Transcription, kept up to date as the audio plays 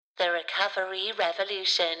The Recovery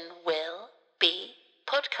Revolution will be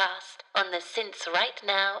podcast on the Since Right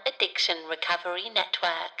Now Addiction Recovery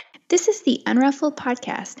Network. This is the Unruffled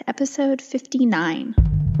Podcast, episode 59.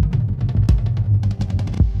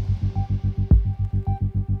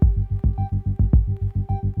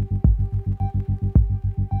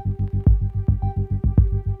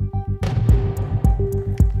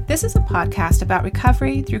 This is a podcast about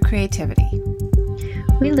recovery through creativity.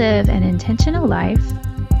 We live an intentional life.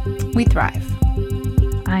 We thrive.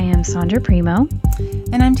 I am Sandra Primo.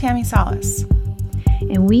 And I'm Tammy Salas.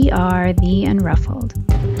 And we are the Unruffled.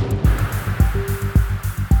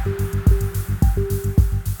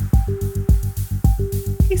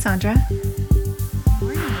 Hey, Sandra.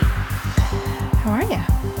 Morning. How are you?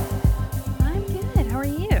 I'm good. How are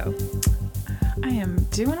you? I am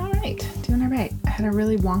doing all right. I had a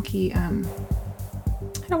really wonky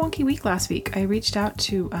week last week. I reached out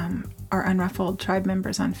to our Unruffled tribe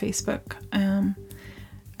members on Facebook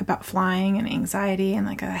about flying and anxiety, and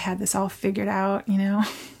I had this all figured out,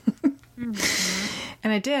 Mm-hmm.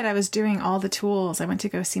 And I did. I was doing all the tools. I went to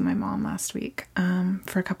go see my mom last week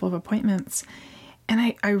for a couple of appointments,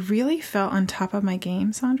 and I really felt on top of my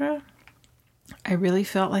game, Sandra. I really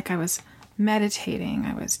felt like I was meditating.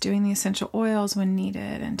 I was doing the essential oils when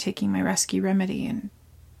needed and taking my rescue remedy and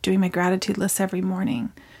doing my gratitude lists every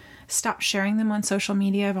morning. Stopped sharing them on social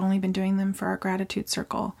media. I've only been doing them for our gratitude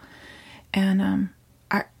circle. And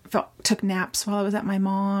I took naps while I was at my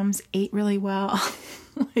mom's, ate really well,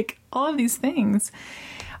 all of these things,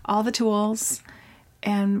 all the tools.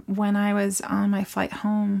 And when I was on my flight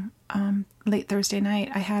home late Thursday night,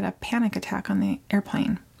 I had a panic attack on the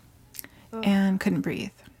airplane and couldn't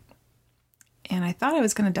breathe. And I thought I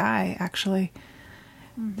was going to die, actually.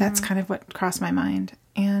 Mm-hmm. That's kind of what crossed my mind.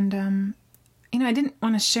 And, I didn't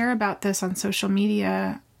want to share about this on social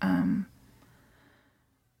media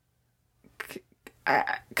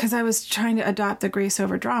because I was trying to adopt the grace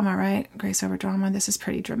over drama, right? Grace over drama. This is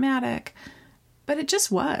pretty dramatic. But it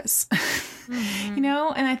just was, mm-hmm.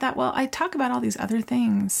 And I thought, well, I talk about all these other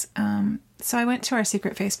things. So I went to our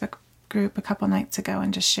secret Facebook group a couple nights ago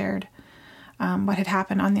and just shared what had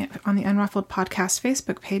happened on the Unruffled Podcast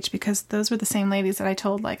Facebook page, because those were the same ladies that I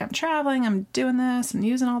told, I'm traveling, I'm doing this, and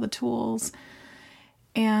using all the tools.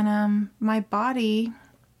 And my body,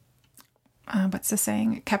 what's the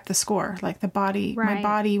saying? It kept the score. The body, right. My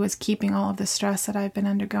body was keeping all of the stress that I've been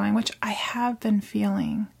undergoing, which I have been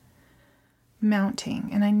feeling mounting,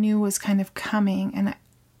 and I knew was kind of coming. And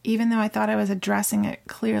even though I thought I was addressing it,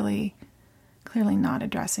 clearly not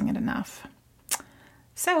addressing it enough.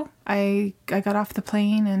 So I got off the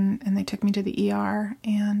plane and they took me to the ER,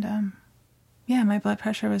 and my blood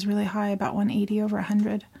pressure was really high, about 180 over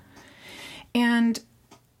 100. And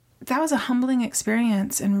that was a humbling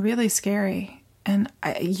experience and really scary. And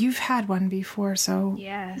you've had one before, so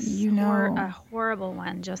yes, a horrible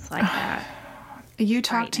one, just like that. You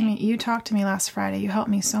talked to me last Friday. You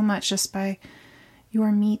helped me so much just by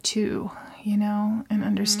your me too, and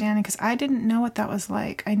understanding, because I didn't know what that was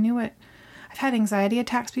like. I knew it. I've had anxiety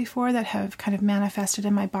attacks before that have kind of manifested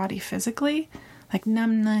in my body physically, like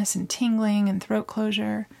numbness and tingling and throat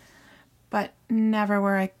closure, but never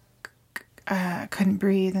where I couldn't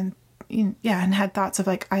breathe and had thoughts of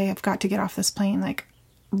I have got to get off this plane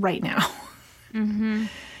right now. Mm-hmm.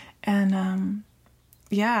 And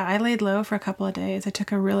I laid low for a couple of days. I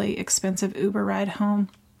took a really expensive Uber ride home,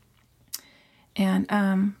 and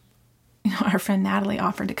our friend Natalie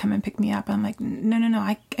offered to come and pick me up. I'm like, no,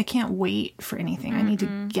 I can't wait for anything. I need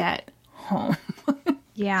to get home.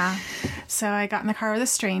 Yeah. So I got in the car with a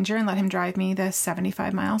stranger and let him drive me the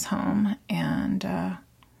 75 miles home. And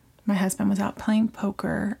my husband was out playing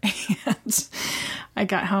poker. And I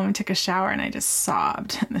got home and took a shower, and I just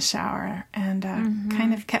sobbed in the shower, and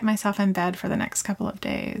kind of kept myself in bed for the next couple of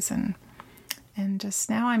days. And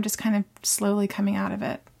just now I'm just kind of slowly coming out of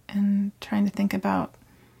it and trying to think about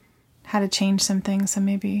how to change some things so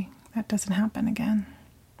maybe that doesn't happen again.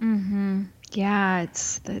 Mm-hmm. Yeah,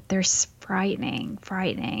 they're frightening.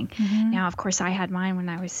 Mm-hmm. Now, of course, I had mine when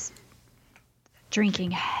I was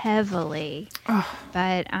drinking heavily,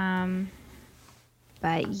 but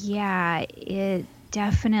yeah, it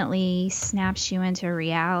definitely snaps you into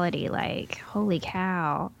reality. Holy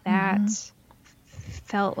cow, that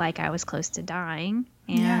felt like I was close to dying,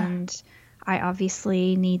 and I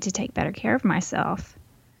obviously need to take better care of myself.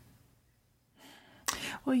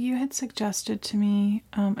 Well, you had suggested to me,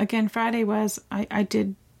 again, Friday was, I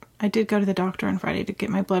did go to the doctor on Friday to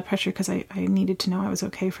get my blood pressure because I needed to know I was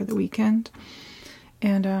okay for the weekend.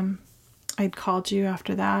 And I'd called you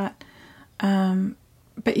after that.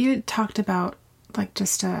 But you had talked about,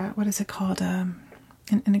 what is it called?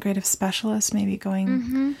 an integrative specialist, maybe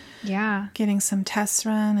going, getting some tests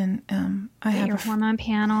run, and I have your hormone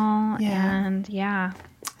panel, and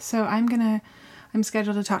So I'm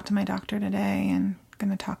scheduled to talk to my doctor today, and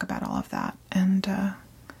going to talk about all of that, and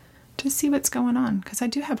just see what's going on, because I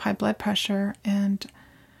do have high blood pressure, and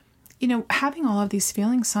having all of these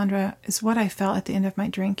feelings, Sandra, is what I felt at the end of my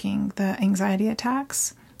drinking. The anxiety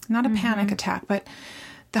attacks, not a panic attack, but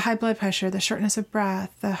the high blood pressure, the shortness of breath,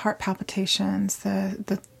 the heart palpitations,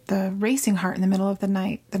 the racing heart in the middle of the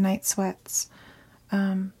night sweats.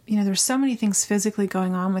 There's so many things physically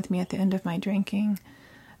going on with me at the end of my drinking,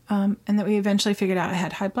 and that we eventually figured out I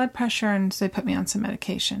had high blood pressure, and so they put me on some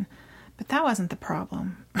medication. But that wasn't the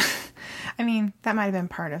problem. I mean, that might have been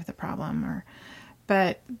part of the problem,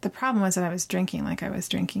 but the problem was that I was drinking like I was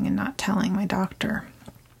drinking and not telling my doctor.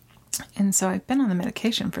 And so I've been on the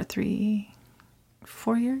medication for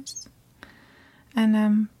 4 years.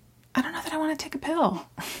 And I don't know that I want to take a pill.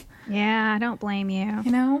 Yeah, I don't blame you.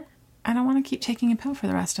 I don't want to keep taking a pill for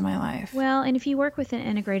the rest of my life. Well, and if you work with an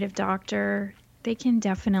integrative doctor, they can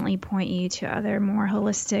definitely point you to other more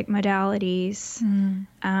holistic modalities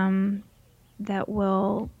that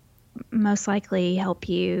will most likely help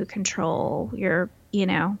you control your, you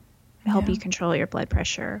control your blood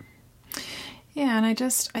pressure. Yeah, and I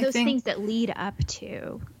those think things that lead up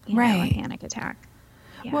to, a panic attack.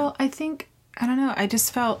 Yeah. Well, I don't know. I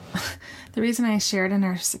just felt the reason I shared in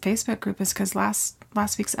our Facebook group is because last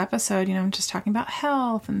week's episode, I'm just talking about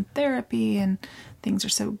health and therapy and things are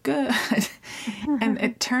so good. And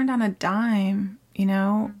it turned on a dime,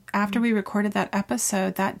 after we recorded that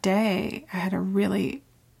episode that day, I had a really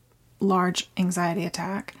large anxiety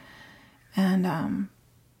attack and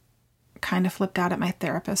kind of flipped out at my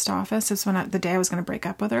therapist office. It's the day I was going to break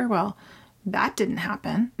up with her. Well, that didn't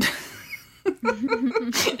happen.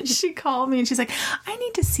 She called me and she's like, I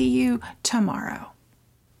need to see you tomorrow.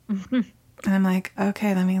 And I'm like,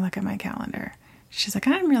 okay, let me look at my calendar. She's like,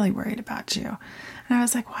 I'm really worried about you. And I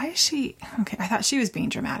was like, why is she? Okay, I thought she was being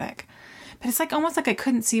dramatic. But it's like almost like I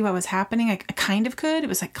couldn't see what was happening. I kind of could. It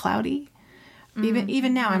was like cloudy.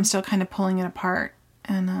 Even now, I'm still kind of pulling it apart.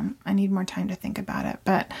 And I need more time to think about it.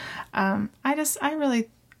 But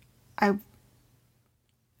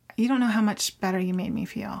you don't know how much better you made me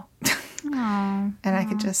feel. And I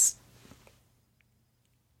could just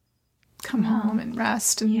come home and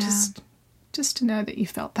rest, and just to know that you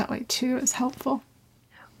felt that way too is helpful.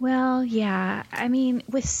 Well, yeah. I mean,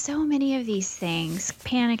 with so many of these things,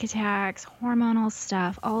 panic attacks, hormonal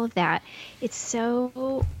stuff, all of that, it's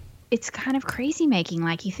kind of crazy making.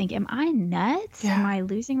 Like you think, am I nuts? Yeah. Am I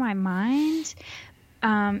losing my mind?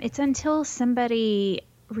 It's until somebody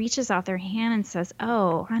reaches out their hand and says,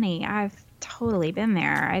 oh, honey, I've totally been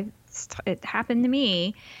there. It happened to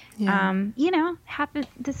me. Yeah. Happened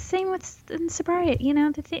the same with in sobriety.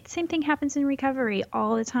 The same thing happens in recovery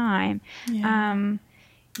all the time. Yeah.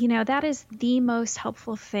 That is the most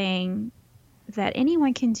helpful thing that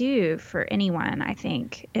anyone can do for anyone, I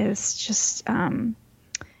think, is just to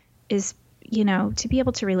be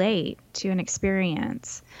able to relate to an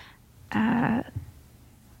experience. It's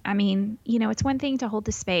one thing to hold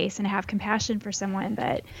the space and have compassion for someone,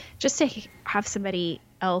 but just to have somebody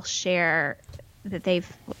else share that they've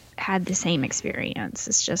had the same experience,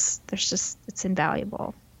 it's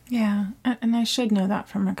invaluable. Yeah. And I should know that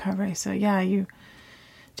from recovery. So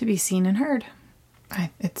to be seen and heard,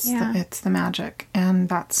 it's the magic. And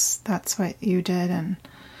that's what you did. And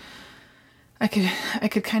I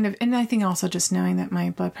could kind of, and I think also just knowing that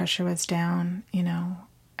my blood pressure was down,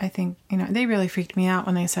 I think, they really freaked me out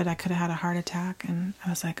when they said I could have had a heart attack. And I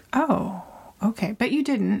was like, oh, okay. But you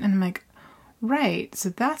didn't. And I'm like, right. So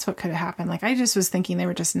that's what could have happened. Like, I just was thinking they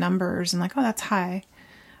were just numbers and like, oh, that's high.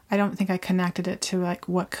 I don't think I connected it to like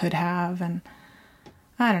what could have. And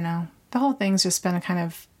I don't know. The whole thing's just been a kind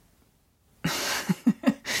of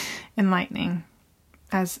enlightening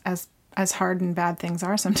as hard and bad things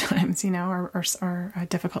are sometimes, or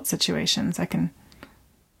difficult situations.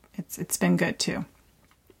 It's been good too.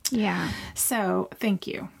 Yeah. So thank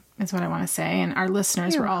you is what I want to say. And our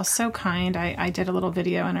listeners were all so kind. I did a little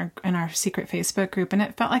video in our secret Facebook group, and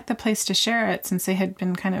it felt like the place to share it since they had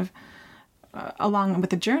been kind of along with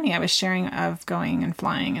the journey I was sharing of going and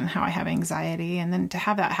flying and how I have anxiety, and then to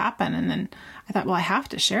have that happen. And then I thought, well, I have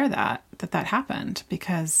to share that happened,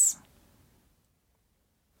 because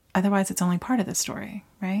otherwise it's only part of the story,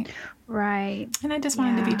 right? Right. And I just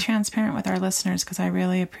wanted to be transparent with our listeners, because I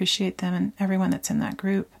really appreciate them and everyone that's in that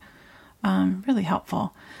group. Really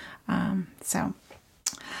helpful. So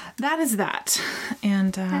that is that.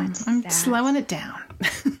 And I'm slowing it down.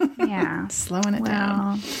 Yeah. Slowing it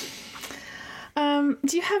down.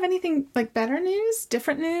 Do you have anything like better news,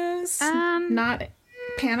 different news, not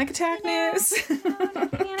panic attack news? No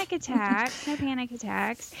panic attacks. No panic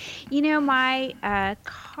attacks. You know, my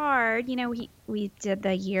card, you know, we did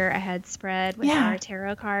the year ahead spread with our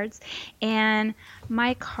tarot cards. And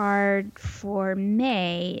my card for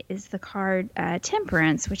May is the card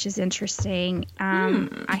Temperance, which is interesting.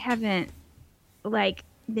 I haven't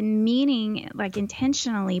been meaning,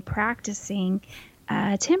 intentionally practicing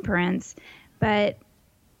temperance, but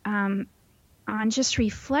on just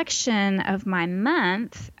reflection of my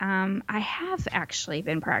month, I have actually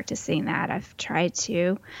been practicing that. I've tried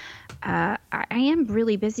to. I am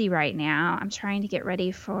really busy right now. I'm trying to get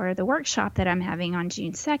ready for the workshop that I'm having on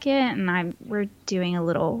June 2nd, and we're having a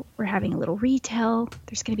little retail.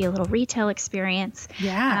 There's going to be a little retail experience.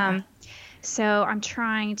 Yeah. So I'm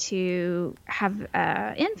trying to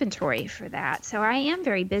have inventory for that. So I am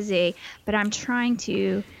very busy, but I'm trying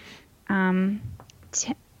to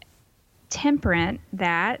temper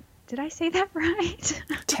that. Did I say that right?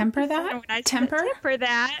 Temper that? Temper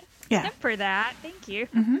that. Yeah. Temper that. Thank you.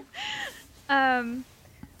 Mm-hmm.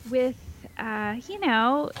 With,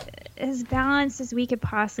 as balanced as we could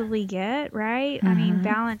possibly get, right? Mm-hmm. I mean,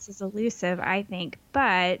 balance is elusive, I think.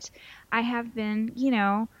 But I have been,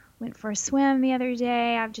 went for a swim the other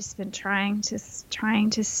day. I've just been trying to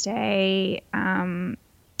stay,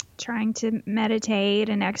 trying to meditate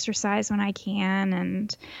and exercise when I can,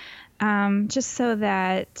 and just so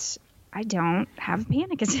that I don't have a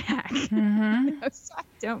panic attack, mm-hmm. So I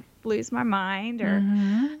don't lose my mind or,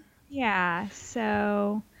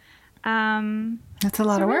 so that's a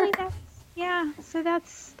lot of work. So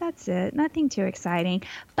that's it. Nothing too exciting.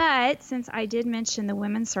 But since I did mention the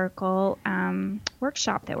Women's Circle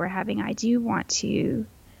workshop that we're having, I do want to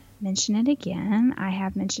mention it again. I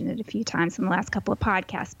have mentioned it a few times in the last couple of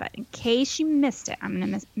podcasts, but in case you missed it, I'm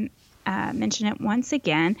going to mention it once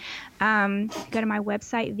again. Go to my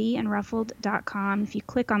website, theunruffled.com. If you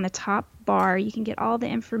click on the top bar, you can get all the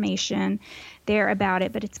information there about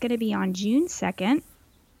it. But it's going to be on June 2nd.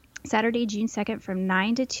 Saturday, June 2nd from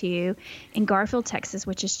 9 to 2 in Garfield, Texas,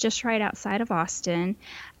 which is just right outside of Austin.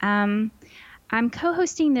 I'm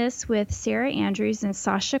co-hosting this with Sarah Andrews and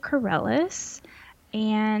Sasha Corellis,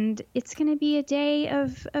 and it's going to be a day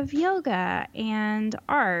of yoga and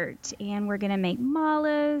art, and we're going to make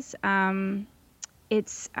malas.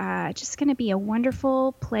 It's just going to be a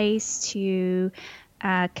wonderful place to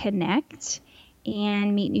connect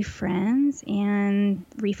and meet new friends and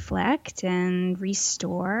reflect and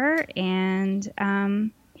restore.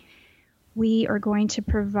 And we are going to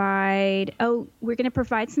provide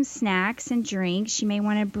some snacks and drinks. You may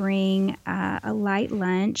want to bring a light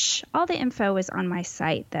lunch. All the info is on my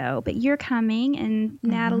site, though. But you're coming, and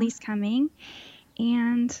Natalie's coming,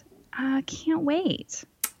 and I can't wait.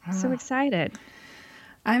 So excited.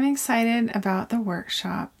 I'm excited about the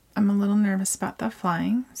workshop. I'm a little nervous about the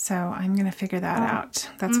flying, so I'm going to figure that out.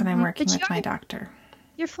 That's what I'm working with my doctor.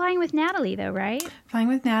 You're flying with Natalie, though, right? Flying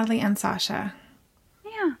with Natalie and Sasha.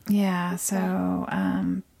 Yeah. Yeah,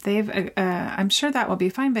 so they've, I'm sure that will be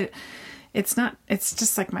fine, but it's not, it's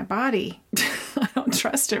just like my body. I don't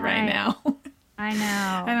trust it right now. I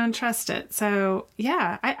know. I don't trust it. So,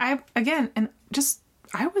 yeah, I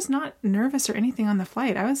was not nervous or anything on the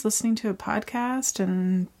flight. I was listening to a podcast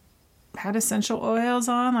and had essential oils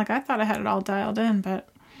on. I thought I had it all dialed in, but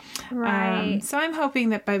right. So I'm hoping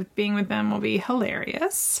that by being with them will be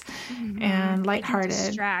hilarious and lighthearted.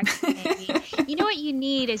 Distract, maybe. You know what you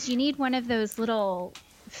need is one of those little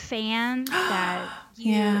fans that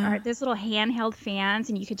are those little handheld fans,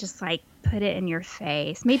 and you could just put it in your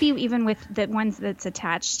face. Maybe even with the ones that's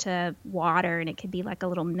attached to water, and it could be like a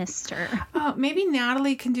little mister. Oh, maybe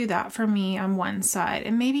Natalie can do that for me on one side,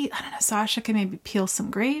 and maybe, I don't know, Sasha can maybe peel some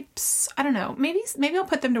grapes. I don't know. Maybe I'll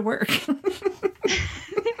put them to work.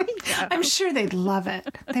 I'm sure they'd love it.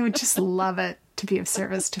 They would just love it to be of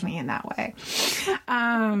service to me in that way.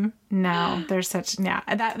 No, there's such,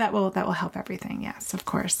 that will help everything. Yes, of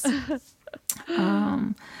course.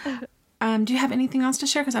 Do you have anything else to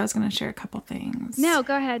share? Because I was going to share a couple things. No,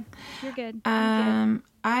 go ahead. You're good. I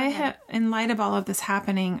have, in light of all of this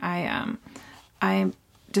happening, I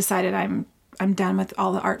decided I'm done with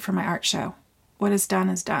all the art for my art show. What is done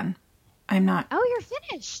is done. I'm not. Oh, you're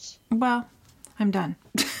finished. Well, I'm done.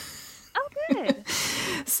 Oh, good.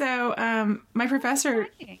 So, my professor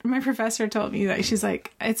told me that she's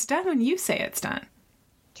like, it's done when you say it's done.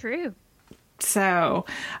 True. So,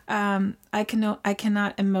 I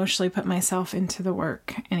cannot emotionally put myself into the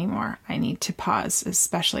work anymore. I need to pause,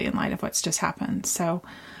 especially in light of what's just happened. So,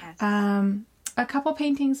 yes. A couple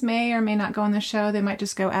paintings may or may not go on the show. They might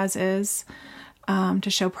just go as is, to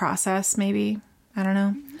show process maybe. I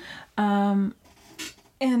don't know.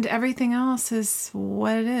 And everything else is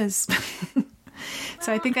what it is.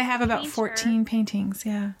 So I think I have about 14 paintings.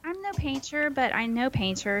 Yeah. I'm no painter, but I know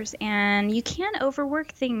painters, and you can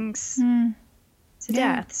overwork things to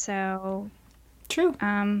death. So true.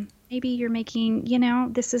 Maybe you're making,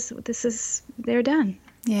 this is they're done.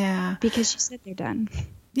 Yeah. Because you said they're done.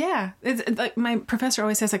 Yeah. It's like my professor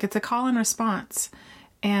always says, like, it's a call and response.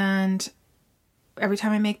 And every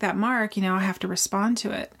time I make that mark, I have to respond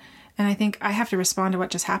to it. And I think I have to respond to what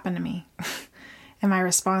just happened to me. And my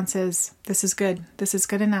response is, this is good. This is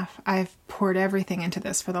good enough. I've poured everything into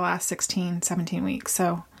this for the last 16, 17 weeks.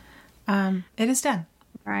 So it is done.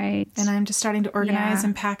 Right. And I'm just starting to organize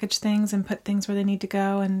and package things and put things where they need to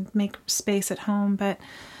go and make space at home. But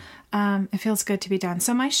it feels good to be done.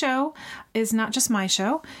 So my show is not just my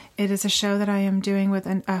show. It is a show that I am doing with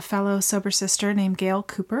a fellow sober sister named Gail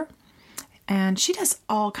Cooper. And she does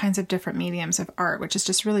all kinds of different mediums of art, which is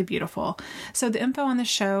just really beautiful. So the info on the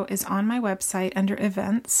show is on my website under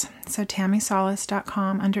events. So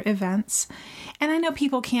tammysolis.com under events. And I know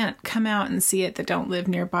people can't come out and see it that don't live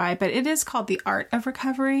nearby, but it is called The Art of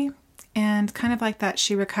Recovery. And kind of like that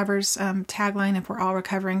She Recovers tagline, if we're all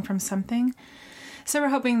recovering from something. So we're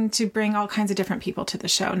hoping to bring all kinds of different people to the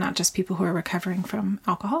show, not just people who are recovering from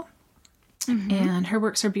alcohol. Mm-hmm. And her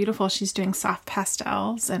works are beautiful. She's doing soft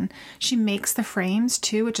pastels, and she makes the frames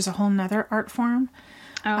too, which is a whole nother art form.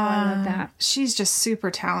 Oh, I love that. She's just super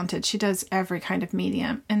talented. She does every kind of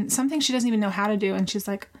medium, and something she doesn't even know how to do. And she's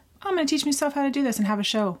like, oh, I'm going to teach myself how to do this and have a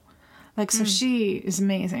show. Like, so she is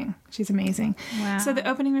amazing. She's amazing. Wow. So the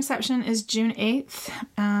opening reception is June 8th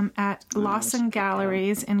at Lawson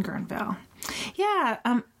Galleries in Guerneville. Yeah.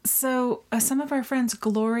 So some of our friends,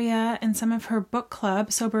 Gloria, and some of her book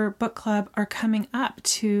club, Sober Book Club, are coming up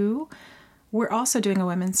to, we're also doing a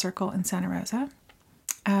women's circle in Santa Rosa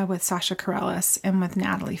with Sasha Corellis and with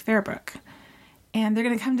Natalie Fairbrook. And they're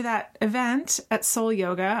going to come to that event at Soul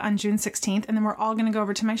Yoga on June 16th. And then we're all going to go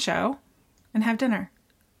over to my show and have dinner.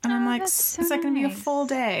 And I'm like, so it's like going to be a full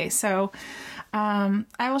day. So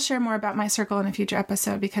I will share more about my circle in a future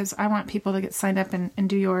episode because I want people to get signed up and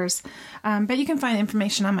do yours. But you can find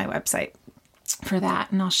information on my website for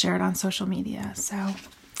that, and I'll share it on social media. So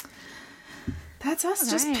that's us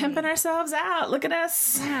just pimping ourselves out. Look at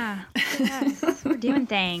us. Yeah, we're doing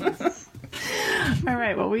things. All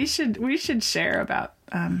right. Well, we should share about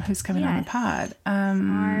who's coming on the pod.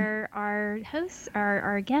 Our host,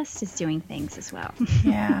 our guest is doing things as well.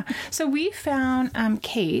 Yeah. So we found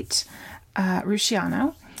Kate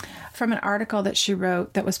Rusciano from an article that she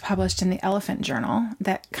wrote that was published in the Elephant Journal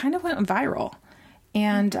that kind of went viral.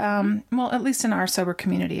 And, well, at least in our sober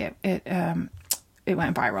community, it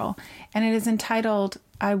went viral. And it is entitled,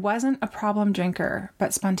 I Wasn't a Problem Drinker,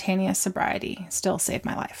 but Spontaneous Sobriety Still Saved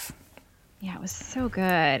My Life. Yeah, it was so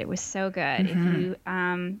good. It was so good. Mm-hmm. If you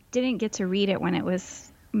didn't get to read it when it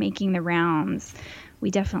was making the rounds, we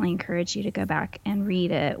definitely encourage you to go back and read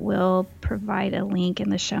it. We'll provide a link in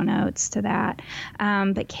the show notes to that.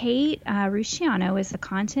 But Kate Rusciano is the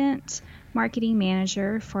content marketing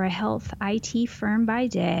manager for a health IT firm by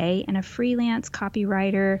day and a freelance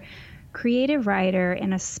copywriter, creative writer,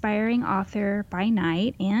 and aspiring author by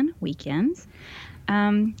night and weekends.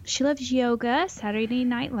 She loves yoga, Saturday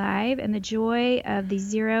Night Live, and the joy of the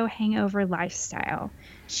zero hangover lifestyle.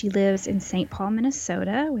 She lives in St. Paul,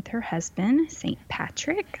 Minnesota with her husband, St.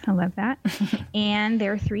 Patrick. I love that. And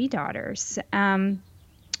their 3 daughters.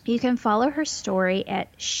 You can follow her story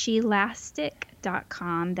at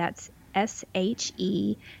shelastic.com. That's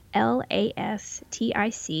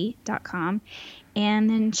SHELASTIC.com. And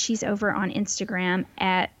then she's over on Instagram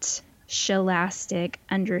at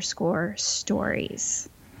shelastic_stories.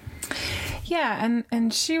 Yeah,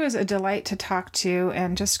 and she was a delight to talk to,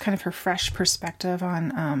 and just kind of her fresh perspective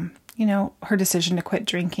on, her decision to quit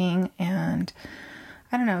drinking. And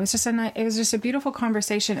I don't know, it was just a beautiful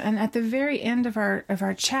conversation. And at the very end of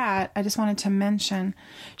our chat, I just wanted to mention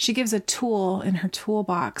she gives a tool in her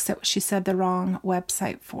toolbox that she said the wrong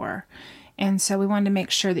website for. And so we wanted to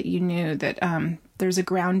make sure that you knew that there's a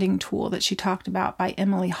grounding tool that she talked about by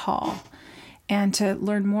Emily Hall. And to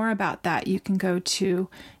learn more about that, you can go to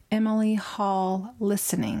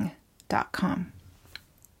emilyhalllistening.com.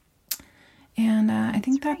 And I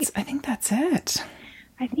think that's it.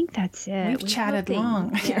 I think that's it. We've chatted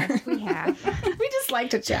long. Yes, we have. We just like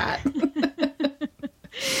to chat.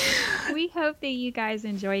 We hope that you guys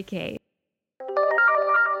enjoy Kate.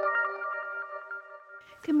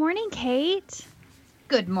 Good morning, Kate.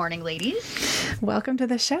 Good morning, ladies. Welcome to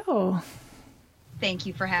the show. Thank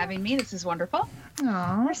you for having me. This is wonderful.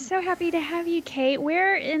 Aw. We're so happy to have you, Kate.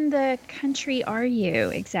 Where in the country are you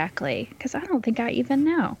exactly? Because I don't think I even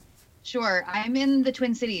know. Sure. I'm in the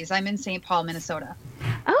Twin Cities. I'm in St. Paul, Minnesota.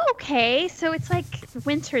 Oh, okay. So it's like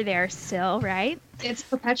winter there still, right? It's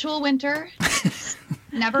perpetual winter.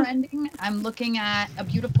 Never ending. I'm looking at a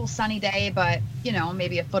beautiful sunny day, but,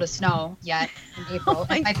 maybe a foot of snow yet in April.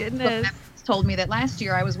 Oh my goodness. Told me that last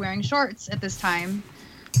year I was wearing shorts at this time,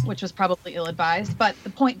 which was probably ill-advised. But the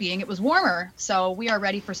point being, it was warmer. So we are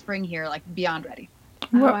ready for spring here, like beyond ready.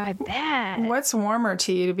 Oh, I bet. What's warmer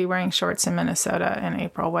to you to be wearing shorts in Minnesota in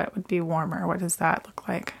April? What would be warmer? What does that look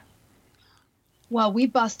like? Well, we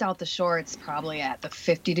bust out the shorts probably at the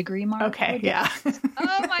 50-degree mark. Okay, yeah.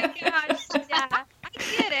 Oh my gosh. Yeah, I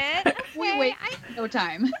get it. Okay, We wait no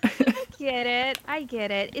time. I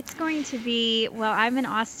get it. It's going to be, well, I'm in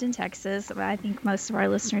Austin, Texas. I think most of our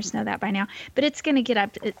listeners know that by now. But it's going to get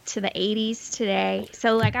up to the 80s today.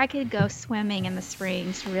 So, like, I could go swimming in the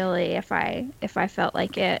springs, really, if I felt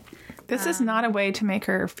like it. This is not a way to make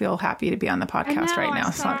her feel happy to be on the podcast right now,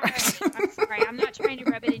 Sandra. I'm sorry. I'm not trying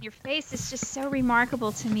to rub it in your face. It's just so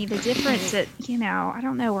remarkable to me, the difference that, I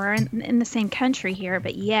don't know, we're in the same country here,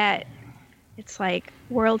 but yet it's like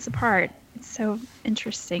worlds apart. It's so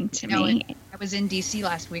interesting to me. I was in D.C.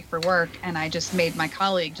 last week for work, and I just made my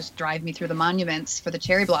colleague just drive me through the monuments for the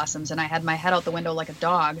cherry blossoms, and I had my head out the window like a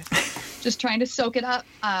dog, just trying to soak it up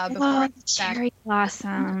before I got back. Cherry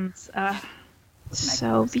blossoms.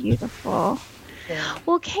 So beautiful. Yeah.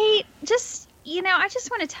 Well, Kate, I just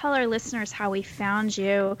want to tell our listeners how we found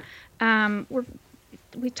you.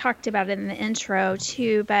 We talked about it in the intro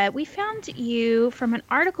too, but we found you from an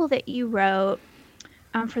article that you wrote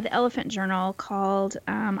for the Elephant Journal called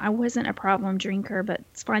I Wasn't a Problem Drinker, but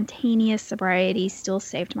Spontaneous Sobriety Still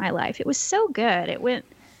Saved My Life. It was so good. It went,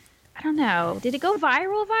 I don't know, did it go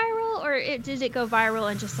viral, or did it go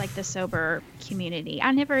viral in just like the sober community?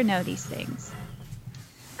 I never know these things.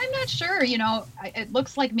 I'm not sure. It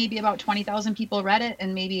looks like maybe about 20,000 people read it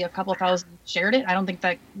and maybe a couple thousand shared it. I don't think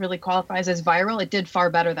that really qualifies as viral. It did far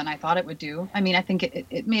better than I thought it would do. I mean, I think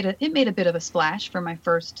it made a bit of a splash for my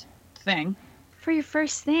first thing. For your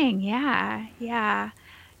first thing, yeah.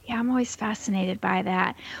 I'm always fascinated by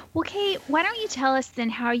that. Well, Kate, why don't you tell us then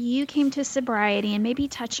how you came to sobriety and maybe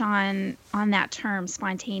touch on that term,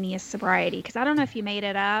 spontaneous sobriety, because I don't know if you made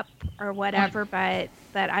it up or whatever, but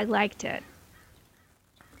I liked it.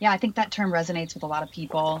 Yeah, I think that term resonates with a lot of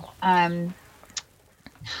people.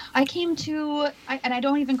 I came to, and I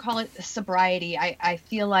don't even call it sobriety. I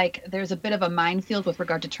feel like there's a bit of a minefield with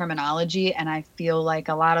regard to terminology, and I feel like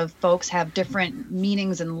a lot of folks have different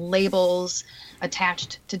meanings and labels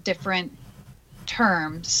attached to different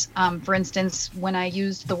terms. For instance, when I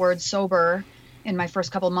used the word sober in my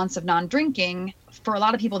first couple of months of non-drinking, for a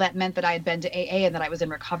lot of people that meant that I had been to AA and that I was in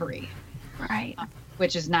recovery. Right.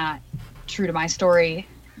 Which is not true to my story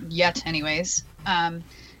yet anyways.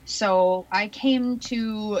 So I came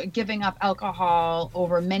to giving up alcohol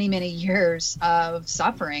over many, many years of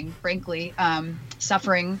suffering, frankly,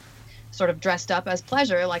 suffering sort of dressed up as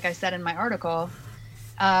pleasure, like I said in my article,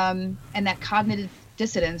 and that cognitive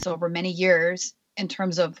dissonance over many years in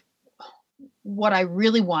terms of what I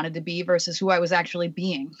really wanted to be versus who I was actually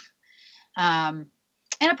being. And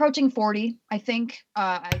approaching 40, I think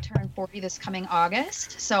I turned 40 this coming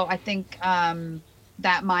August. So I think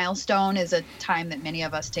that milestone is a time that many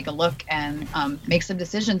of us take a look and make some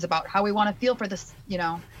decisions about how we want to feel for this,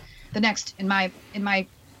 the next, in my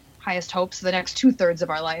highest hopes, the next 2/3 of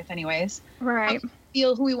our life anyways. Right.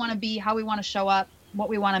 Feel who we want to be, how we want to show up, what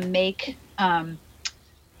we want to make.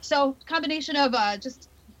 So combination of just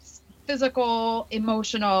physical,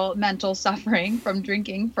 emotional, mental suffering from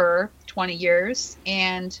drinking for 20 years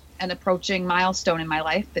and an approaching milestone in my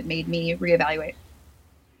life that made me reevaluate.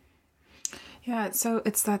 Yeah, so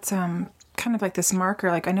that's kind of like this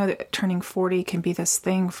marker. Like I know that turning 40 can be this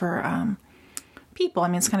thing for people. I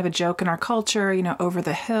mean, it's kind of a joke in our culture, over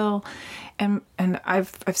the hill. And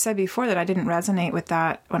I've said before that I didn't resonate with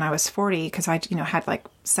that when I was 40 because I had like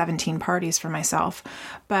 17 parties for myself.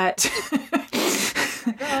 But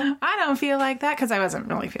I don't feel like that because I wasn't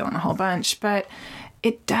really feeling a whole bunch. But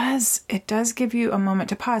it does give you a moment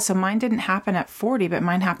to pause. So mine didn't happen at 40, but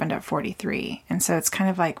mine happened at 43. And so it's kind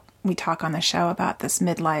of like we talk on the show about this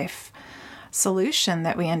midlife solution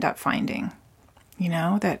that we end up finding,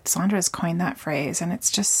 that Sandra's coined that phrase. And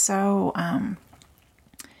it's just so,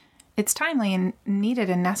 it's timely and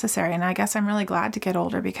needed and necessary. And I guess I'm really glad to get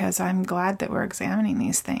older because I'm glad that we're examining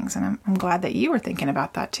these things. And I'm glad that you were thinking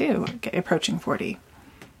about that too, approaching 40.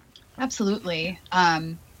 Absolutely.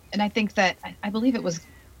 And I think that, I believe it was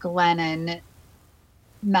Glennon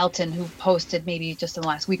Melton, who posted maybe just in the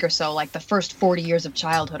last week or so, like the first 40 years of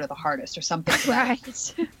childhood are the hardest or something.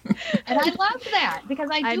 Right. And I love that because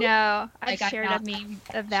I know. I've like, shared a meme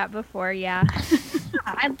of that before. Yeah.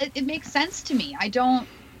 It makes sense to me. I don't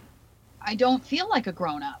feel like a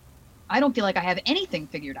grown up. I don't feel like I have anything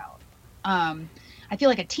figured out. I feel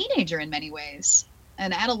like a teenager in many ways,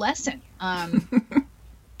 an adolescent. I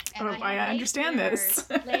understand this.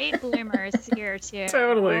 Late bloomers here too.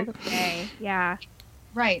 Totally. Okay. Yeah.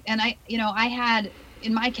 Right. And I had,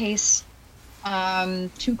 in my case, 2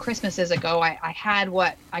 Christmases ago, I had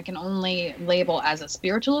what I can only label as a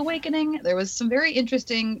spiritual awakening. There was some very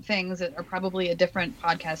interesting things that are probably a different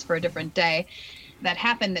podcast for a different day that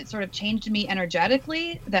happened that sort of changed me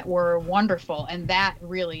energetically that were wonderful. And that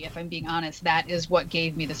really, if I'm being honest, that is what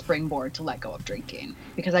gave me the springboard to let go of drinking,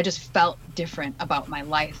 because I just felt different about my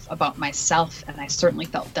life, about myself, and I certainly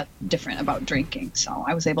felt different about drinking. So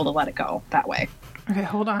I was able to let it go that way. Okay,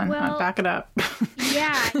 hold on. Well, back it up.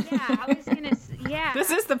 Yeah. I was going to, yeah.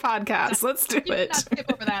 This is the podcast. Let's do You it. cannot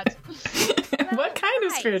skip over that. What kind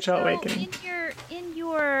of spiritual awakening?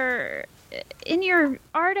 In your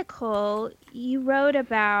article, you wrote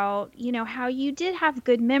about, how you did have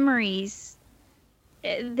good memories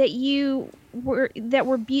that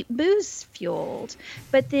were booze fueled,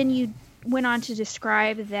 but then you went on to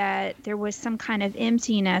describe that there was some kind of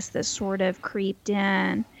emptiness that sort of creeped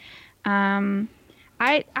in.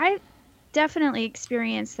 I definitely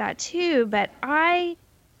experienced that too, but I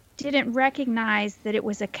didn't recognize that it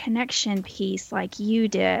was a connection piece like you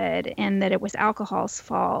did and that it was alcohol's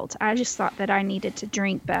fault. I just thought that I needed to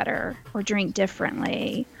drink better or drink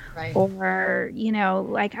differently. Right. Or,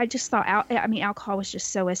 I just thought, alcohol was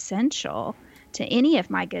just so essential to any of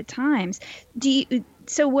my good times.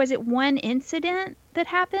 So was it one incident that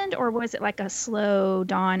happened, or was it like a slow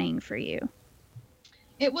dawning for you?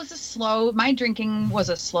 It was my drinking was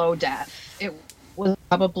a slow death. It was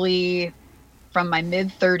probably from my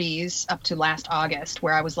mid-30s up to last August,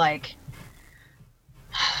 where I was like,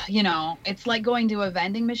 it's like going to a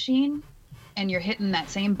vending machine and you're hitting that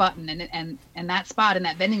same button and that spot in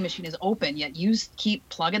that vending machine is open, yet you keep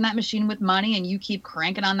plugging that machine with money and you keep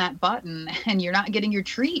cranking on that button and you're not getting your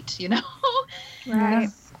treat, Right.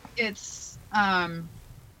 It's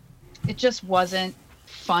it just wasn't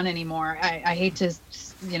fun anymore. I hate to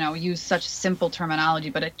use such simple terminology,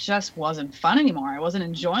 but it just wasn't fun anymore. I wasn't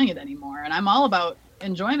enjoying it anymore. And I'm all about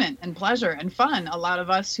enjoyment and pleasure and fun. A lot of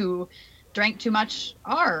us who drank too much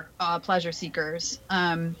are pleasure seekers.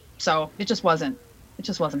 So it just wasn't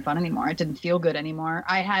fun anymore. It didn't feel good anymore.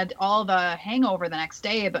 I had all the hangover the next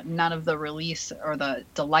day, but none of the release or the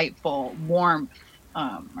delightful warmth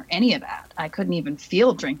or any of that. I couldn't even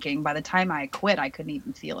feel drinking. By the time I quit, I couldn't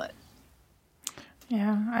even feel it.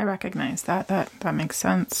 Yeah, I recognize that. That makes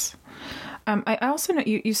sense. I also know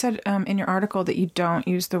you said in your article that you don't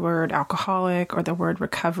use the word alcoholic or the word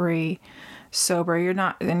recovery, sober. You're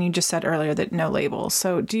not, and you just said earlier that no labels.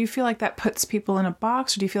 So do you feel like that puts people in a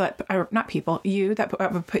box, or do you feel like, not people,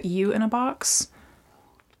 that would put you in a box?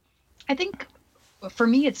 I think for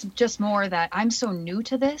me, it's just more that I'm so new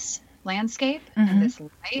to this landscape and this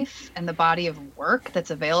life and the body of work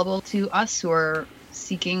that's available to us who are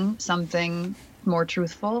seeking something more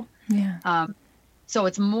truthful. Yeah. So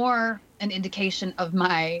it's more an indication of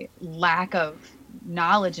my lack of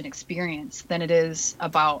knowledge and experience than it is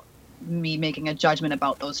about me making a judgment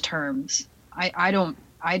about those terms. I don't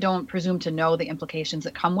presume to know the implications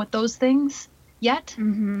that come with those things yet.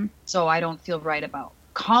 Mm-hmm. So I don't feel right about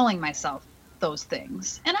calling myself those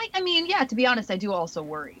things. And I mean, yeah, to be honest, I do also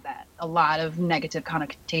worry that a lot of negative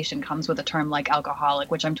connotation comes with a term like alcoholic,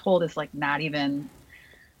 which I'm told is like not even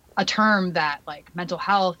a term that like mental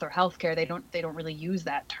health or healthcare, they don't really use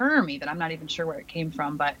that term even. I'm not even sure where it came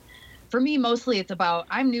from. But for me, mostly it's about,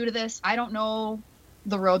 I'm new to this. I don't know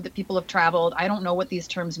the road that people have traveled. I don't know what these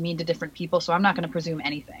terms mean to different people. So I'm not going to presume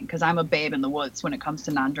anything because I'm a babe in the woods when it comes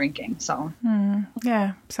to non-drinking. So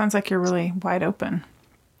yeah, sounds like you're really wide open.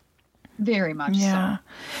 Very much yeah.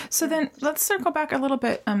 So then let's circle back a little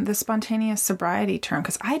bit, the spontaneous sobriety term,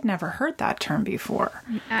 because I'd never heard that term before.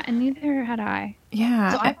 And neither had I.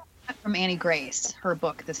 Yeah. So I got that from Annie Grace, her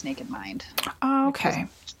book, This Naked Mind. Oh, okay.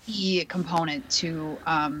 Key component to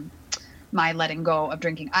my letting go of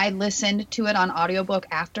drinking. I listened to it on audiobook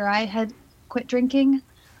after I had quit drinking.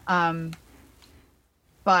 But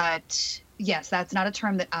yes, that's not a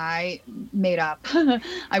term that I made up.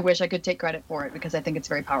 I wish I could take credit for it because I think it's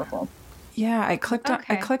very powerful. Yeah, I clicked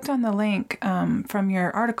on the link from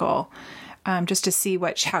your article, just to see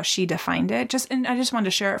how she defined it. And I just wanted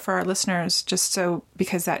to share it for our listeners,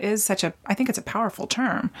 because that is I think it's a powerful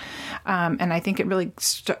term. And I think it really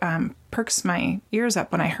perks my ears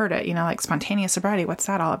up when I heard it, like spontaneous sobriety. What's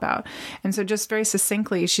that all about? And so just very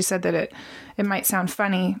succinctly, she said that it might sound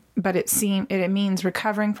funny, but it means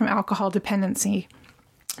recovering from alcohol dependency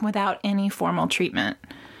without any formal treatment.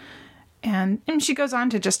 And she goes on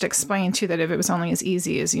to just explain too that if it was only as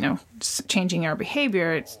easy as, just changing our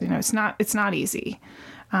behavior, it's not easy.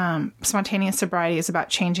 Spontaneous sobriety is about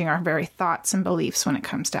changing our very thoughts and beliefs when it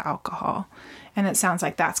comes to alcohol. And it sounds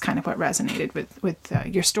like that's kind of what resonated with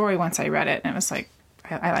your story once I read it. And it was like,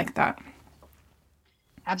 I like that.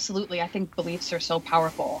 Absolutely. I think beliefs are so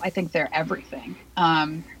powerful. I think they're everything.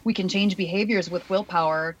 We can change behaviors with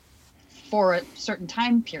willpower for a certain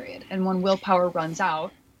time period. And when willpower runs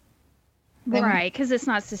out, right, because it's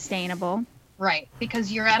not sustainable. Right,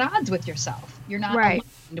 because you're at odds with yourself. You're not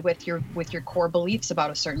aligned with your core beliefs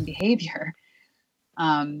about a certain behavior.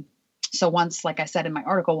 So once, like I said in my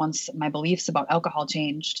article, once my beliefs about alcohol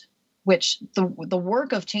changed, which the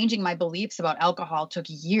work of changing my beliefs about alcohol took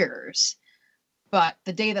years, but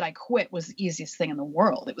the day that I quit was the easiest thing in the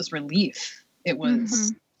world. It was relief. It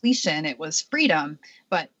was completion. It was freedom.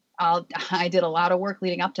 But I did a lot of work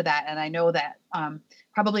leading up to that, and I know that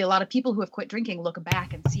probably a lot of people who have quit drinking look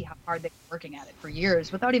back and see how hard they've been working at it for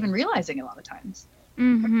years without even realizing a lot of times.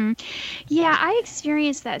 Yeah, I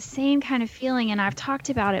experienced that same kind of feeling, and I've talked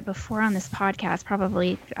about it before on this podcast,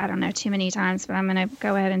 probably, I don't know, too many times, but I'm going to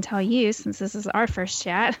go ahead and tell you since this is our first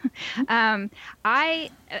chat. I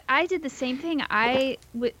did the same thing. I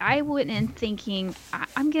went in thinking,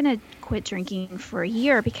 I'm going to quit drinking for a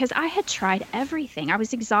year because I had tried everything. I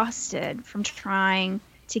was exhausted from trying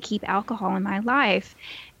to keep alcohol in my life,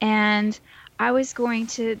 and I was going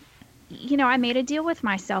to, I made a deal with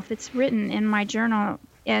myself. It's written in my journal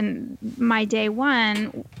in my day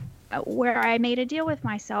one, where I made a deal with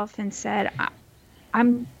myself and said,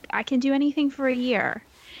 I can do anything for a year.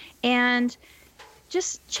 And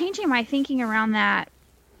just changing my thinking around that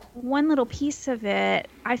one little piece of it,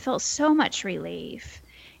 I felt so much relief.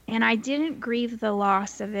 And I didn't grieve the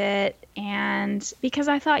loss of it. And because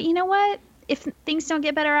I thought, you know what? If things don't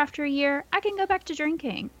get better after a year, I can go back to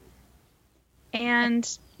drinking. And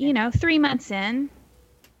 3 months in,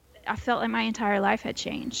 I felt like my entire life had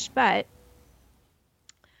changed. But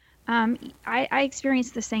I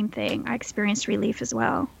experienced the same thing. I experienced relief as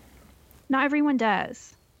well. Not everyone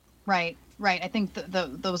does. Right. I think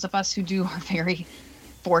those of us who do are very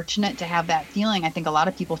fortunate to have that feeling. I think a lot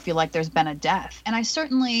of people feel like there's been a death. And I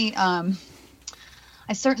certainly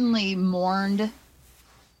mourned,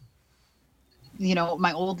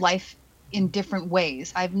 my old life in different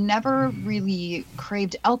ways. I've never really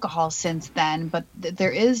craved alcohol since then, but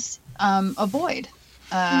there is a void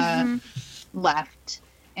left.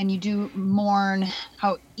 And you do mourn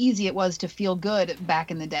how easy it was to feel good back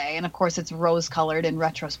in the day. And of course it's rose colored in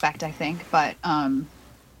retrospect, I think. But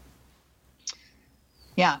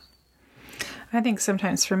yeah. I think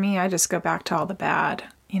sometimes for me, I just go back to all the bad,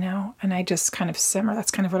 and I just kind of simmer.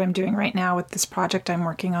 That's kind of what I'm doing right now with this project I'm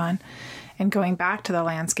working on, and going back to the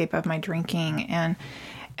landscape of my drinking. And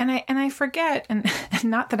I forget, and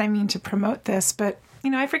not that I mean to promote this, but,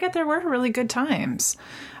 I forget there were really good times.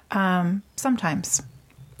 Sometimes,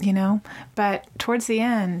 but towards the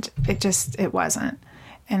end, it wasn't.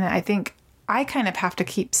 And I think I kind of have to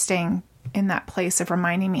keep staying in that place of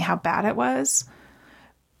reminding me how bad it was,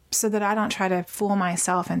 so that I don't try to fool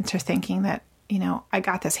myself into thinking that, I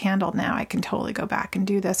got this handled now. I can totally go back and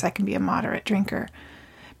do this. I can be a moderate drinker.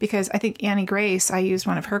 Because I think Annie Grace, I used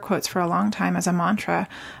one of her quotes for a long time as a mantra.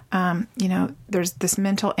 There's this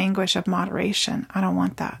mental anguish of moderation. I don't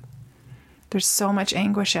want that. There's so much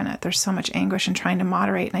anguish in it. There's so much anguish in trying to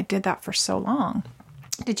moderate. And I did that for so long.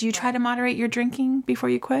 Did you try to moderate your drinking before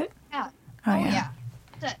you quit? Yeah. Oh yeah.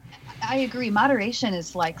 I agree. Moderation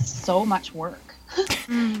is like so much work.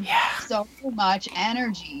 Yeah. So much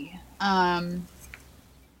energy. And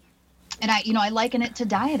I liken it to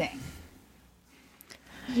dieting.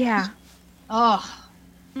 Yeah. Oh.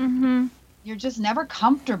 You're just never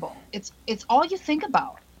comfortable. It's all you think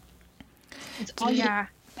about. It's all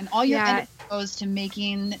and all your energy goes to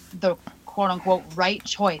making the quote unquote right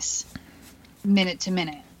choice minute to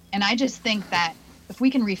minute. And I just think that if we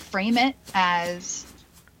can reframe it as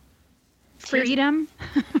freedom.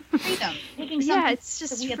 Taking it's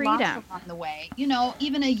just that we freedom had lost along the way.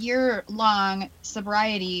 Even a year-long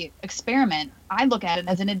sobriety experiment, I look at it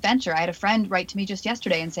as an adventure. I had a friend write to me just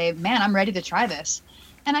yesterday and say, "Man, I'm ready to try this."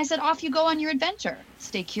 And I said, "Off you go on your adventure.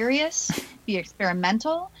 Stay curious, be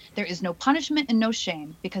experimental. There is no punishment and no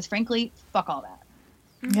shame, because frankly, fuck all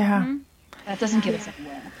that." Yeah. That doesn't get us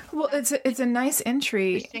anywhere. Well, it's a nice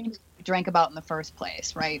entry. We drank about in the first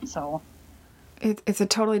place, right? So it's a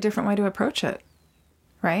totally different way to approach it,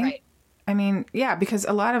 right? Right. I mean, yeah, because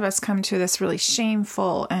a lot of us come to this really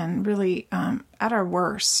shameful and really at our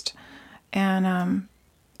worst, and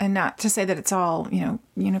not to say that it's all, you know,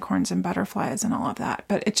 unicorns and butterflies and all of that,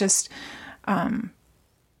 but it just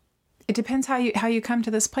it depends how you come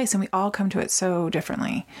to this place, and we all come to it so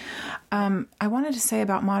differently. I wanted to say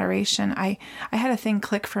about moderation. I had a thing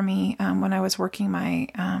click for me when I was working my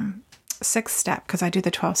 6th step, because I do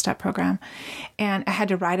the 12-step program, and I had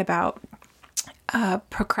to write about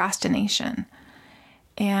procrastination,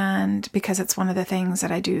 and because it's one of the things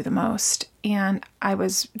that I do the most. And I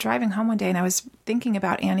was driving home one day and I was thinking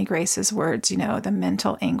about Annie Grace's words, you know, the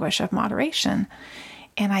mental anguish of moderation.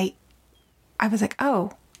 And I was like,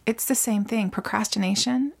 oh, it's the same thing.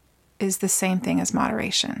 Procrastination is the same thing as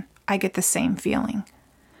moderation. I get the same feeling.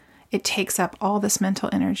 It takes up all this mental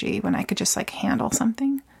energy when I could just like handle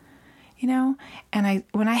something, you know? And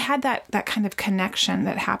when I had that kind of connection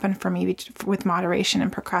that happened for me with moderation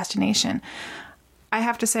and procrastination, I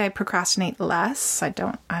have to say I procrastinate less.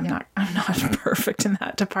 I'm not perfect in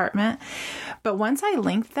that department. But once I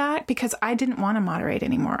linked that, because I didn't want to moderate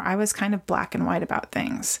anymore, I was kind of black and white about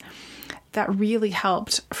things. That really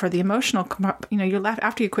helped for the emotional, you know, you're left,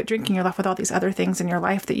 after you quit drinking, you're left with all these other things in your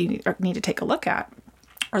life that you need to take a look at,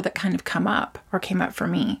 or that kind of came up for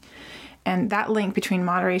me. And that link between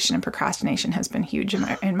moderation and procrastination has been huge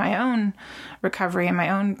in my own recovery and my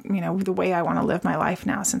own, you know, the way I want to live my life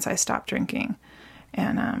now since I stopped drinking.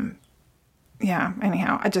 And, yeah,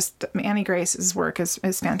 anyhow, Annie Grace's work is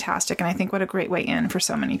fantastic. And I think what a great way in for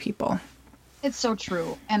so many people. It's so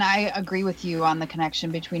true. And I agree with you on the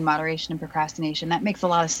connection between moderation and procrastination. That makes a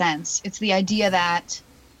lot of sense. It's the idea that,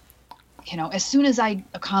 you know, as soon as I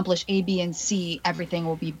accomplish A, B, and C, everything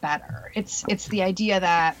will be better. It's the idea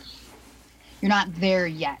that you're not there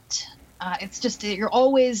yet. It's just you're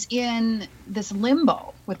always in this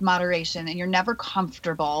limbo with moderation, and you're never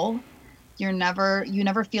comfortable. You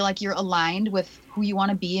never feel like you're aligned with who you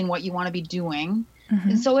want to be and what you want to be doing. Mm-hmm.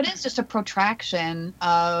 And so it is just a protraction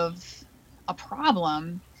of a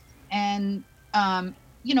problem. And,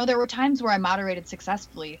 you know, there were times where I moderated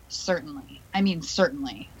successfully. Certainly.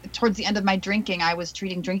 Towards the end of my drinking, I was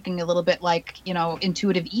treating drinking a little bit like, you know,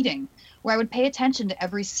 intuitive eating, where I would pay attention to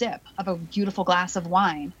every sip of a beautiful glass of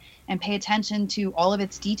wine and pay attention to all of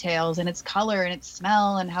its details and its color and its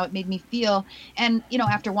smell and how it made me feel. And, you know,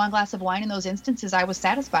 after one glass of wine in those instances, I was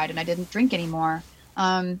satisfied and I didn't drink anymore.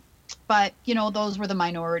 But, you know, those were the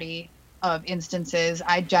minority of instances.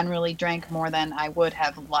 I generally drank more than I would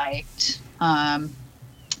have liked. And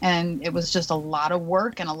it was just a lot of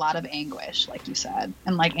work and a lot of anguish, like you said,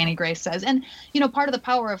 and like Annie Grace says. And, you know, part of the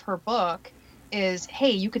power of her book is,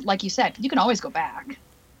 hey, you could, like you said, you can always go back.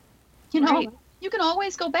 You know, right. You can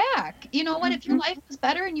always go back. You know what? Mm-hmm. If your life was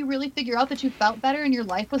better and you really figure out that you felt better and your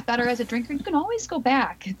life was better as a drinker, you can always go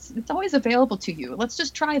back. It's always available to you. Let's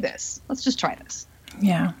just try this.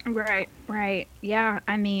 Yeah. Right. Yeah.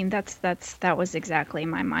 I mean, that was exactly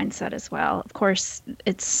my mindset as well. Of course,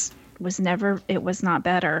 it was not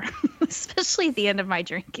better, especially at the end of my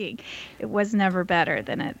drinking. It was never better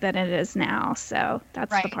than it is now. So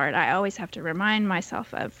that's right. The part I always have to remind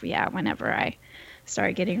myself of. Yeah. Whenever I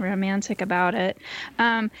start getting romantic about it.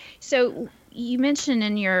 So you mentioned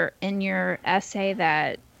in your essay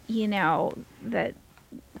that, you know, that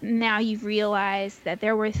now you've realized that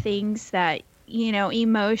there were things that, you know,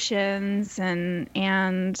 emotions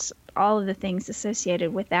and all of the things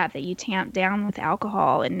associated with that you tamped down with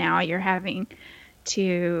alcohol, and now you're having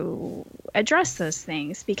to address those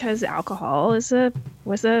things because alcohol was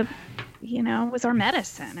our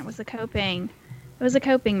medicine. It was a coping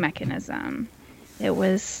mechanism. It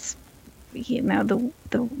was, you know,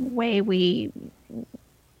 the way we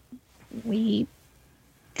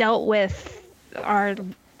dealt with our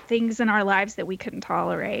things in our lives that we couldn't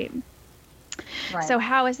tolerate. Right. So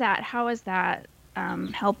how is that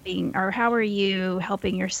helping, or how are you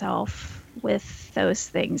helping yourself with those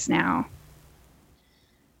things now?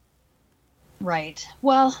 Right.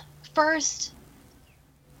 Well, first,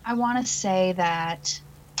 I want to say that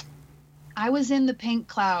I was in the pink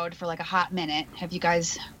cloud for like a hot minute. Have you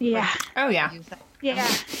guys? Yeah. Oh, yeah. Yeah.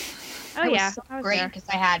 Oh, it yeah. was so great because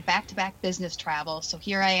I had back-to-back business travel. So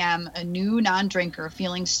here I am, a new non-drinker,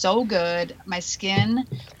 feeling so good. My skin,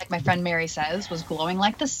 like my friend Mary says, was glowing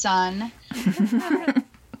like the sun.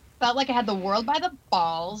 Felt like I had the world by the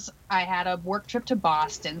balls. I had a work trip to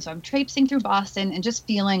Boston. So I'm traipsing through Boston and just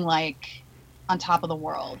feeling like on top of the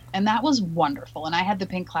world. And that was wonderful. And I had the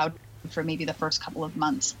pink cloud for maybe the first couple of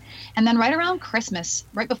months. And then right around Christmas,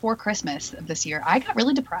 right before Christmas of this year, I got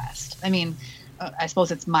really depressed. I mean, I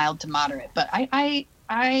suppose it's mild to moderate, but I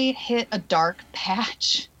hit a dark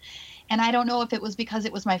patch. And I don't know if it was because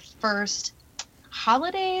it was my first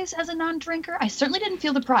holidays as a non-drinker. I certainly didn't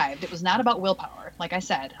feel deprived. It was not about willpower. Like I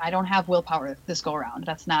said, I don't have willpower this go around.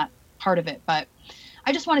 That's not part of it. But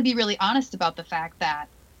I just want to be really honest about the fact that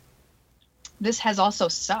this has also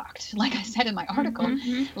sucked. Like I said in my article,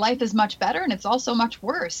 life is much better and it's also much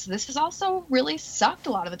worse. This has also really sucked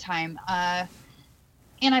a lot of the time.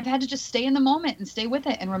 And I've had to just stay in the moment and stay with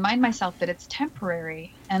it and remind myself that it's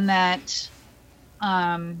temporary and that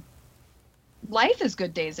life is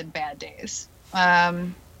good days and bad days,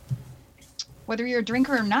 whether you're a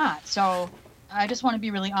drinker or not. So I just want to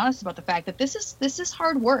be really honest about the fact that this is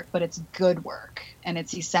hard work, but it's good work and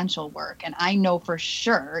it's essential work. And I know for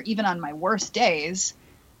sure, even on my worst days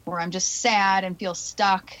where I'm just sad and feel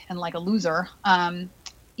stuck and like a loser,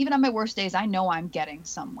 even on my worst days, I know I'm getting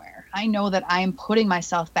somewhere. I know that I am putting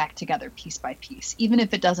myself back together piece by piece, even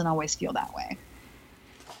if it doesn't always feel that way.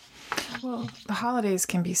 Well, the holidays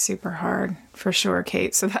can be super hard for sure,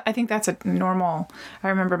 Kate. So I think that's a normal. I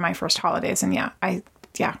remember my first holidays, and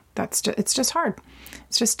it's just hard.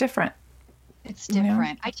 It's just different. It's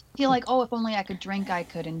different. I feel like, if only I could drink, I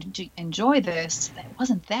could enjoy this. It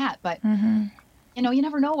wasn't that, but you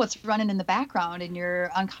never know what's running in the background in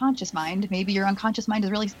your unconscious mind. Maybe your unconscious mind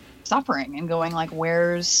is really suffering and going like,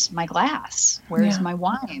 "Where's my glass? Where's my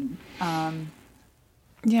wine?"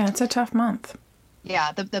 It's a tough month.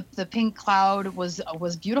 Yeah, the pink cloud was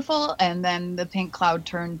beautiful, and then the pink cloud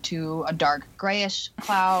turned to a dark grayish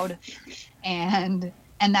cloud, and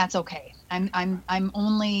that's okay. I'm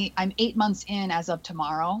 8 months in as of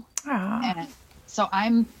tomorrow, and so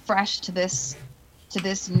I'm fresh to this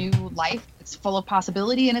new life. It's full of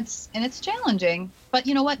possibility, and it's challenging. But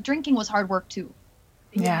you know what? Drinking was hard work too.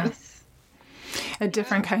 Yeah, a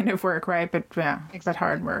different kind of work, right? But but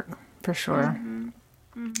hard work for sure.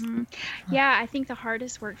 Yeah, I think the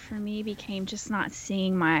hardest work for me became just not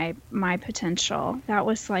seeing my potential. That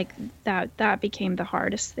was like that became the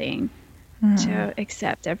hardest thing to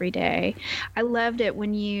accept every day. I loved it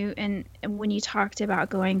when you talked about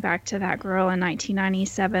going back to that girl in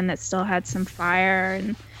 1997 that still had some fire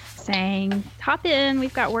and saying, "Hop in,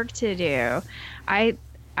 we've got work to do."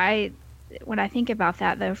 When I think about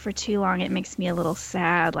that, though, for too long, it makes me a little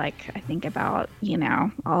sad. Like, I think about,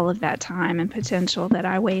 all of that time and potential that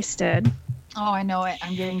I wasted. Oh, I know it.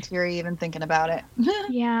 I'm getting teary even thinking about it.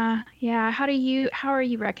 Yeah. How are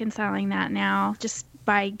you reconciling that now? Just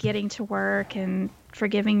by getting to work and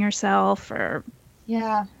forgiving yourself, or?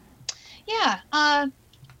 Yeah. I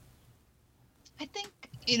think,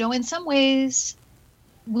 in some ways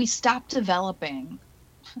we stop developing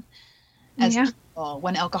as people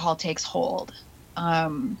when alcohol takes hold.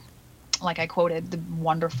 Like I quoted the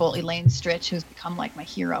wonderful Elaine Stritch, who's become like my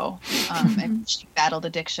hero. And she battled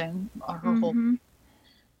addiction her whole,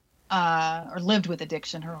 or lived with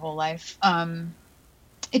addiction her whole life.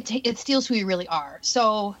 It steals who you really are.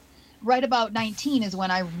 So right about 19 is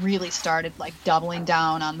when I really started like doubling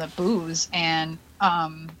down on the booze. And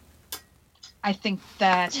I think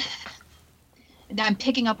that I'm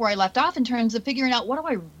picking up where I left off in terms of figuring out, what do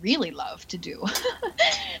I really love to do?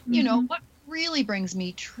 What really brings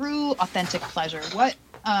me true, authentic pleasure? What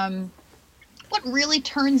really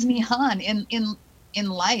turns me on in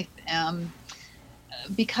life?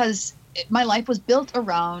 Because my life was built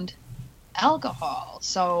around alcohol.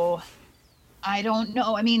 So I don't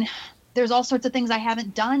know. I mean, there's all sorts of things I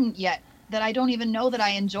haven't done yet that I don't even know that I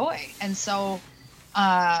enjoy. And so,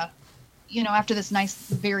 after this nice,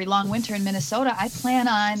 very long winter in Minnesota, I plan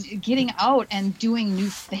on getting out and doing new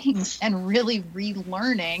things and really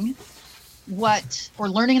relearning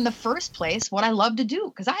learning in the first place what I love to do,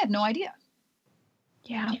 because I have no idea.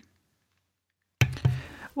 Yeah.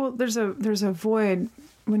 Well, there's a void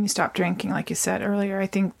when you stop drinking, like you said earlier. I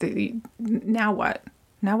think that now what?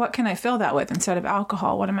 Now what can I fill that with instead of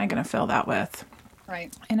alcohol? What am I going to fill that with?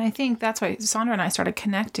 Right. And I think that's why Sandra and I started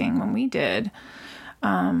connecting when we did.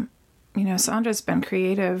 Sandra's been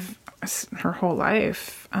creative her whole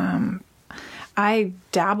life. I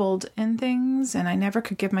dabbled in things, and I never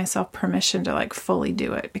could give myself permission to like fully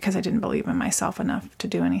do it because I didn't believe in myself enough to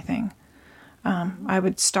do anything. I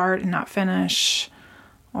would start and not finish,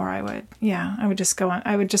 or I would just go on.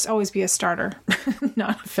 I would just always be a starter,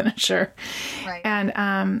 not a finisher. Right.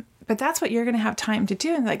 And, but that's what you're going to have time to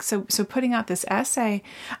do. And like, so putting out this essay,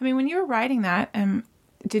 I mean, when you were writing that,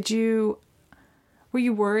 Were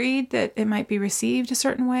you worried that it might be received a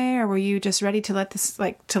certain way, or were you just ready to let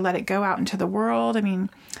it go out into the world? I mean,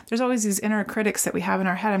 there's always these inner critics that we have in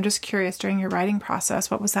our head. I'm just curious, during your writing process,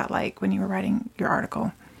 what was that like when you were writing your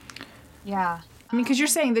article? Yeah. I mean, because you're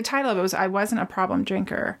saying the title of it was "I Wasn't a Problem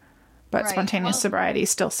Drinker, but Spontaneous Sobriety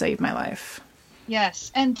Still Saved My Life."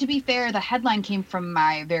 Yes. And to be fair, the headline came from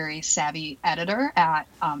my very savvy editor at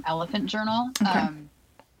Elephant Journal. Okay.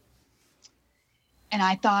 And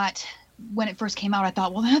I thought, when it first came out, I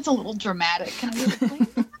thought, well, that's a little dramatic. Can I explain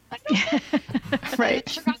that? Right. It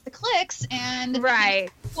sure got the clicks. And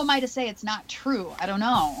who am I to say it's not true? I don't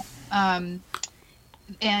know.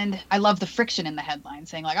 And I love the friction in the headline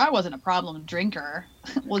saying, like, I wasn't a problem drinker.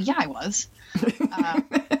 Well, yeah, I was.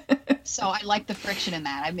 So I like the friction in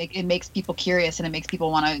that. It makes people curious, and it makes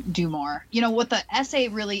people want to do more. You know, what the essay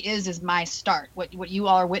really is my start. What you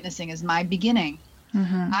all are witnessing is my beginning.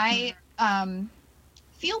 Mm-hmm. I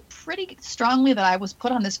feel pretty strongly that I was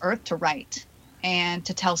put on this earth to write and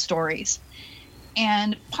to tell stories.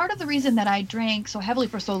 And part of the reason that I drank so heavily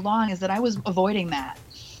for so long is that I was avoiding that.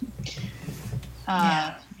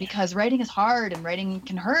 Because writing is hard and writing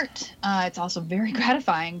can hurt. It's also very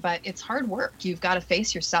gratifying, but it's hard work. You've got to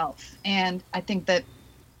face yourself. And I think that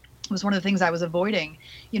was one of the things I was avoiding.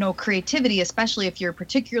 You know, creativity, especially if you're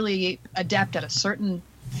particularly adept at a certain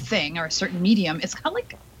thing or a certain medium, it's kind of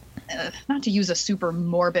like, not to use a super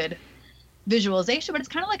morbid visualization, but it's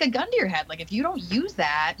kind of like a gun to your head. Like, if you don't use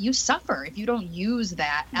that, you suffer. If you don't use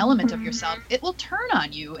that element of yourself, it will turn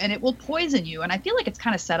on you and it will poison you. And I feel like it's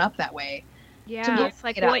kind of set up that way. Yeah, it's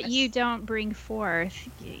like what you don't bring forth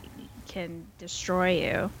can destroy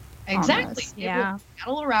you. Exactly. Almost. It will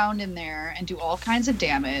rattle around in there and do all kinds of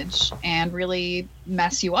damage and really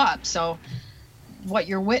mess you up. So what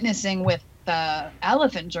you're witnessing with the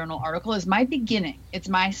Elephant Journal article is my beginning. It's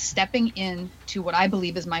my stepping into what I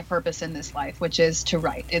believe is my purpose in this life, which is to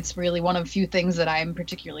write. It's really one of few things that I'm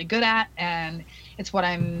particularly good at, and it's what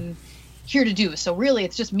I'm here to do. So really,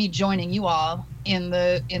 it's just me joining you all in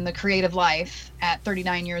the creative life at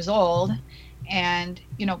 39 years old, and,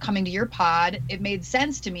 you know, coming to your pod. It made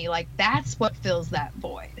sense to me. Like, that's what fills that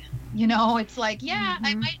void. You know, it's like,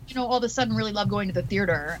 I might, you know, all of a sudden really love going to the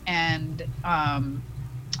theater and,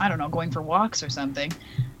 I don't know, going for walks or something.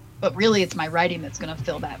 But really, it's my writing that's going to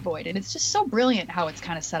fill that void. And it's just so brilliant how it's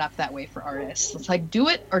kind of set up that way for artists. It's like, do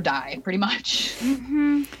it or die, pretty much.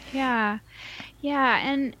 Mm-hmm. Yeah. Yeah.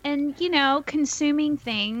 And, you know, consuming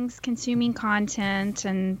content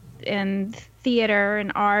and theater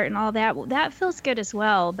and art and all that feels good as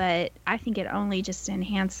well. But I think it only just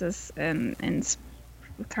enhances and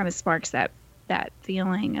kind of sparks that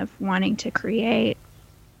feeling of wanting to create.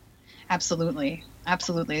 Absolutely.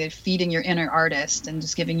 They're feeding your inner artist and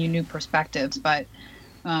just giving you new perspectives. But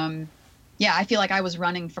I feel like I was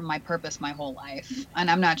running from my purpose my whole life, and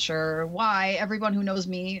I'm not sure why. Everyone who knows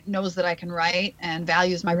me knows that I can write and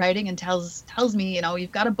values my writing and tells me, you know,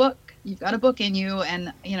 you've got a book in you,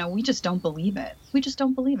 and, you know, we just don't believe it.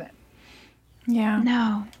 Yeah.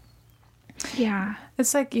 No. Yeah.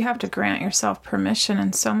 It's like you have to grant yourself permission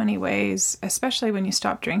in so many ways, especially when you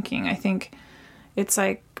stop drinking. I think it's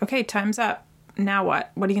like, okay, time's up. Now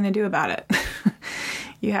what? What are you going to do about it?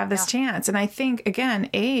 You have this chance. And I think, again,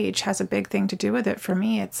 age has a big thing to do with it for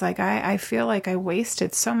me. It's like I feel like I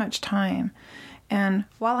wasted so much time. And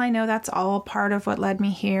while I know that's all part of what led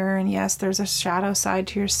me here, and yes, there's a shadow side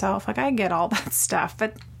to yourself, like, I get all that stuff.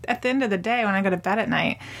 But at the end of the day, when I go to bed at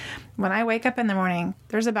night, when I wake up in the morning,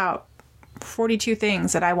 there's about 42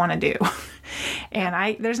 things that I want to do.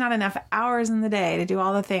 And there's not enough hours in the day to do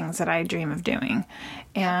all the things that I dream of doing.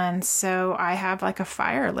 And so I have like a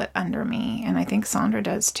fire lit under me, and I think Sandra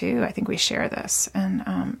does too. I think we share this. And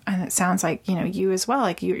it sounds like, you know, you as well,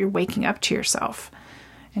 like you're waking up to yourself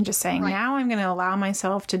and just saying, now I'm going to allow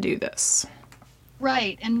myself to do this.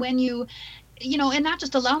 Right. And when you know, and not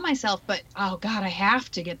just allow myself, but, oh God, I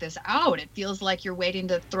have to get this out. It feels like you're waiting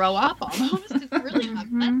to throw up almost. It's really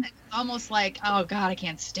upsetting. It's almost like, oh God, I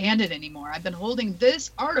can't stand it anymore. I've been holding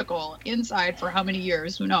this article inside for how many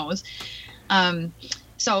years? Who knows?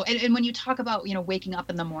 So, and when you talk about, you know, waking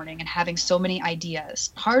up in the morning and having so many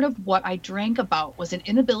ideas, part of what I drank about was an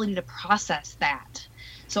inability to process that.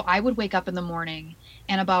 So I would wake up in the morning,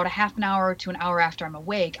 and about a half an hour to an hour after I'm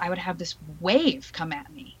awake, I would have this wave come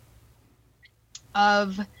at me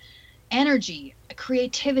of energy,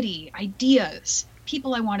 creativity, ideas,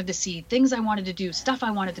 people I wanted to see, things I wanted to do, stuff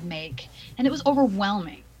I wanted to make. And it was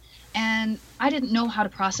overwhelming. And I didn't know how to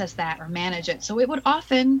process that or manage it. So it would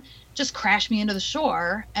often just crash me into the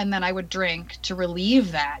shore, and then I would drink to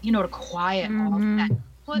relieve that, you know, to quiet all of that.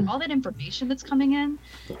 input, all that information that's coming in,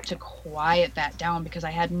 to quiet that down, because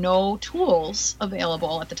I had no tools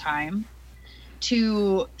available at the time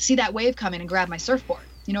to see that wave come in and grab my surfboard.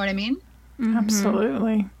 You know what I mean?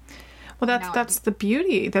 Absolutely. Well, that's the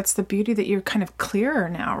beauty. That's the beauty that you're kind of clearer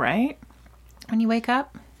now, right? When you wake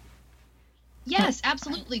up? Yes,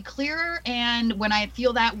 absolutely. Clearer. And when I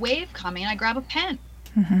feel that wave coming, I grab a pen.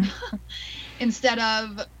 Instead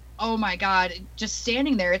of, oh my God, just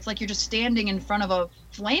standing there. It's like you're just standing in front of a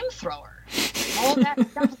flamethrower. All that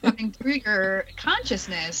stuff coming through your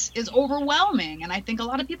consciousness is overwhelming. And I think a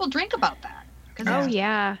lot of people drink about that. Oh,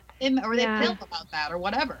 yeah. Or they feel about that or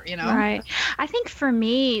whatever, you know? Right. I think for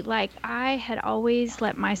me, like, I had always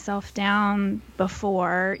let myself down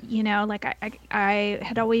before, you know, like I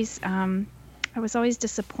had always, I was always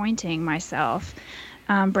disappointing myself,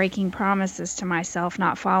 breaking promises to myself,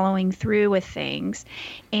 not following through with things.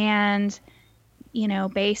 And, you know,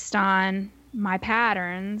 based on my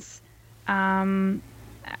patterns,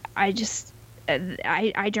 I just,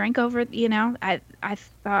 I drank over, you know, I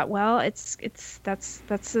thought, well, this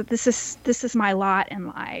is my lot in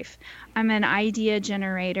life. I'm an idea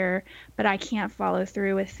generator, but I can't follow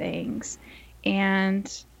through with things.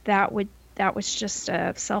 And that was just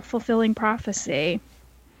a self-fulfilling prophecy.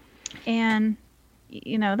 And,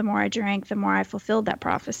 you know, the more I drank, the more I fulfilled that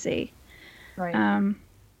prophecy. Right.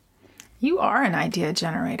 You are an idea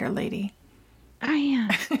generator, lady. I am.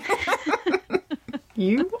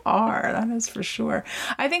 You are, that is for sure.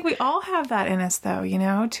 I think we all have that in us, though, you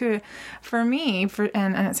know, for me,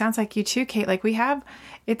 and it sounds like you too, Kate, like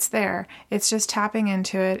it's there. It's just tapping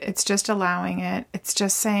into it. It's just allowing it. It's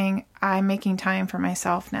just saying, I'm making time for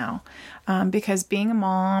myself now. Because being a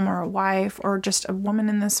mom or a wife or just a woman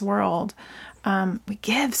in this world, we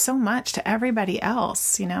give so much to everybody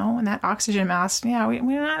else, you know, and that oxygen mask, we're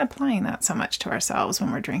not applying that so much to ourselves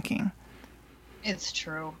when we're drinking. It's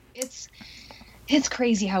true. It's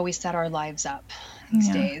crazy how we set our lives up these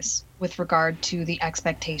days with regard to the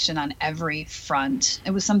expectation on every front.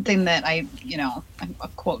 It was something that I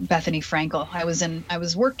quote Bethany Frankel. I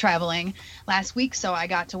was work traveling last week, so I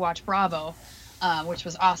got to watch Bravo, which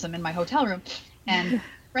was awesome, in my hotel room. And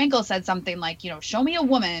Frankel said something like, you know, show me a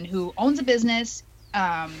woman who owns a business,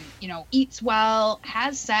 eats well,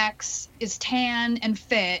 has sex, is tan and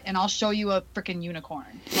fit, and I'll show you a freaking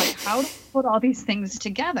unicorn. Like, how do you put all these things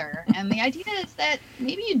together? And the idea is that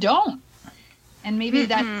maybe you don't. And maybe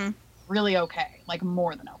that's really okay, like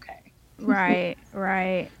more than okay. Right.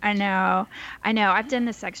 I know. I've done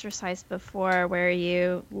this exercise before where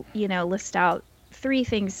you list out 3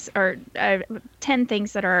 things or 10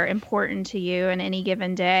 things that are important to you in any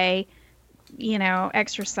given day. You know,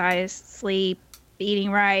 exercise, sleep,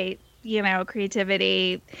 eating right, you know,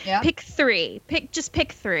 creativity. Yeah. Pick 3. Pick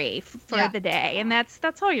 3 for the day, and that's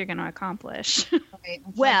all you're going to accomplish. Right.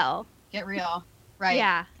 Well, get real. Right.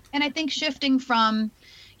 Yeah. And I think shifting from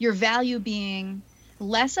your value being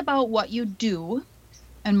less about what you do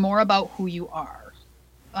and more about who you are.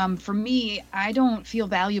 For me, I don't feel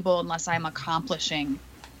valuable unless I'm accomplishing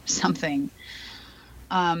something.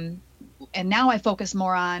 And now I focus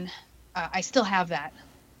more on, I still have that.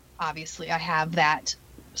 Obviously, I have that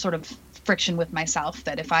sort of friction with myself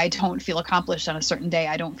that if I don't feel accomplished on a certain day,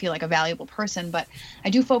 I don't feel like a valuable person. But I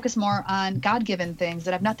do focus more on God-given things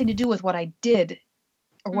that have nothing to do with what I did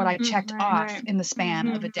or what I checked off in the span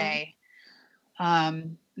of a day.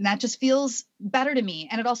 And that just feels better to me.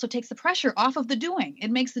 And it also takes the pressure off of the doing.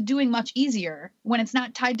 It makes the doing much easier when it's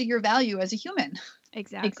not tied to your value as a human.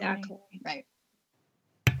 Exactly. Right.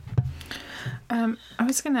 I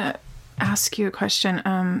was going to ask you a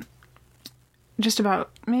question just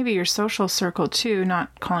about maybe your social circle too,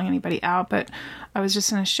 not calling anybody out, but I was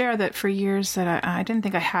just going to share that for years that I didn't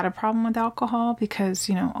think I had a problem with alcohol because,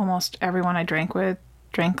 you know, almost everyone I drank with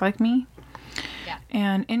drank like me. Yeah.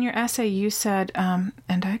 And in your essay, you said, and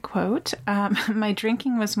I quote, my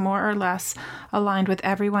drinking was more or less aligned with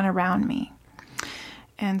everyone around me.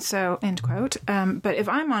 And so, end quote. But if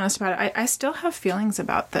I'm honest about it, I still have feelings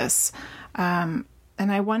about this.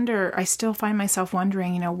 And I still find myself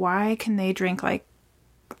wondering, you know, why can they drink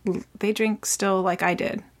still like I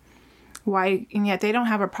did? Why, and yet they don't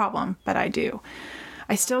have a problem, but I do.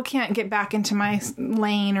 I still can't get back into my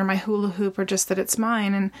lane or my hula hoop or just that it's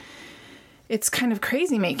mine. And it's kind of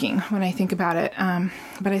crazy making when I think about it.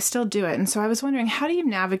 But I still do it. And so I was wondering, how do you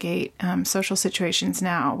navigate social situations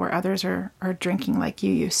now where others are drinking like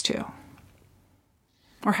you used to?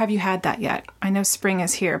 Or have you had that yet? I know spring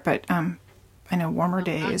is here, but I know warmer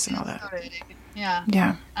days and all that. Yeah.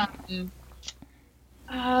 Yeah.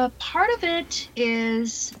 Part of it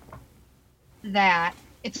is that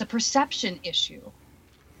it's a perception issue.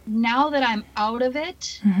 now that I'm out of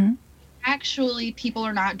it, Mm-hmm. actually people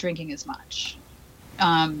are not drinking as much.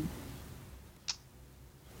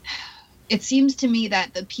 It seems to me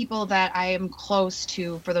that the people that I am close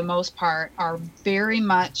to, for the most part, are very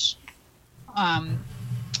much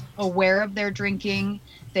aware of their drinking.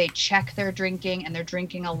 They check their drinking, and they're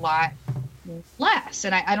drinking a lot less.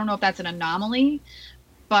 And I don't know if that's an anomaly,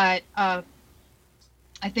 but I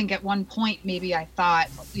think at one point maybe I thought,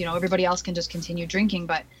 everybody else can just continue drinking.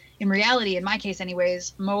 But in reality, in my case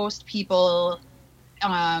anyways, most people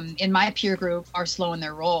in my peer group are slowing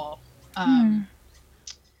their roll.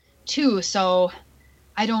 Too, so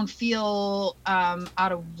I don't feel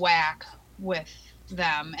out of whack with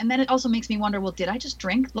them. And then it also makes me wonder, well, did I just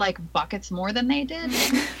drink like buckets more than they did?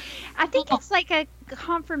 I think it's like a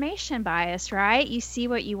confirmation bias, right? You see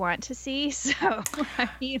what you want to see. So I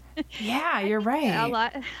mean, yeah, you're right.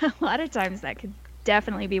 A lot of times that could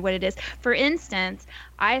definitely be what it is. For instance,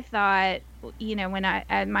 I thought, when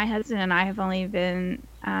my husband and I have only been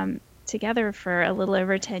together for a little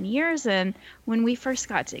over 10 years, and when we first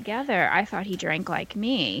got together, I thought he drank like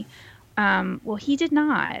me. Well, he did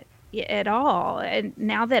not at all. And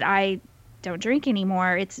now that I don't drink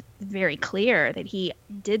anymore, it's very clear that he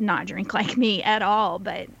did not drink like me at all.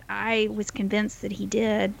 But I was convinced that he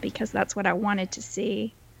did because that's what I wanted to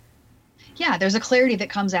see. Yeah, there's a clarity that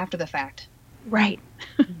comes after the fact. Right.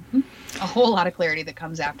 A whole lot of clarity that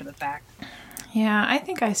comes after the fact. Yeah, I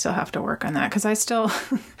think I still have to work on that because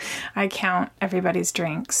I count everybody's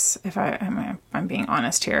drinks. If I'm being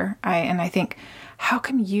honest here, I think, how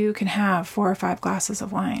come you can have 4 or 5 glasses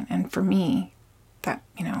of wine, and for me, that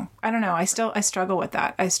I don't know. I struggle with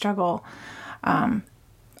that. I struggle. I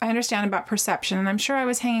understand about perception, and I'm sure I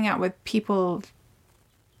was hanging out with people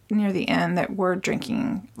near the end that were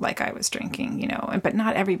drinking like I was drinking, but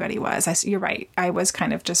not everybody was. You're right. I was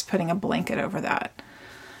kind of just putting a blanket over that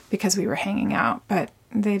because we were hanging out, but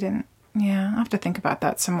they didn't. Yeah, I'll have to think about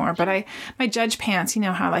that some more. But my judge pants,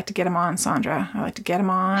 how I like to get them on, Sandra. I like to get them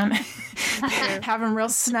on, have them real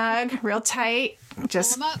snug, real tight. Yep.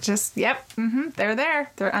 Mm-hmm, they're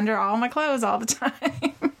there. They're under all my clothes all the time.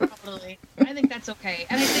 Totally. I think that's okay.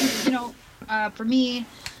 And I think, for me,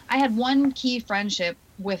 I had one key friendship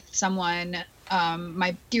with someone,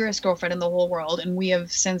 my dearest girlfriend in the whole world, and we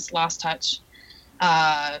have since lost touch.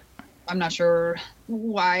 I'm not sure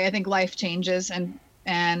why. I think life changes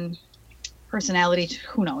and personality,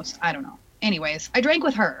 who knows? I don't know. Anyways, I drank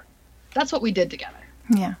with her. That's what we did together.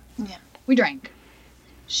 Yeah. We drank.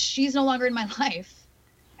 She's no longer in my life,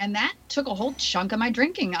 and that took a whole chunk of my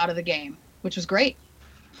drinking out of the game, which was great.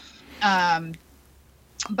 But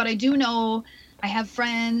I do know I have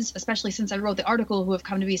friends, especially since I wrote the article, who have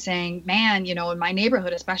come to me saying, man, in my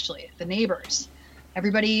neighborhood, especially the neighbors,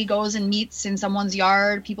 everybody goes and meets in someone's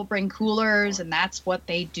yard. People bring coolers, and that's what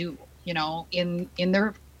they do, in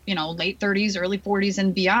their, late 30s, early 40s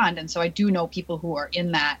and beyond. And so I do know people who are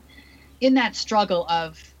in that struggle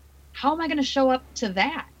of, how am I going to show up to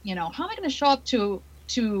that? How am I going to show up to,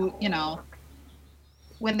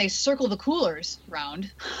 when they circle the coolers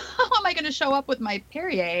round, how am I going to show up with my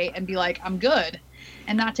Perrier and be like, I'm good,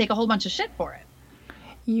 and not take a whole bunch of shit for it?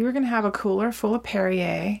 You were going to have a cooler full of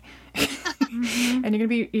Perrier. And you're gonna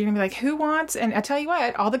be like, who wants? And I tell you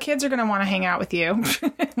what, all the kids are gonna want to hang out with you,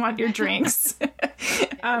 want your drinks,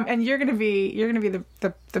 and you're gonna be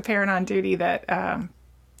the parent on duty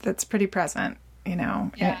that's pretty present, in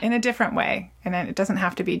a different way. And it doesn't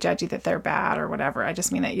have to be judgy that they're bad or whatever. I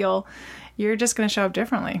just mean that you're just gonna show up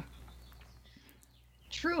differently.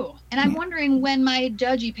 True. And I'm wondering when my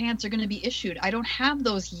judgy pants are going to be issued. I don't have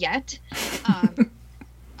those yet.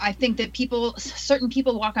 I think that certain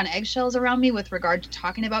people walk on eggshells around me with regard to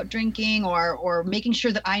talking about drinking or making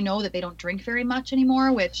sure that I know that they don't drink very much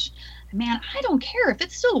anymore, which, man, I don't care if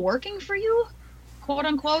it's still working for you, quote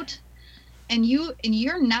unquote, and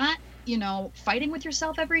you're not, fighting with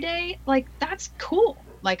yourself every day. Like, that's cool.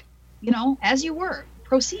 Like, as you were,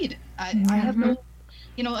 proceed. I have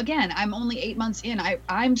no, again, I'm only 8 months in.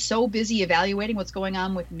 I'm so busy evaluating what's going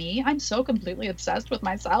on with me. I'm so completely obsessed with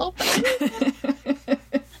myself.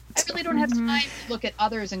 I really don't have time to look at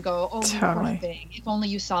others and go, oh, totally. Poor thing. If only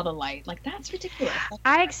you saw the light. Like, that's ridiculous.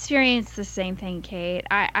 I experience the same thing, Kate.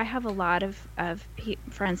 I have a lot of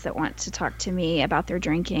friends that want to talk to me about their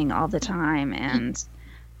drinking all the time. And,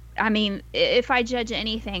 I mean, if I judge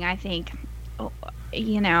anything, I think,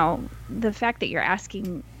 the fact that you're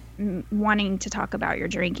wanting to talk about your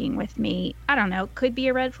drinking with me, I don't know, could be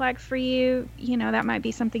a red flag for you. That might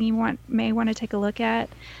be something you may want to take a look at.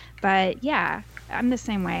 But, yeah, I'm the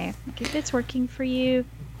same way. Like, if it's working for you,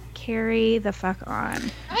 carry the fuck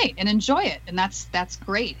on. Right, and enjoy it, and that's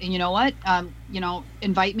great. And you know what?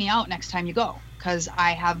 Invite me out next time you go, because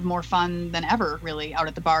I have more fun than ever, really, out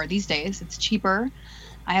at the bar these days. It's cheaper.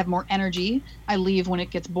 I have more energy. I leave when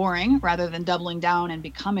it gets boring rather than doubling down and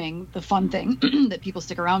becoming the fun thing that people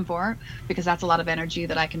stick around for, because that's a lot of energy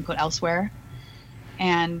that I can put elsewhere.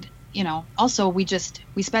 And, also we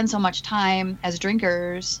spend so much time as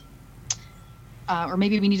drinkers, or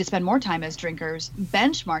maybe we need to spend more time as drinkers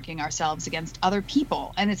benchmarking ourselves against other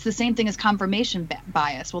people. And it's the same thing as confirmation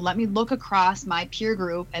bias. Well, let me look across my peer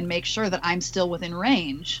group and make sure that I'm still within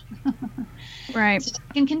range. Right. So that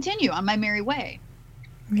I can continue on my merry way.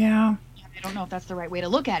 Yeah. I don't know if that's the right way to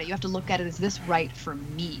look at it. You have to look at it, is this right for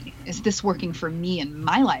me? Is this working for me in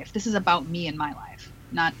my life? This is about me and my life,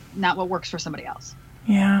 not what works for somebody else.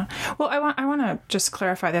 Yeah. Well, I want to just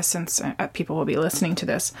clarify this, since people will be listening to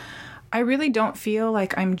this. I really don't feel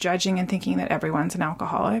like I'm judging and thinking that everyone's an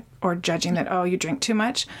alcoholic, or judging that, oh, you drink too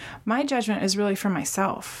much. My judgment is really for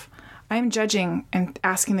myself. I'm judging and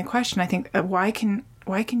asking the question, I think, why can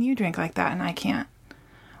you drink like that and I can't?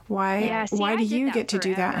 Why do you get to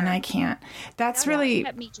do that and I can't? That's really what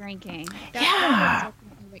kept me drinking. Yeah.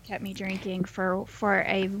 What kept me drinking for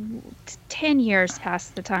 10 years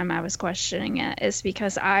past the time I was questioning it, is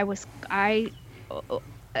because I was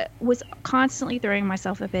constantly throwing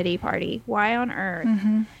myself a pity party. Why on earth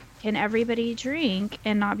can everybody drink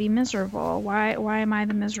and not be miserable? Why am I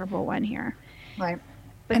the miserable one here? Right.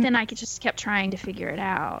 But then I just kept trying to figure it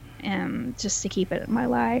out, and just to keep it in my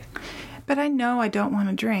life. But I know I don't want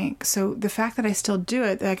to drink. So the fact that I still do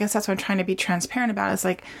it, I guess that's what I'm trying to be transparent about. Is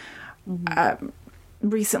like,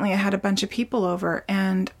 recently I had a bunch of people over,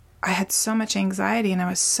 and I had so much anxiety, and I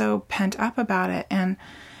was so pent up about it. And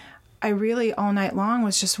I really all night long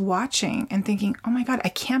was just watching and thinking, oh my God, I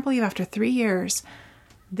can't believe after 3 years,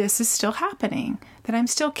 this is still happening, that I'm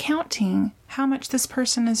still counting how much this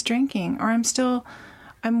person is drinking, or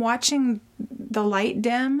I'm watching the light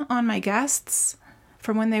dim on my guests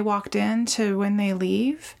from when they walked in to when they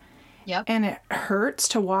leave. Yep. And it hurts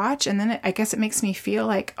to watch. And then I guess it makes me feel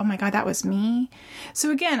like, oh my God, that was me. So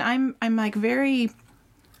again, I'm like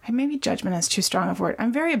maybe judgment is too strong of a word.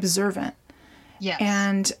 I'm very observant. Yes.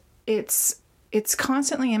 And it's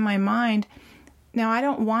constantly in my mind. Now I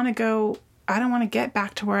don't want to get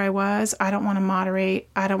back to where I was. I don't want to moderate.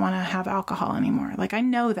 I don't want to have alcohol anymore. Like, I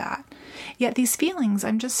know that. Yet these feelings,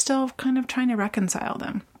 I'm just still kind of trying to reconcile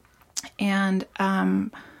them. And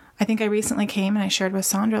I think I recently came and I shared with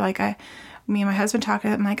Sandra, like me and my husband talked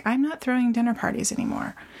about it. I'm like, I'm not throwing dinner parties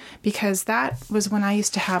anymore, because that was when I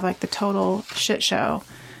used to have like the total shit show,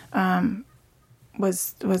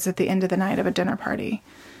 was at the end of the night of a dinner party,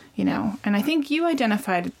 and I think you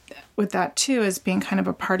identified with that too, as being kind of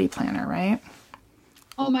a party planner, right?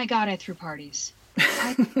 Oh my God, I threw parties.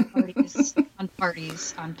 I threw parties on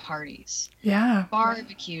parties on parties. Yeah.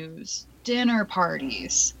 Barbecues, dinner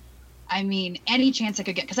parties. I mean, any chance I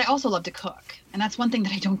could get, because I also love to cook. And that's one thing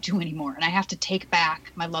that I don't do anymore. And I have to take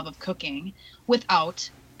back my love of cooking without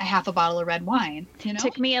a half a bottle of red wine.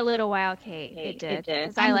 Took me a little while, Kate. It did.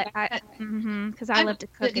 Because I love to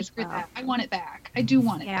cook as well. I want it back. I do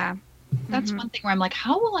want it back. That's one thing where I'm like,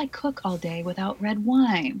 how will I cook all day without red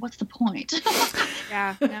wine? What's the point?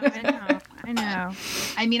 Yeah, no, I know.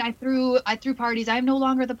 I mean, I threw parties. I'm no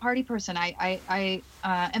longer the party person. And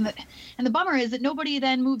the bummer is that nobody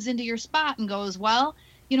then moves into your spot and goes, well,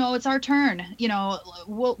 it's our turn.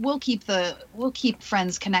 We'll keep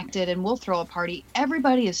friends connected and we'll throw a party.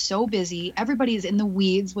 Everybody is so busy. Everybody is in the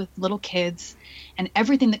weeds with little kids and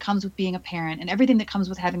everything that comes with being a parent and everything that comes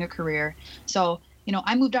with having a career. So,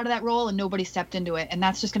 I moved out of that role and nobody stepped into it, and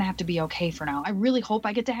that's just going to have to be okay for now. I really hope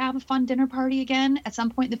I get to have a fun dinner party again at some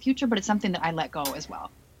point in the future, but it's something that I let go as well.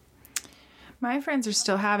 My friends are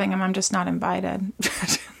still having them. I'm just not invited.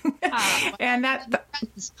 And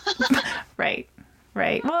right.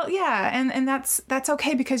 Well, yeah. And that's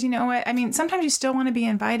okay, because you know what? I mean, sometimes you still want to be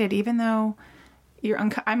invited, even though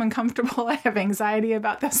I'm uncomfortable. I have anxiety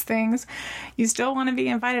about those things. You still want to be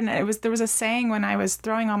invited. And there was a saying when I was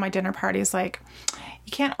throwing all my dinner parties, like,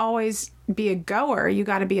 you can't always be a goer. You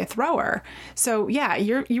got to be a thrower. So yeah,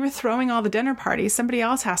 you were throwing all the dinner parties. Somebody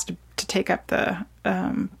else has to take up the,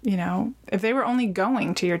 if they were only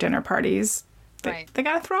going to your dinner parties, they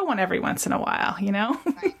got to throw one every once in a while,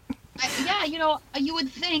 Right. You would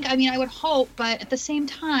think, I would hope, but at the same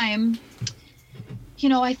time,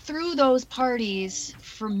 I threw those parties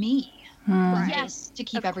for me. Right. Yes, to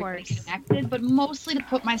keep everybody connected, but mostly to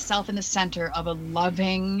put myself in the center of a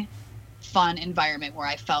loving, fun environment where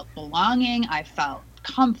I felt belonging, I felt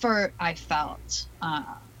comfort, I felt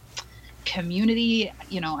community,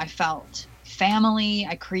 I felt family.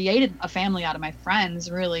 I created a family out of my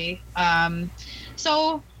friends, really.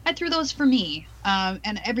 So I threw those for me,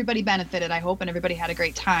 and everybody benefited, I hope, and everybody had a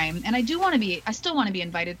great time. And I still want to be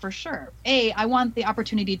invited for sure. I want the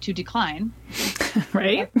opportunity to decline.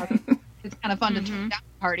 Right? It's kind of fun to turn down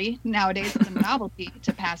a party. Nowadays, it's a novelty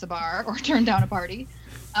to pass a bar or turn down a party.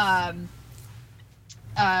 But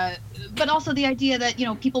also the idea that,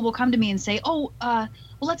 people will come to me and say, well,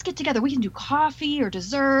 let's get together. We can do coffee or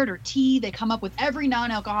dessert or tea. They come up with every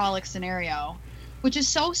non-alcoholic scenario, which is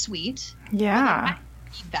so sweet. Yeah. I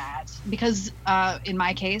need that because in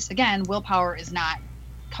my case, again, willpower is not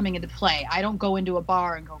coming into play. I don't go into a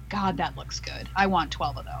bar and go, God, that looks good. I want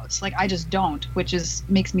 12 of those. Like, I just don't, which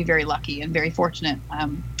makes me very lucky and very fortunate.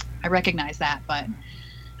 I recognize that, but,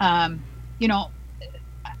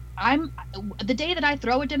 the day that I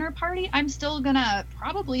throw a dinner party, I'm still gonna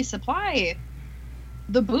probably supply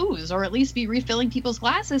the booze or at least be refilling people's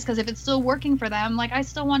glasses, because if it's still working for them, like, I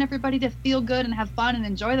still want everybody to feel good and have fun and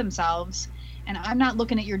enjoy themselves. And I'm not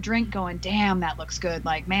looking at your drink going, damn, that looks good.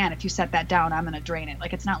 Like, man, if you set that down, I'm gonna drain it.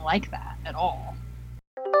 Like, it's not like that at all.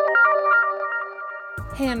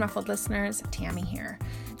 Hey, Unruffled listeners, Tammy here.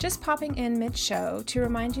 Just popping in mid-show to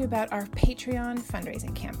remind you about our Patreon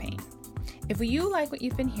fundraising campaign. If you like what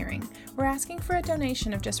you've been hearing, we're asking for a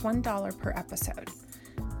donation of just $1 per episode,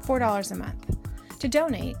 $4 a month. To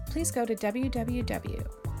donate, please go to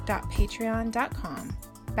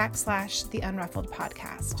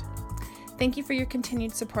www.patreon.com/theunruffledpodcast. Thank you for your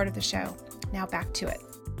continued support of the show. Now back to it.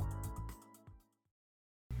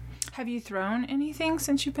 Have you thrown anything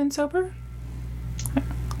since you've been sober?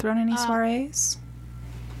 Thrown any soirees?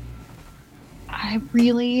 I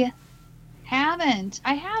really haven't.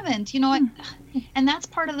 I haven't. And that's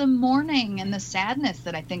part of the mourning and the sadness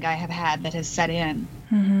that I think I have had that has set in.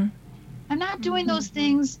 Mm-hmm. I'm not doing those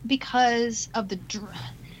things because of the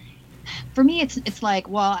for me, it's like,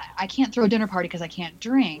 well, I can't throw a dinner party because I can't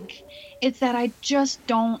drink. It's that I just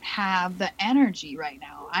don't have the energy right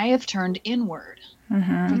now. I have turned inward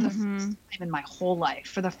for the first time in my whole life.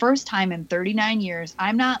 For the first time in 39 years,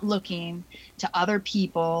 I'm not looking to other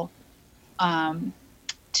people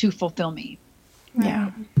to fulfill me.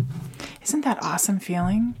 Yeah. Isn't that awesome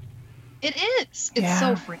feeling? It is. It's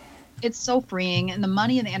so free. It's so freeing, and the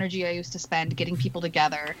money and the energy I used to spend getting people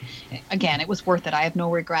together, again, it was worth it. I have no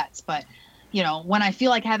regrets, but when I feel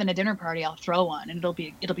like having a dinner party, I'll throw one, and it'll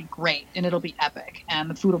be great, and it'll be epic, and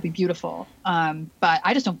the food will be beautiful. But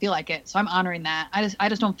I just don't feel like it, so I'm honoring that. I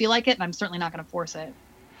just don't feel like it, and I'm certainly not going to force it.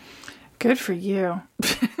 Good for you.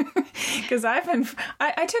 Because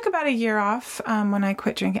I took about a year off when I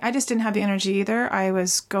quit drinking. I just didn't have the energy either. I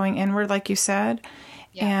was going inward, like you said.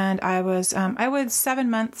 Yeah. And I went 7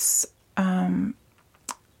 months. I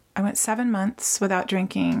went 7 months without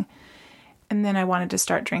drinking, and then I wanted to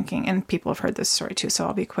start drinking. And people have heard this story too, so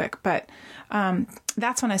I'll be quick. But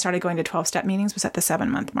that's when I started going to 12-step meetings. Was at the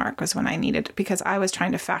 7-month mark was when I needed, because I was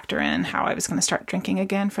trying to factor in how I was going to start drinking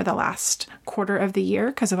again for the last quarter of the year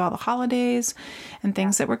because of all the holidays and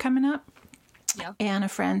things that were coming up. Yep. And a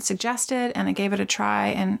friend suggested, and I gave it a try,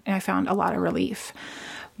 and I found a lot of relief.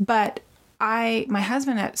 But my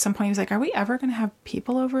husband at some point, he was like, are we ever going to have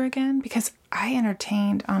people over again? Because I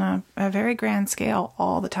entertained on a very grand scale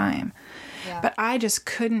all the time, but I just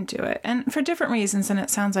couldn't do it. And for different reasons. And it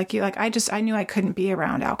sounds like you, I knew I couldn't be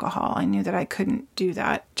around alcohol. I knew that I couldn't do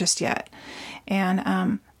that just yet.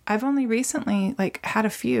 And, I've only recently had a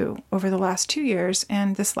few over the last 2 years.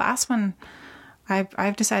 And this last one,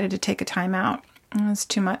 I've decided to take a time out. It was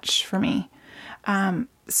too much for me.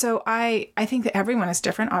 So I think that everyone is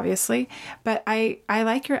different, obviously, but I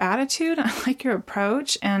like your attitude. I like your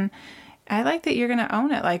approach, and I like that you're going to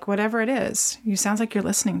own it, like whatever it is. You sounds like you're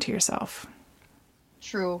listening to yourself.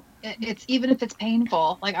 True. It's even if it's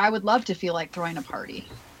painful, like I would love to feel like throwing a party.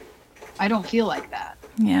 I don't feel like that.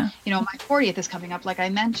 Yeah. My 40th is coming up, like I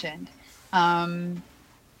mentioned.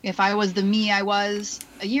 If I was the me I was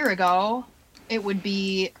a year ago, it would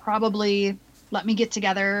be probably let me get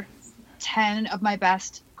together 10 of my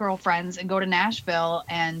best girlfriends and go to Nashville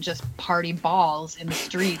and just party balls in the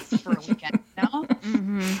streets for a weekend.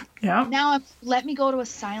 Mm-hmm. Yeah. Now let me go to a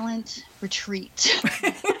silent retreat.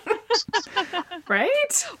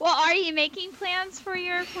 Right? Well, are you making plans for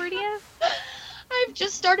your 40th? I've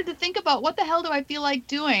just started to think about what the hell do I feel like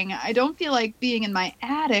doing? I don't feel like being in my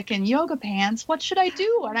attic in yoga pants. What should I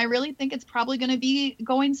do? And I really think it's probably going to be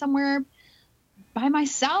going somewhere by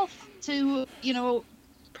myself to,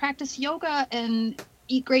 practice yoga and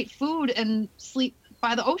eat great food and sleep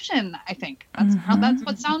by the ocean, I think. That's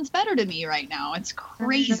what sounds better to me right now. It's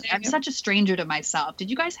crazy. I'm such a stranger to myself. Did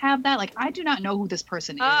you guys have that? Like, I do not know who this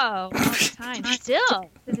person is. Oh, all the time. Still,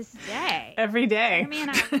 to this day. Every day. Jeremy and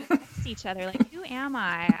I text each other, like, who am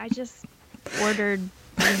I? I just ordered,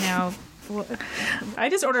 you know... I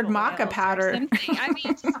just ordered maca powder. I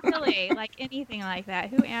mean, just really, like anything like that.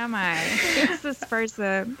 Who am I? Who's this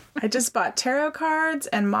person? I just bought tarot cards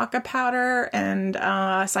and maca powder and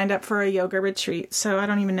signed up for a yoga retreat. So I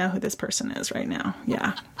don't even know who this person is right now.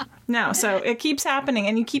 Yeah. No, so it keeps happening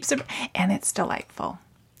and and it's delightful.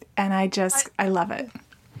 And I love it.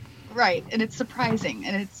 Right. And it's surprising.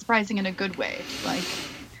 And it's surprising in a good way.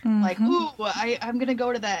 Like, ooh, I'm going to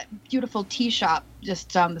go to that beautiful tea shop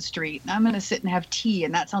just down the street. And I'm going to sit and have tea.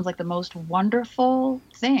 And that sounds like the most wonderful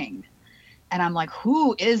thing. And I'm like,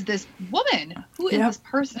 who is this woman? Who is this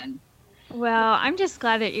person? Well, I'm just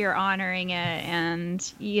glad that you're honoring it.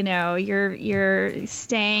 And, you know, you're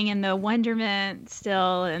staying in the wonderment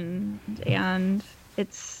still. And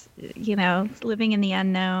it's, you know, living in the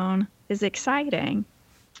unknown is exciting.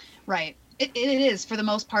 Right. It is. For the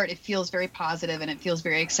most part, it feels very positive and it feels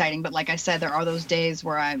very exciting. But like I said, there are those days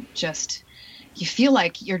where you feel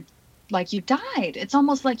like you died. It's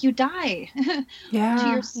almost like you die to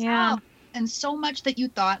yourself. Yeah. And so much that you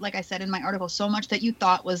thought, like I said in my article, so much that you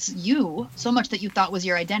thought was you, so much that you thought was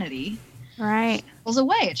your identity. Right. Falls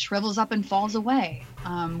away. It shrivels up and falls away,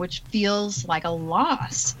 which feels like a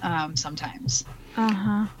loss sometimes.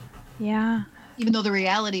 Uh-huh. Yeah. Even though the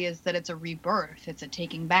reality is that it's a rebirth, it's a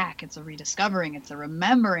taking back, it's a rediscovering, it's a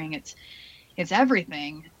remembering, it's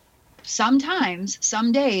everything. Sometimes,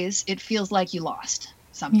 some days, it feels like you lost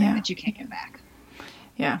something that you can't get back.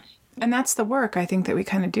 Yeah. And that's the work I think that we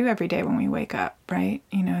kind of do every day when we wake up, right?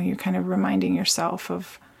 You know, you're kind of reminding yourself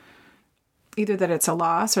of either that it's a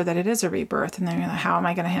loss or that it is a rebirth. And then you're like, how am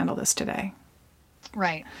I going to handle this today?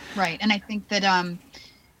 Right, right. And I think that,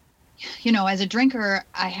 you know, as a drinker,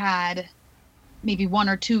 I had maybe one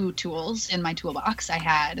or two tools in my toolbox. I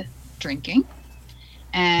had drinking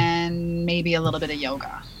and maybe a little bit of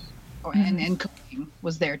yoga. And cooking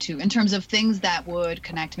was there too, in terms of things that would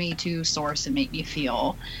connect me to source and make me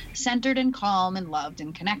feel centered and calm and loved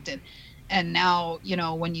and connected. And now, you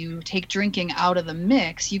know, when you take drinking out of the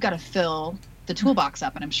mix, you got to fill the toolbox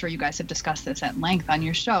up. And I'm sure you guys have discussed this at length on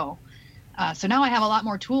your show. So now I have a lot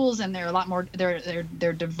more tools, and they're a lot more,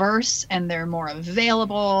 they're diverse, and they're more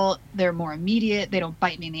available. They're more immediate. They don't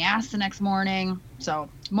bite me in the ass the next morning. So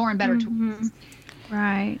more and better tools.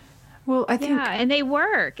 Right. Well, I think... Yeah, and they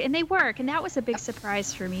work. And that was a big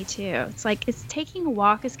surprise for me, too. It's like, taking a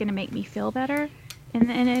walk is going to make me feel better.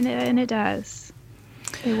 And it does.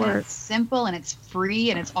 It works. It's simple, and it's free,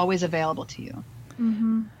 and it's always available to you.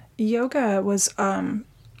 Mm-hmm. Yoga was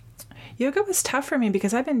tough for me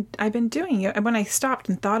because I've been doing yoga. When I stopped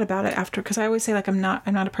and thought about it after, because I always say, like, I'm not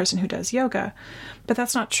a person who does yoga, but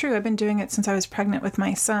that's not true. I've been doing it since I was pregnant with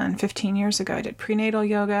my son 15 years ago. I did prenatal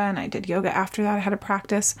yoga, and I did yoga after that. I had a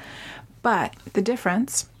practice. But the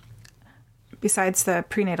difference, besides the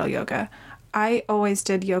prenatal yoga, I always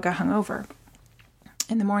did yoga hungover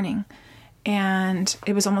in the morning, and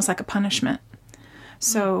it was almost like a punishment.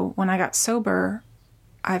 So when I got sober,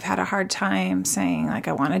 I've had a hard time saying, like,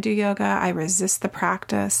 I want to do yoga. I resist the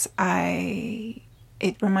practice.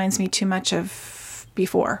 It reminds me too much of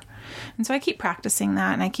before. And so I keep practicing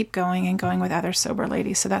that, and I keep going with other sober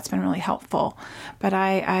ladies. So that's been really helpful. But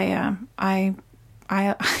I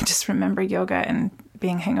just remember yoga and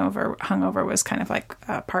being hungover was kind of like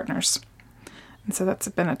partners. And so that's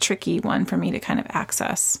been a tricky one for me to kind of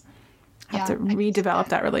access. Have to redevelop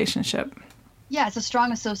that relationship. Yeah, it's a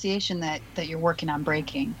strong association that you're working on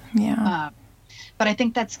breaking. Yeah. But I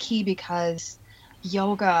think that's key because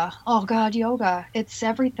yoga, yoga, it's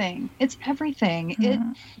everything. It's everything.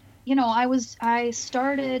 Mm-hmm. You know, I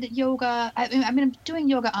started yoga. I've been doing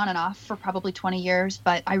yoga on and off for probably 20 years,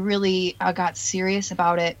 but I really got serious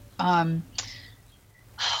about it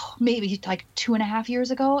maybe like 2.5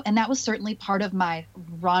 years ago. And that was certainly part of my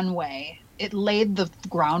runway. It laid the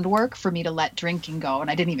groundwork for me to let drinking go. And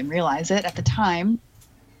I didn't even realize it at the time.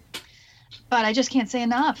 But I just can't say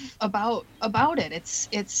enough about it.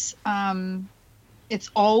 It's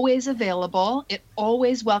always available. It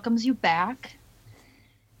always welcomes you back.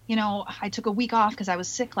 You know, I took a week off because I was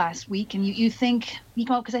sick last week, and you think, you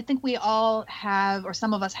know, because I think we all have, or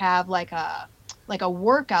some of us have, like a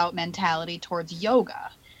workout mentality towards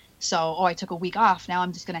yoga. So, I took a week off. Now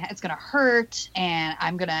it's gonna hurt, and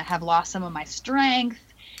I'm gonna have lost some of my strength,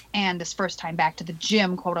 and this first time back to the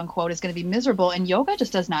gym, quote unquote, is gonna be miserable. And yoga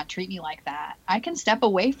just does not treat me like that. I can step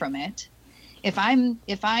away from it if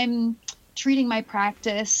I'm treating my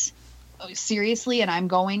practice seriously, and I'm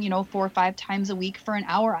going, 4 or 5 times a week for an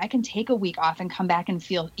hour, I can take a week off and come back and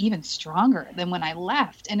feel even stronger than when I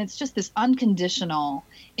left. And it's just this unconditional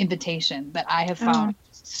invitation that I have found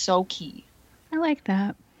so key. I like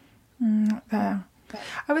that. I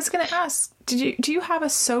was going to ask, do you have a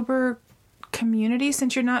sober community?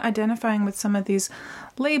 Since you're not identifying with some of these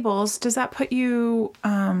labels, does that put you,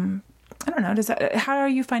 I don't know, how are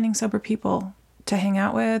you finding sober people to hang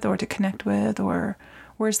out with or to connect with, or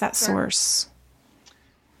where's that source?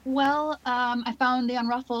 Well, I found The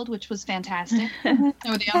Unruffled, which was fantastic.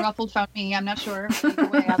 Or The Unruffled found me. I'm not sure. Either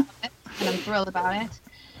way, I love it, and I'm thrilled about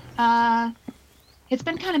it. It's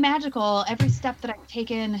been kind of magical. Every step that I've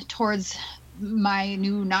taken towards my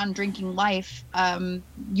new non-drinking life,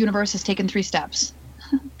 universe has taken 3 steps.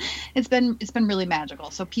 It's been really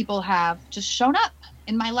magical. So people have just shown up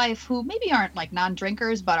in my life who maybe aren't like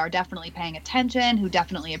non-drinkers, but are definitely paying attention, who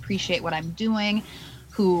definitely appreciate what I'm doing,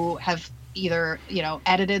 who have either,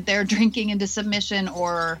 edited their drinking into submission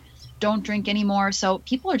or don't drink anymore. So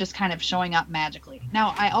people are just kind of showing up magically.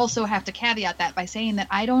 Now, I also have to caveat that by saying that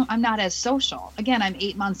I'm not as social. Again, I'm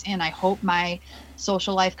 8 months in. I hope my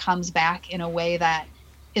social life comes back in a way that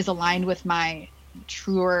is aligned with my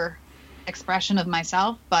truer expression of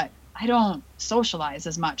myself, but I don't socialize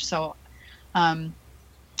as much. So,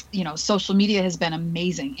 social media has been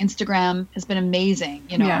amazing. Instagram has been amazing.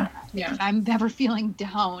 If I'm ever feeling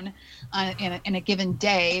down in a given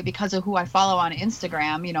day because of who I follow on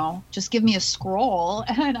Instagram, just give me a scroll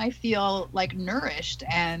and I feel like nourished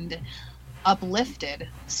and uplifted.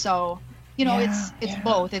 So, it's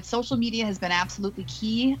both. Social media has been absolutely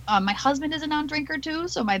key. My husband is a non-drinker too.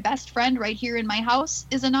 So my best friend right here in my house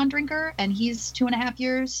is a non-drinker, and he's 2.5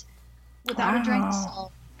 years without a drink.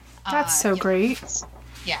 So, that's so great.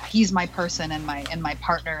 Yeah, he's my person and my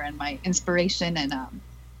partner and my inspiration, and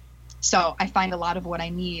so I find a lot of what I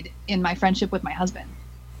need in my friendship with my husband.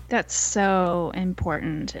 That's so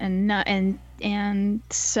important and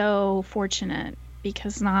so fortunate,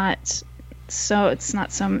 because it's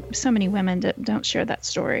not so many women that don't share that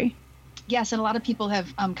story. Yes, and a lot of people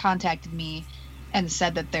have contacted me and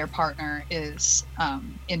said that their partner is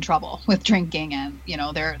in trouble with drinking, and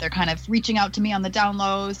they're kind of reaching out to me on the down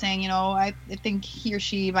low saying, I think he or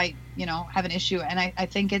she might have an issue, and I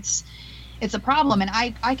think it's a problem. And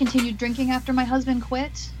I continued drinking after my husband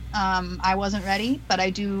quit. I wasn't ready, but I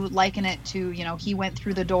do liken it to he went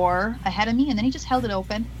through the door ahead of me and then he just held it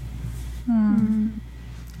open.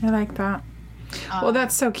 I like that. Well,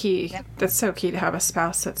 that's so key. Yep. That's so key to have a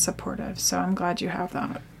spouse that's supportive. So I'm glad you have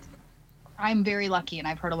that. I'm very lucky, and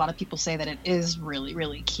I've heard a lot of people say that it is really,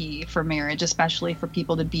 really key for marriage, especially for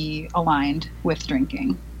people to be aligned with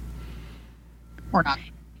drinking or not.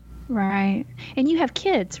 Right. And you have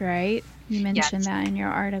kids, right? You mentioned that in your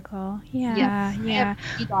article. Yeah. I have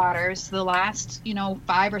 3 daughters. The last,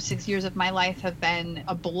 5 or 6 years of my life have been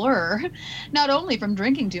a blur, not only from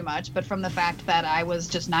drinking too much, but from the fact that I was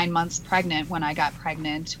just 9 months pregnant when I got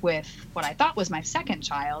pregnant with what I thought was my second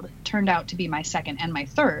child, turned out to be my second and my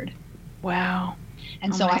third. Wow.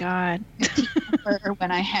 And so I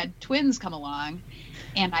when I had twins come along,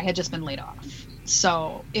 and I had just been laid off.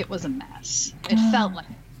 So it was a mess. It felt like,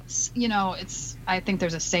 I think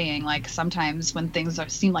there's a saying, like, sometimes when things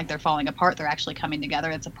seem like they're falling apart, they're actually coming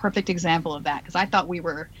together. It's a perfect example of that, because I thought we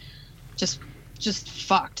were just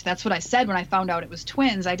fucked. That's what I said when I found out it was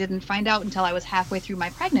twins. I didn't find out until I was halfway through my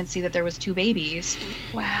pregnancy that there was 2 babies.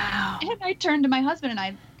 Wow. And I turned to my husband and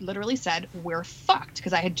I literally said, we're fucked,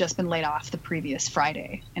 because I had just been laid off the previous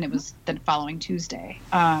Friday, and it was the following Tuesday.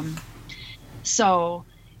 I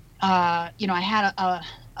had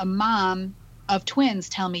a mom of twins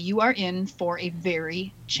tell me, you are in for a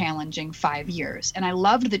very challenging 5 years. And I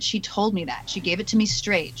loved that she told me that. She gave it to me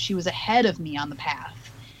straight. She was ahead of me on the path.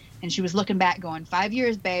 And she was looking back going, 5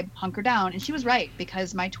 years, babe, hunker down. And she was right,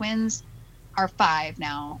 because my twins are 5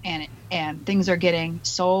 now, and things are getting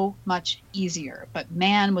so much easier. But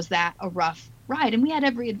man, was that a rough ride. And we had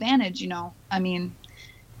every advantage,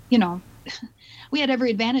 we had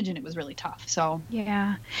every advantage, and it was really tough. So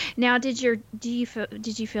yeah. Now, did you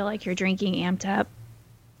feel like your drinking amped up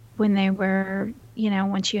when they were,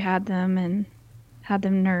 once you had them and had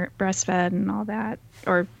them breastfed and all that?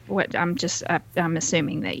 Or what? I'm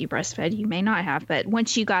assuming that you breastfed. You may not have, but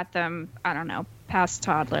once you got them, I don't know, past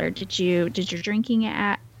toddler, did your drinking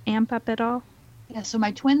amp up at all? Yeah. So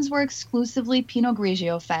my twins were exclusively Pinot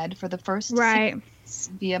Grigio fed for the first 6 months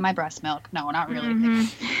via my breast milk. No, not really.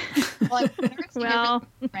 Well,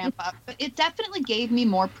 ramp up, but it definitely gave me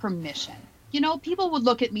more permission. People would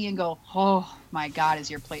look at me and go, "Oh my God, is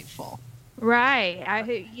your plate full?"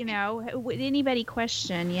 Right. Would anybody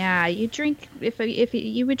question? Yeah, you drink if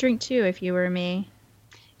you would drink too if you were me.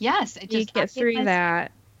 Yes, You'd get through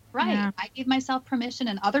that. Right. Yeah. I gave myself permission,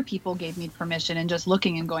 and other people gave me permission, and just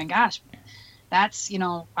looking and going, gosh, that's,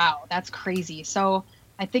 wow, that's crazy. So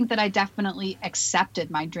I think that I definitely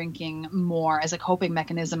accepted my drinking more as a coping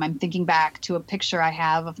mechanism. I'm thinking back to a picture I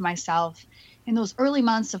have of myself in those early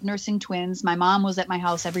months of nursing twins. My mom was at my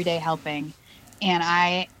house every day helping, and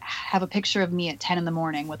I have a picture of me at 10 in the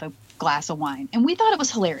morning with a glass of wine. And we thought it was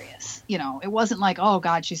hilarious. It wasn't like, oh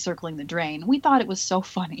God, she's circling the drain. We thought it was so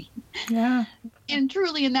funny. Yeah. And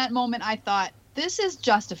truly in that moment, I thought, this is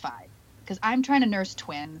justified because I'm trying to nurse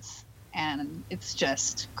twins and it's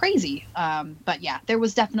just crazy. But yeah, there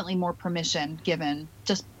was definitely more permission given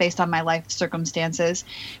just based on my life circumstances,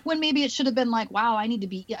 when maybe it should have been like, wow, I need to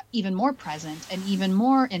be even more present and even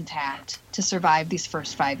more intact to survive these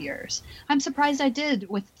first 5 years. I'm surprised I did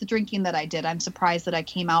with the drinking that I did. I'm surprised that I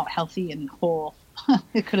came out healthy and whole.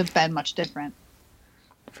 It could have been much different.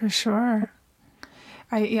 For sure.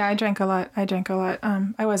 I drank a lot.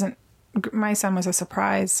 My son was a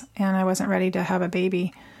surprise, and I wasn't ready to have a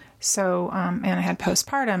baby. So, and I had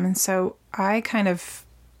postpartum. And so I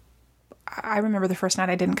remember the first night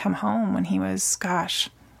I didn't come home when he was,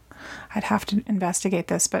 I'd have to investigate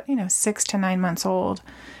this, but 6 to 9 months old.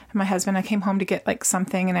 And my husband, I came home to get like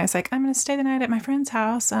something, and I was like, I'm going to stay the night at my friend's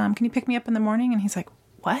house. Can you pick me up in the morning? And he's like,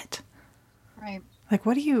 what? Right. Like,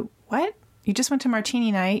 what? You just went to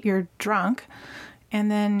martini night. You're drunk.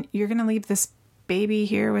 And then you're going to leave this baby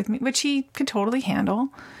here with me, which he could totally handle.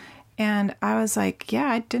 And I was like, yeah,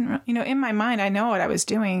 I didn't, in my mind, I know what I was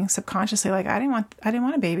doing subconsciously. Like, I didn't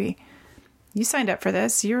want a baby. You signed up for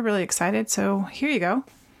this. You were really excited. So here you go.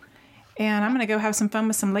 And I'm going to go have some fun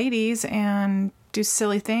with some ladies and do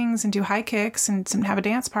silly things and do high kicks and have a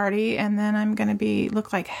dance party. And then I'm going to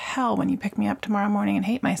look like hell when you pick me up tomorrow morning and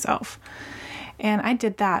hate myself. And I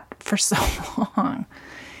did that for so long.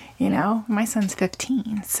 My son's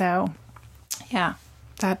 15. So yeah,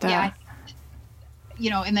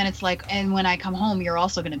 and then it's like, and when I come home, you're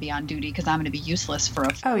also going to be on duty because I'm going to be useless for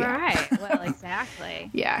a. Oh, yeah. Right. Well, exactly.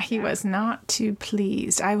 Yeah, he was not too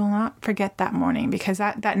pleased. I will not forget that morning because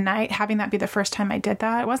that night, having that be the first time I did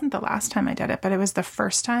that, it wasn't the last time I did it, but it was the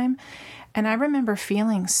first time. And I remember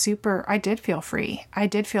feeling I did feel free. I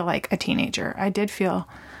did feel like a teenager. I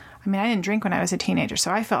didn't drink when I was a teenager,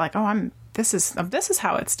 so I felt like, this is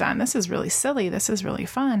how it's done. This is really silly. This is really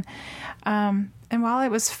fun. And while it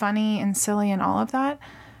was funny and silly and all of that,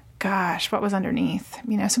 gosh, what was underneath?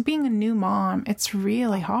 So being a new mom, it's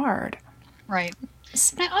really hard. Right.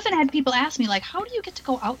 And I often had people ask me, like, how do you get to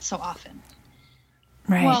go out so often?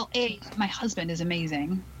 Right. Well, my husband is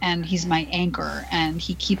amazing, and he's my anchor, and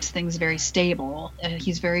he keeps things very stable.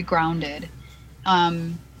 He's very grounded.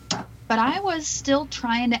 But I was still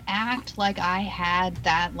trying to act like I had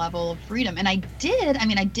that level of freedom. And I did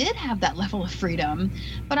have that level of freedom,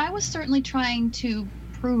 but I was certainly trying to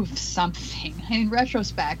prove something. In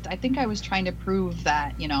retrospect, I think I was trying to prove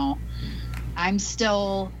that, I'm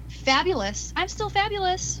still fabulous. I'm still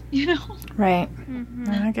fabulous, Right. Mm-hmm.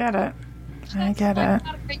 I get it. I get it.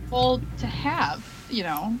 Not a great goal to have,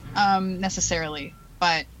 necessarily.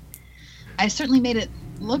 But I certainly made it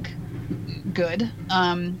look good.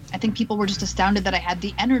 I think people were just astounded that I had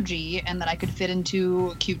the energy and that I could fit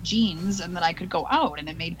into cute jeans and that I could go out, and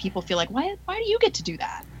it made people feel like, why do you get to do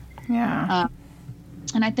that? Yeah.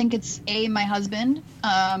 And I think it's my husband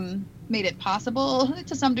made it possible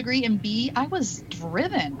to some degree, and B, I was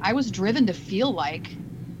driven to feel like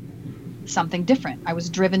something different. I was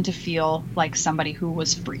driven to feel like somebody who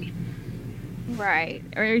was free. Right.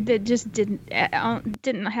 Or that just didn't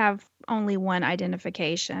have only one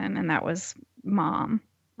identification, and that was mom.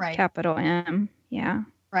 Right. Capital M. Yeah.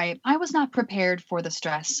 Right. I was not prepared for the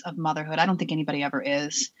stress of motherhood. I don't think anybody ever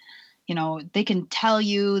is. They can tell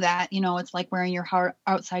you that, it's like wearing your heart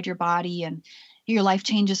outside your body and your life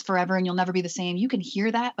changes forever and you'll never be the same. You can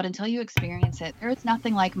hear that, but until you experience it, there is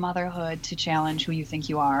nothing like motherhood to challenge who you think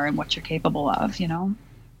you are and what you're capable of,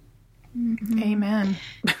 Mm-hmm. Amen.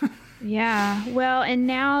 Yeah. Well, and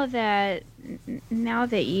now that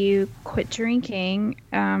you quit drinking,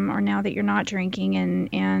 or now that you're not drinking,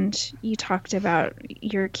 and you talked about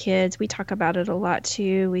your kids, we talk about it a lot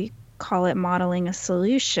too. We call it modeling a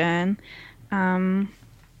solution. And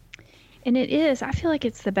it is, I feel like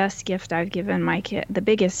it's the best gift I've given my kid, the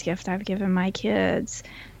biggest gift I've given my kids,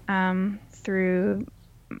 through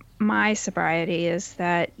my sobriety, is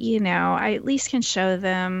that, I at least can show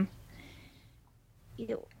them,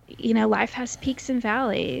 life has peaks and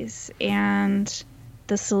valleys, and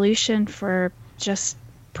the solution for just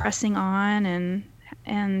pressing on and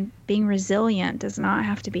and being resilient does not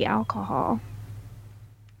have to be alcohol.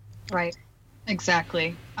 Right.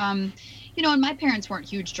 Exactly. And my parents weren't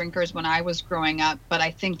huge drinkers when I was growing up, but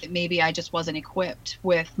I think that maybe I just wasn't equipped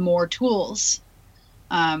with more tools.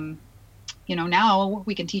 Now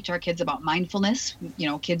we can teach our kids about mindfulness.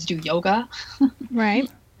 Kids do yoga. Right.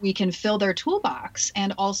 We can fill their toolbox.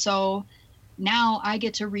 And also now I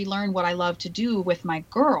get to relearn what I love to do with my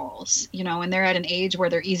girls, and they're at an age where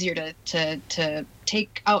they're easier to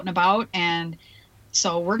take out and about. And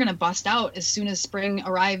so we're going to bust out as soon as spring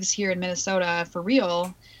arrives here in Minnesota for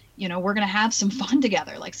real. We're going to have some fun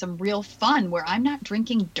together, like some real fun where I'm not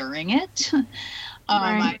drinking during it.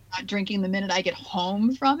 I'm not drinking the minute I get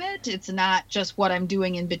home from it. It's not just what I'm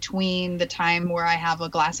doing in between the time where I have a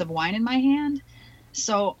glass of wine in my hand.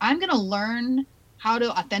 So I'm going to learn how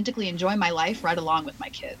to authentically enjoy my life right along with my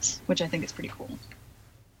kids, which I think is pretty cool.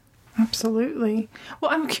 Absolutely.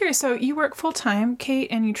 Well, I'm curious. So you work full time, Kate,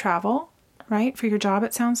 and you travel, right, for your job,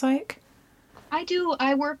 it sounds like? I do.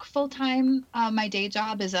 I work full time. My day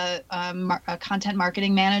job is a content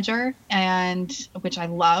marketing manager, and which I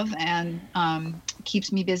love and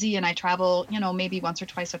keeps me busy. And I travel, maybe once or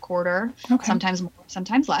twice a quarter, sometimes more,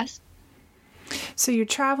 sometimes less. So you're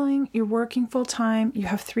traveling, you're working full time, you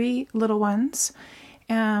have 3 little ones,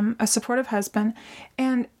 a supportive husband,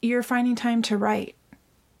 and you're finding time to write.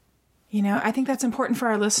 I think that's important for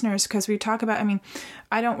our listeners because we talk about,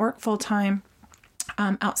 I don't work full time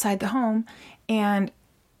outside the home, and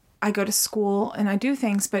I go to school and I do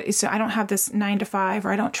things, but so I don't have this 9 to 5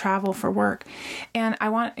 or I don't travel for work. And I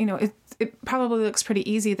want, it probably looks pretty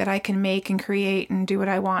easy that I can make and create and do what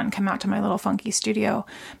I want and come out to my little funky studio.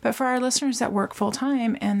 But for our listeners that work full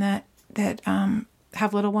time and that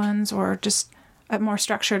have little ones or just a more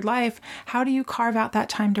structured life, how do you carve out that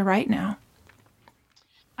time to write now?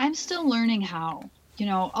 I'm still learning how.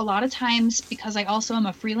 A lot of times, because I also am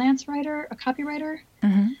a freelance writer, a copywriter,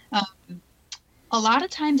 a lot of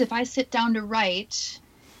times if I sit down to write,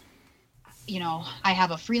 I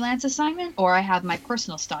have a freelance assignment or I have my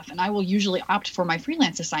personal stuff, and I will usually opt for my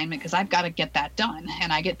freelance assignment because I've got to get that done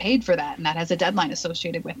and I get paid for that, and that has a deadline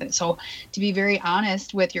associated with it. So to be very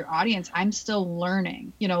honest with your audience, I'm still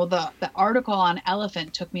learning. The article on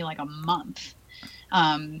elephant took me like a month,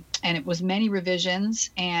 and it was many revisions,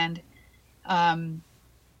 and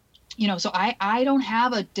so I don't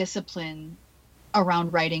have a discipline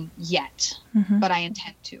around writing yet, but I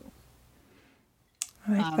intend to.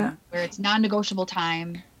 I like that. Where it's non-negotiable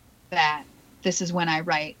time that this is when I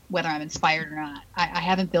write, whether I'm inspired or not. I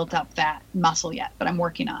haven't built up that muscle yet, but I'm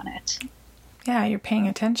working on it. Yeah, you're paying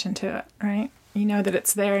attention to it, right? You know that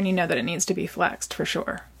it's there and you know that it needs to be flexed for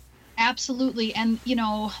sure. Absolutely. And,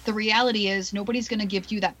 the reality is nobody's going to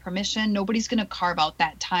give you that permission. Nobody's going to carve out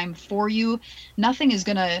that time for you. None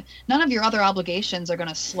of your other obligations are going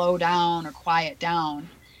to slow down or quiet down.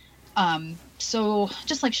 So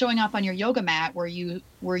just like showing up on your yoga mat where you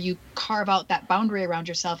carve out that boundary around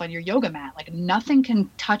yourself on your yoga mat, like nothing can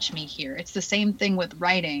touch me here. It's the same thing with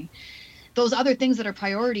writing. Those other things that are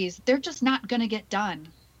priorities, they're just not going to get done.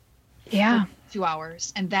 Yeah. 2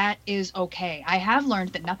 hours, and that is okay. I have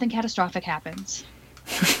learned that nothing catastrophic happens.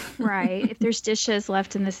 Right. If there's dishes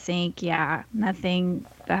left in the sink, the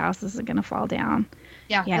house isn't going to fall down.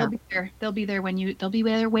 Yeah, they'll be there. They'll be there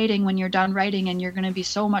waiting when you're done writing, and you're going to be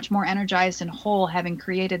so much more energized and whole having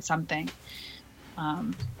created something.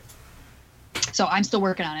 So I'm still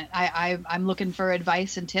working on it. I'm looking for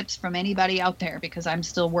advice and tips from anybody out there because I'm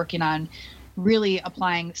still working on really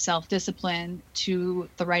applying self-discipline to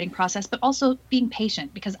the writing process, but also being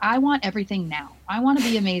patient because I want everything now. I want to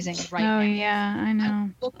be amazing right now. Oh, yeah, I know. I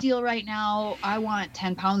want a book deal right now. I want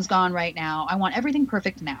 10 pounds gone right now. I want everything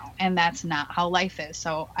perfect now. And that's not how life is.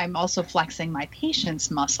 So I'm also flexing my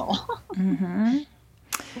patience muscle,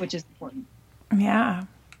 which is important. Yeah.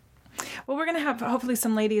 Well, we're going to have hopefully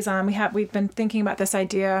some ladies on. We've been thinking about this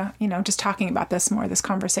idea, just talking about this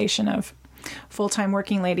conversation of full-time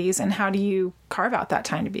working ladies and how do you carve out that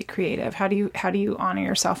time to be creative? How do you honor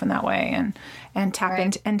yourself in that way and tap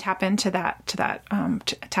into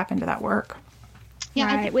that work?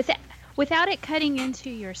 Yeah, right. Without it cutting into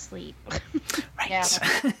your sleep. Right. Yeah.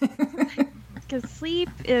 Because sleep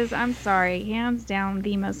is, I'm sorry, hands down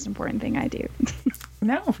the most important thing I do.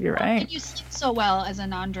 No, you're right. And you sleep so well as a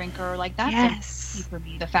non-drinker. Like that's yes. for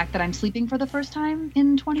me. The fact that I'm sleeping for the first time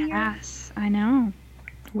in 20 years. Yes, I know.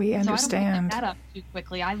 We understand. So I don't get that up too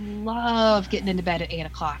quickly. I love getting into bed at 8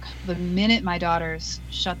 o'clock. The minute my daughters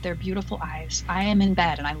shut their beautiful eyes, I am in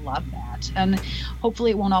bed, and I love that. And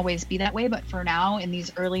hopefully it won't always be that way, but for now, in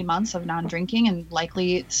these early months of non-drinking, and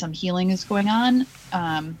likely some healing is going on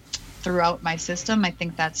throughout my system, I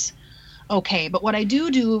think that's okay. But what I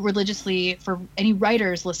do religiously for any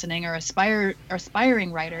writers listening or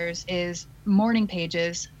aspiring writers is morning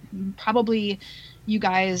pages. Probably you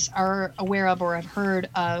guys are aware of or have heard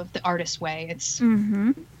of the Artist's Way. It's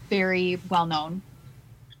very well known.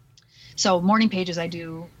 So morning pages I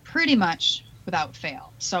do pretty much without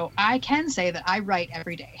fail. So I can say that I write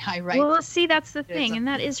every day. I write. Well, see, that's the thing, and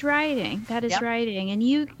that is writing. That is writing, and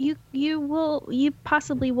you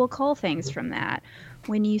possibly will cull things from that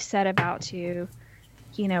when you set about to,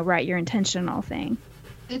 write your intentional thing.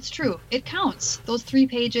 It's true. It counts. Those 3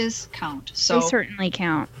 pages count. So they certainly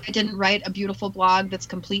count. I didn't write a beautiful blog that's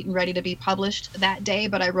complete and ready to be published that day,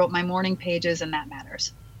 but I wrote my morning pages, and that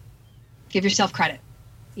matters. Give yourself credit.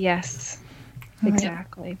 Yes,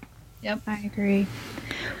 exactly. Yep. I agree.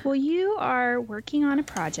 Well, you are working on a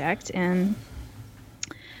project, and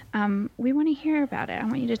we want to hear about it. I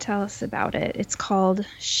want you to tell us about it. It's called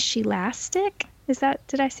Shelastic.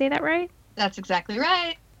 Did I say that right? That's exactly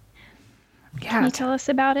right. Yeah. Can you tell us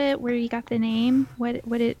about it, where you got the name, what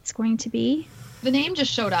it's going to be? The name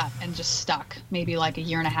just showed up and just stuck maybe like a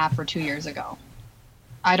year and a half or 2 years ago.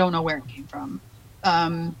 I don't know where it came from.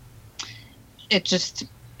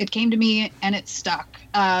 It came to me and it stuck.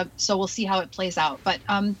 So we'll see how it plays out. But,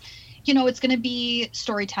 it's going to be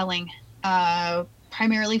storytelling,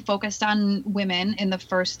 primarily focused on women in the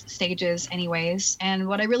first stages anyways. And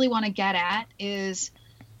what I really want to get at is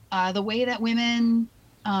the way that women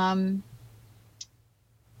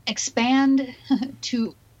expand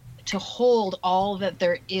to hold all that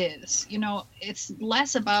there is. It's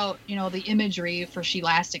less about, the imagery for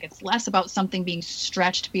Shelastic. It's less about something being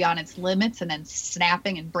stretched beyond its limits and then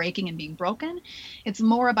snapping and breaking and being broken. It's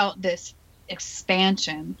more about this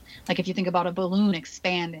expansion. Like if you think about a balloon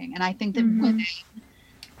expanding. And I think that women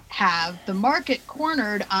have the market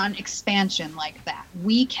cornered on expansion like that.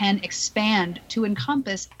 We can expand to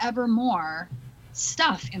encompass ever more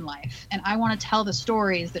stuff in life. And I want to tell the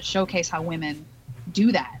stories that showcase how women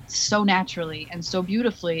do that so naturally and so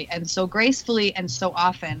beautifully and so gracefully and so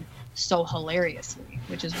often so hilariously,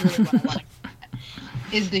 which is really what I want to get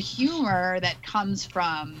at, is the humor that comes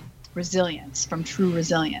from resilience, from true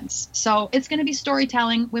resilience. So it's going to be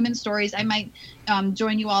storytelling, women's stories. I might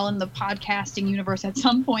join you all in the podcasting universe at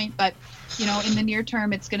some point, but in the near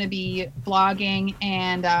term, it's going to be blogging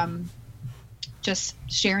and just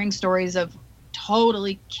sharing stories of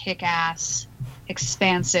totally kick-ass,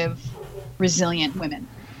 expansive, resilient women.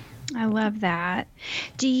 I love that.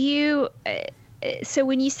 Do you, so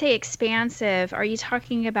when you say expansive, are you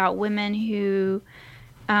talking about women who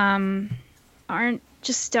don't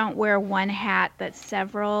wear one hat but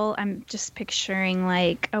several? I'm just picturing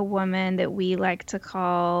like a woman that we like to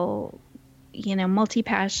call,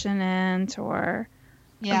 multi-passionate or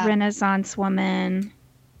a Renaissance woman.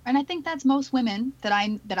 And I think that's most women that I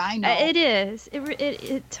know. It is.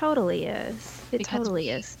 It totally is. It totally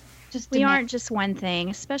is. We aren't just one thing,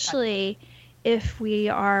 especially if we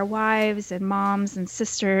are wives and moms and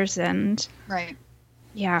sisters and right.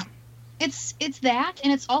 Yeah. It's that,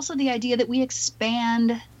 and it's also the idea that we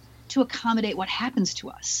expand to accommodate what happens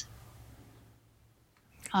to us.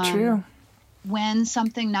 True. When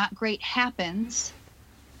something not great happens,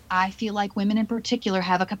 I feel like women in particular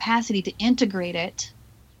have a capacity to integrate it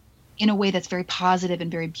in a way that's very positive and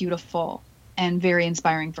very beautiful and very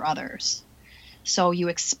inspiring for others. So you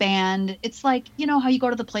expand. It's like, how you go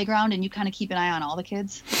to the playground and you kind of keep an eye on all the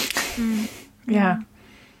kids. Yeah.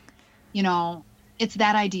 It's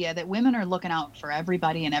that idea that women are looking out for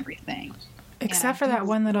everybody and everything. Except for that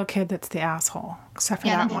one little kid that's the asshole. Except for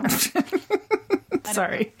that one.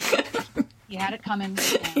 Sorry. You had it coming.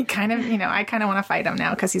 He kind of, I kind of want to fight him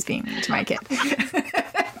now because he's being mean to my kid.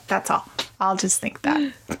 That's all. I'll just think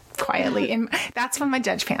that quietly. And that's when my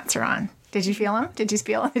judge pants are on. Did you feel him? Did you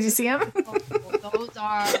see him? Those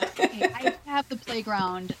are. Okay, I have the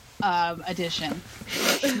playground edition.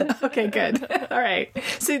 Okay, good. All right.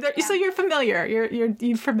 So you're familiar.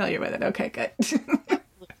 You're familiar with it. Okay, good.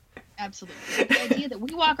 Absolutely. The idea that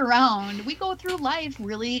we walk around, we go through life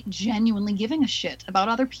really genuinely giving a shit about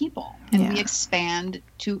other people, and we expand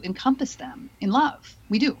to encompass them in love.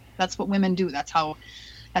 We do. That's what women do. That's how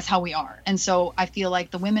we are. And so I feel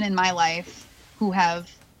like the women in my life who have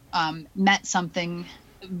met something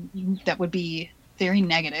that would be very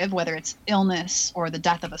negative, whether it's illness or the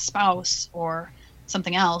death of a spouse or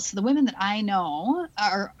something else, the women that I know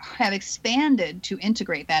have expanded to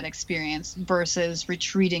integrate that experience versus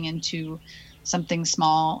retreating into something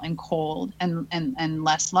small and cold and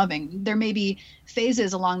less loving. There may be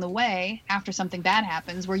phases along the way after something bad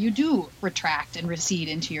happens where you do retract and recede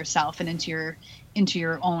into yourself and into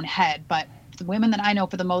your own head, but the women that I know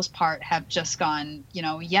for the most part have just gone,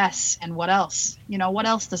 yes, and what else? What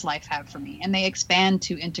else does life have for me? And they expand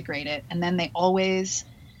to integrate it. And then they always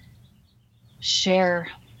share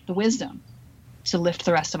the wisdom to lift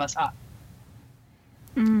the rest of us up.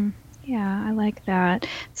 Yeah, I like that.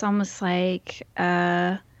 It's almost like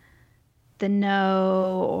the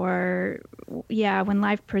no, or when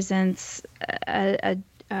life presents a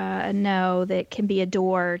no, that can be a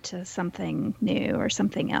door to something new or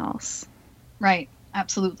something else. Right.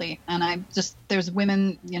 Absolutely. And there's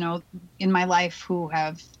women, in my life who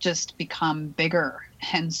have just become bigger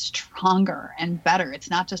and stronger and better. It's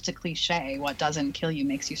not just a cliche. What doesn't kill you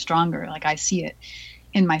makes you stronger. Like, I see it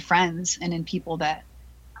in my friends and in people that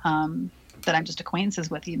I'm just acquaintances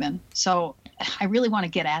with even. So I really want to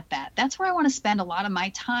get at that. That's where I want to spend a lot of my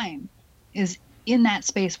time, is in that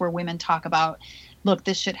space where women talk about, look,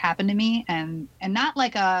 this shit happened to me, and not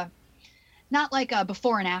like a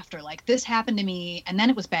before and after, like, this happened to me and then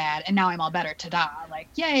it was bad and now I'm all better, ta-da, like,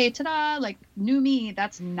 yay, ta-da, like, new me.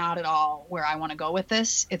 That's not at all where I want to go with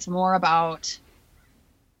this. It's more about,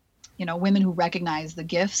 women who recognize the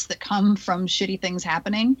gifts that come from shitty things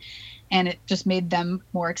happening, and it just made them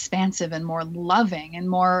more expansive and more loving and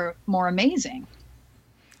more amazing.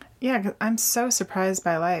 Yeah, 'cause I'm so surprised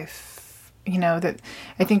by life. That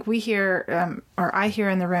I think we hear, or I hear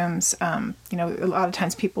in the rooms, a lot of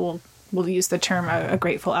times people will use the term a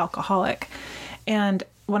grateful alcoholic. And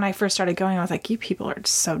when I first started going, I was like, you people are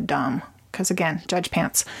just so dumb. Because again, judge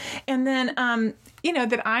pants. And then,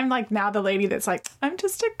 that I'm like now the lady that's like, I'm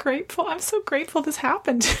so grateful this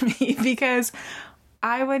happened to me, because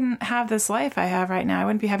I wouldn't have this life I have right now. I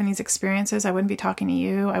wouldn't be having these experiences. I wouldn't be talking to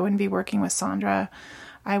you. I wouldn't be working with Sandra.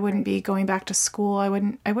 I wouldn't be going back to school. I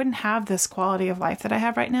wouldn't have this quality of life that I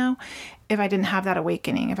have right now if I didn't have that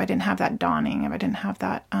awakening, if I didn't have that dawning, if I didn't have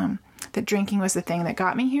that, that drinking was the thing that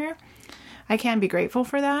got me here. I can be grateful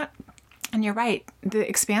for that. And you're right. The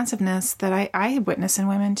expansiveness that I witness in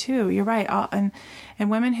women too. You're right. And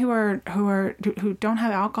women who don't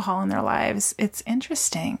have alcohol in their lives, it's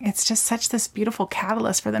interesting. It's just such this beautiful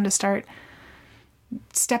catalyst for them to start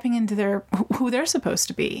stepping into who they're supposed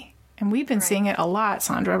to be. And we've been seeing it a lot,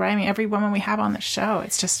 Sandra, right? I mean, every woman we have on the show,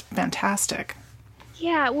 it's just fantastic.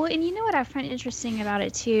 Yeah, well, and you know what I find interesting about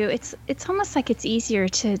it too? It's almost like it's easier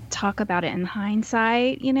to talk about it in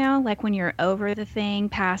hindsight, like when you're over the thing,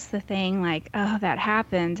 past the thing, like, oh, that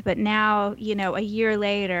happened. But now, a year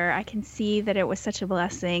later, I can see that it was such a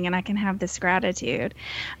blessing and I can have this gratitude.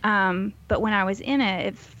 But when I was in it,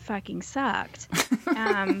 it fucking sucked.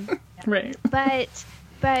 Right.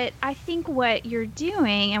 But I think what you're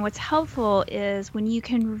doing and what's helpful is when you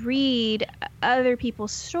can read other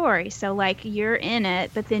people's stories. So like you're in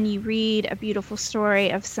it, but then you read a beautiful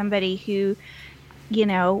story of somebody who,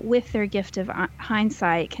 with their gift of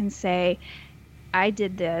hindsight can say, I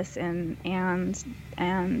did this and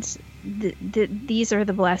these are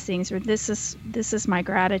the blessings, or this is my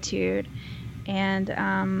gratitude. And,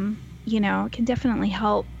 it can definitely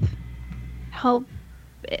help.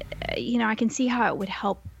 I can see how it would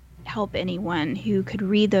help anyone who could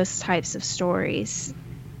read those types of stories.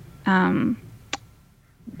 Women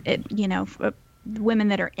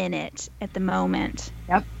that are in it at the moment.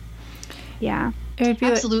 Yep. Yeah. It would be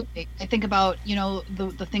absolutely. I think about,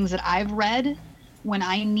 the things that I've read when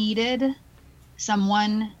I needed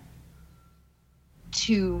someone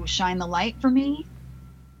to shine the light for me.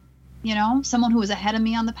 Someone who was ahead of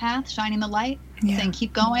me on the path, shining the light, saying,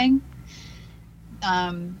 keep going.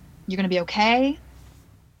 You're going to be okay.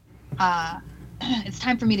 It's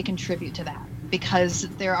time for me to contribute to that, because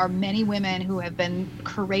there are many women who have been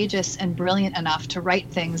courageous and brilliant enough to write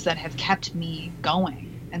things that have kept me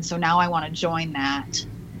going. And so now I want to join that,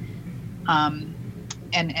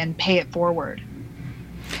 and pay it forward.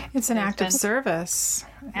 It's an act of service.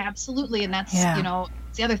 Absolutely. And that's, it's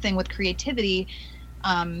the other thing with creativity.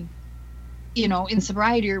 In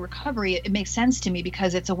sobriety or recovery, it makes sense to me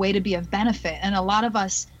because it's a way to be of benefit. And a lot of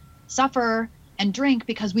us suffer and drink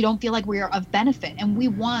because we don't feel like we are of benefit. And we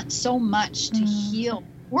want so much to heal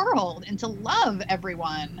the world and to love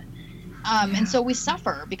everyone. And so we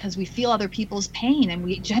suffer because we feel other people's pain and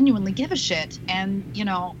we genuinely give a shit. And,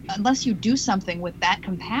 unless you do something with that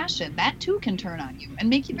compassion, that too can turn on you and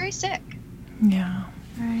make you very sick. Yeah.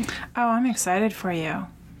 Right. Oh, I'm excited for you.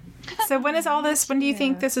 So when do you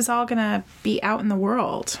think this is all going to be out in the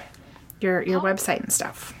world? Your website and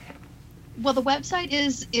stuff. Well, the website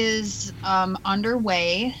is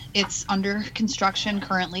underway. It's under construction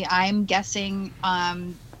currently. I'm guessing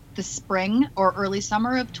the spring or early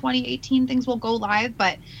summer of 2018 things will go live,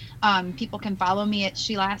 but people can follow me at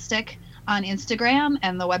Shelastic on Instagram,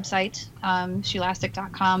 and the website,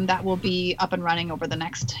 shelastic.com, that will be up and running over the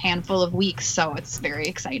next handful of weeks. So it's very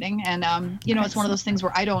exciting. And, it's one of those things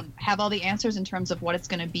where I don't have all the answers in terms of what it's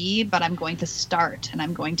going to be, but I'm going to start, and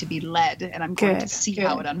I'm going to be led, and I'm going to see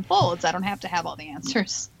how it unfolds. I don't have to have all the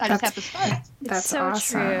answers. I just have to start. It's so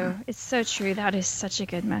awesome. True. It's so true. That is such a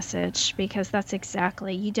good message, because that's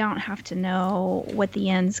exactly, you don't have to know what the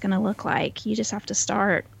end's going to look like. You just have to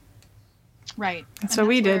start. Right. That's what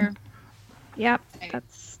we did. Yep,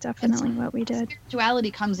 that's definitely what we did.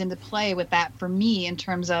 Spirituality comes into play with that for me, in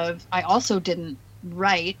terms of, I also didn't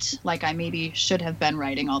write like I maybe should have been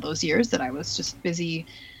writing all those years that I was just busy.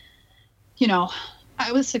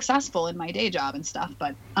 I was successful in my day job and stuff,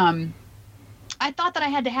 but I thought that I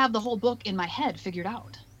had to have the whole book in my head figured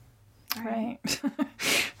out. Right.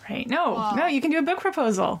 Right. No, you can do a book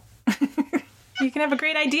proposal. You can have a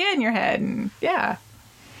great idea in your head, and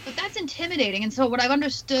But that's intimidating. And so what I've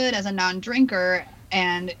understood as a non-drinker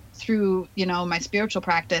and through, my spiritual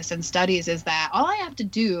practice and studies is that all I have to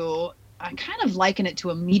do, I kind of liken it to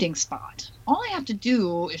a meeting spot. All I have to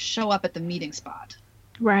do is show up at the meeting spot.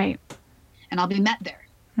 Right. And I'll be met there.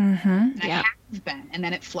 Mm-hmm. And I have been. And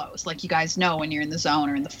then it flows. Like, you guys know when you're in the zone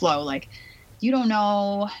or in the flow, like, you don't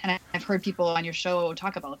know. And I've heard people on your show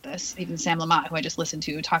talk about this, even Sam Lamott, who I just listened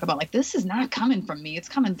to, talk about, like, this is not coming from me. It's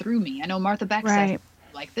coming through me. I know Martha Beck says,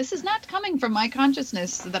 like, this is not coming from my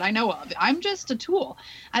consciousness that I know of. I'm just a tool.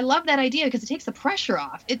 I love that idea because it takes the pressure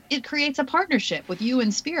off. It creates a partnership with you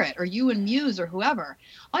and spirit, or you and muse, or whoever.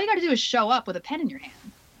 All you got to do is show up with a pen in your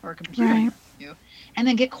hand or a computer in you, and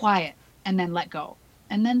then get quiet, and then let go.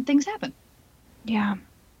 And then things happen. Yeah.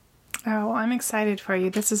 Oh, I'm excited for you.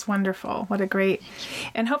 This is wonderful. What a great,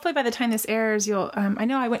 and hopefully by the time this airs, you'll, I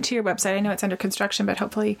know I went to your website. I know it's under construction, but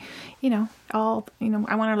hopefully, I want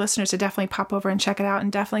our listeners to definitely pop over and check it out,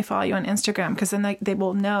 and definitely follow you on Instagram, because then they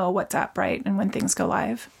will know what's up, right? And when things go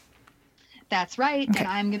live. That's right. Okay. And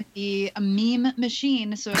I'm going to be a meme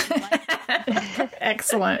machine. So if you like,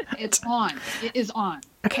 excellent. It's on. It is on.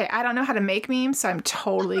 Okay. I don't know how to make memes, so I'm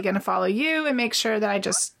totally going to follow you and make sure that I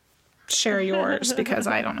just share yours, because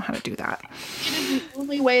I don't know how to do that. It is the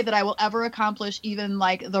only way that I will ever accomplish even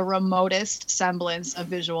like the remotest semblance of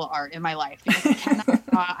visual art in my life, because I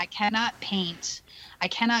cannot draw, I cannot paint, I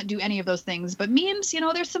cannot do any of those things. But memes,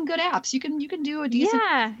 there's some good apps. You can do a decent.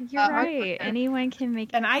 Yeah, you're right. Anyone can make.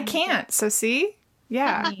 And I can't. So see,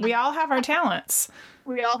 we all have our talents.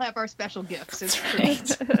 We all have our special gifts. It's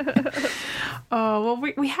right. Oh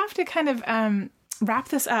well, we have to kind of wrap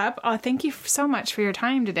this up. Thank you so much for your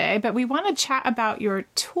time today, but we want to chat about your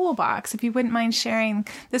toolbox. If you wouldn't mind sharing,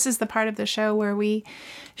 this is the part of the show where we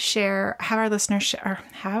have our listeners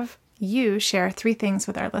have you share 3 things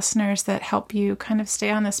with our listeners that help you kind of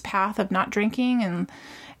stay on this path of not drinking,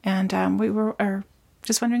 and we are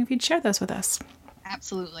just wondering if you'd share those with us.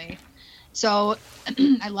 Absolutely. So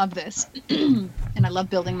I love this, and I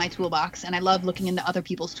love building my toolbox, and I love looking into other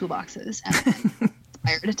people's toolboxes, and I'm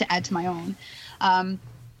inspired to add to my own.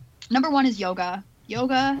 Number 1 is yoga.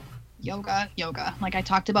 Yoga. Like I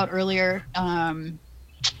talked about earlier,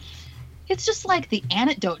 it's just like the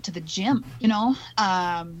antidote to the gym,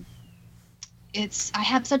 I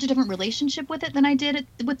have such a different relationship with it than I did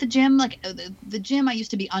with the gym. Like the gym, I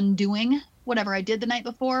used to be undoing whatever I did the night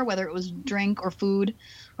before, whether it was drink or food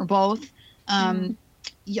or both.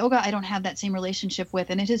 Yoga, I don't have that same relationship with,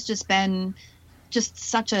 and it has just been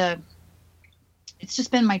it's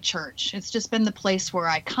just been my church. It's just been the place where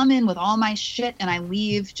I come in with all my shit and I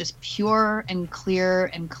leave just pure and clear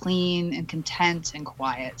and clean and content and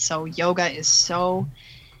quiet. So yoga is so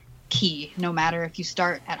key, no matter if you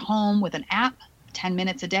start at home with an app, 10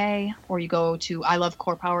 minutes a day, or you go to, I love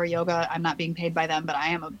Core Power Yoga. I'm not being paid by them, but I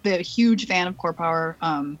am a huge fan of Core Power.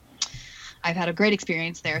 I've had a great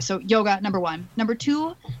experience there. So yoga, number 1. Number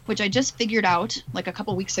 2, which I just figured out like a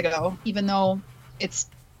couple weeks ago, even though it's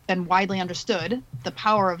been widely understood, the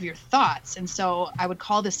power of your thoughts. And so I would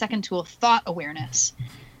call the second tool thought awareness,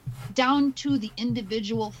 down to the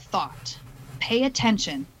individual thought. Pay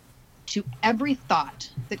attention to every thought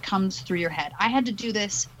that comes through your head. I had to do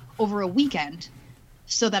this over a weekend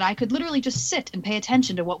so that I could literally just sit and pay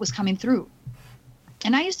attention to what was coming through.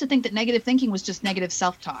 And I used to think that negative thinking was just negative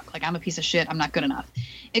self-talk, like I'm a piece of shit, I'm not good enough.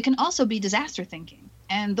 It can also be disaster thinking.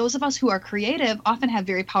 And those of us who are creative often have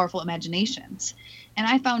very powerful imaginations. And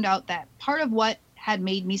I found out that part of what had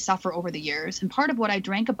made me suffer over the years, and part of what I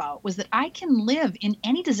drank about, was that I can live in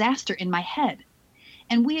any disaster in my head.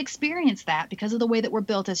 And we experience that because of the way that we're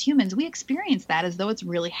built as humans. We experience that as though it's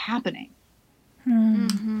really happening.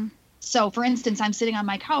 Mm-hmm. So, for instance, I'm sitting on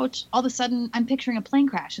my couch. All of a sudden, I'm picturing a plane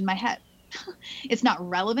crash in my head. It's not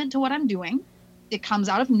relevant to what I'm doing. it comes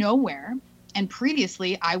out of nowhere. And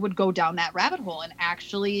previously, I would go down that rabbit hole and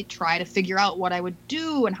actually try to figure out what I would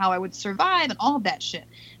do and how I would survive and all of that shit.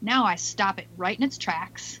 Now I stop it right in its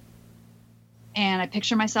tracks. And I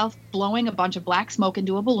picture myself blowing a bunch of black smoke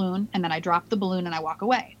into a balloon, and then I drop the balloon and I walk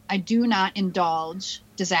away. I do not indulge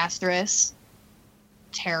disastrous,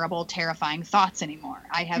 terrible, terrifying thoughts anymore.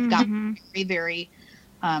 I have gotten very, very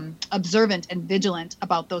observant and vigilant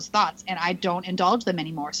about those thoughts, and I don't indulge them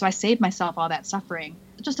anymore. So I saved myself all that suffering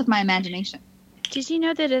just with my imagination. Did you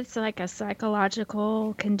know that it's like a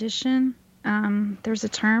psychological condition? There's a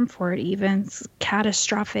term for it even. It's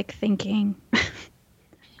catastrophic thinking.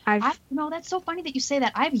 That's so funny that you say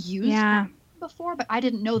that. I've used it before, but I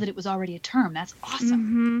didn't know that it was already a term. That's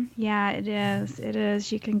awesome. Yeah, it is. It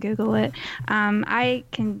is. You can Google it. I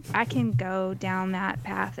can go down that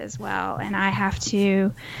path as well, and I have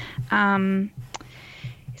to.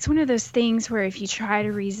 It's one of those things where if you try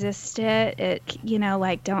to resist it,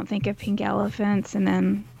 like don't think of pink elephants, and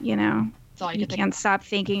then you can't stop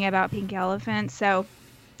thinking about pink elephants. So,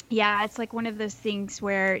 yeah, it's like one of those things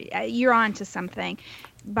where you're onto something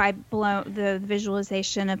by the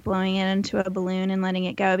visualization of blowing it into a balloon and letting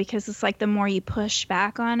it go, because it's like the more you push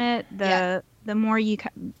back on it, the more you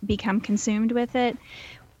become consumed with it.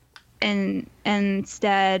 And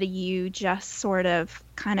instead you just sort of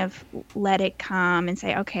kind of let it come and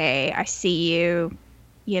say, okay, I see you,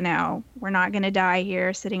 we're not going to die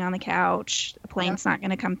here sitting on the couch. The plane's not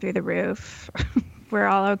going to come through the roof. We're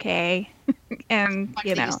all okay. And,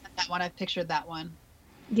 you said that one. I've pictured that one.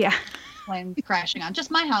 Yeah. Plane crashing on just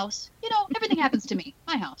my house. Everything happens to me.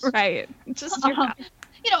 My house. Right. Just your house.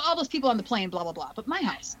 All those people on the plane, blah, blah, blah, but my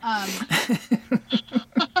house.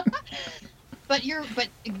 But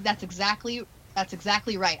that's exactly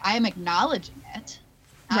right. I am acknowledging it.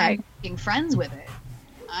 Right. I'm being friends with it.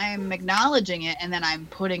 I'm acknowledging it, and then I'm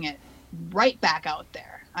putting it right back out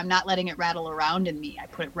there. I'm not letting it rattle around in me. I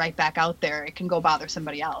put it right back out there. It can go bother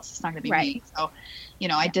somebody else. It's not going to be me. So,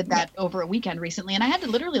 I did that over a weekend recently, and I had to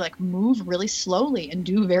literally move really slowly and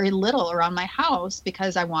do very little around my house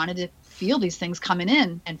because I wanted to feel these things coming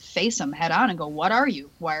in and face them head on and go, what are you?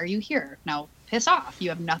 Why are you here? Now, piss off. You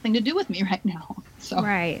have nothing to do with me right now. So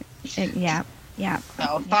right. Yeah.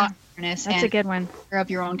 So thought awareness. That's a good one. Of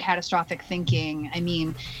your own catastrophic thinking. I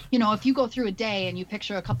mean, if you go through a day and you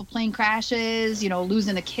picture a couple plane crashes,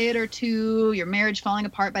 losing a kid or two, your marriage falling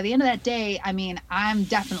apart, by the end of that day, I mean, I'm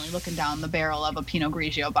definitely looking down the barrel of a Pinot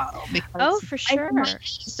Grigio bottle. Because for sure.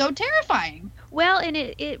 It's so terrifying. Well, and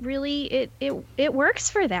it really it works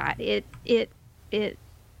for that. It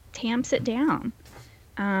tamps it down.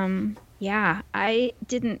 Yeah, I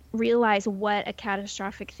didn't realize what a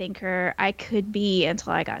catastrophic thinker I could be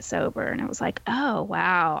until I got sober. And it was like, oh,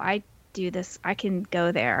 wow, I do this. I can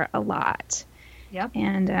go there a lot. Yep.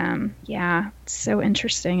 And it's so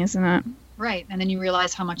interesting, isn't it? Right. And then you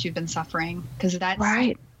realize how much you've been suffering, because that's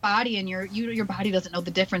right. Body, and your body doesn't know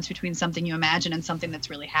the difference between something you imagine and something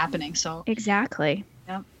that's really happening. So exactly.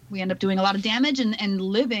 Yep. We end up doing a lot of damage and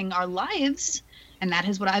living our lives. And that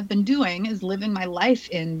is what I've been doing, is living my life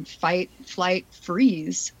in fight, flight,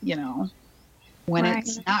 freeze, when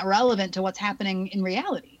it's not relevant to what's happening in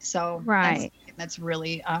reality. So that's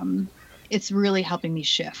really, it's really helping me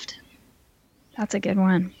shift. That's a good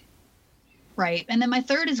one. Right. And then my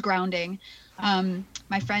third is grounding.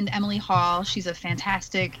 My friend Emily Hall, she's a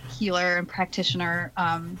fantastic healer and practitioner.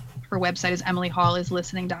 Her website is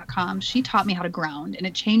emilyhallislistening.com. She taught me how to ground, and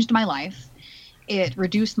it changed my life. It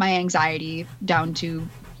reduced my anxiety down to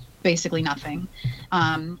basically nothing.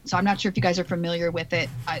 So I'm not sure if you guys are familiar with it.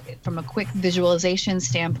 From a quick visualization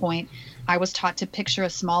standpoint, I was taught to picture a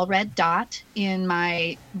small red dot in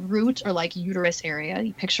my root or uterus area.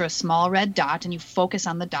 You picture a small red dot and you focus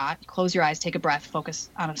on the dot. You close your eyes, take a breath, focus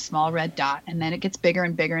on a small red dot, and then it gets bigger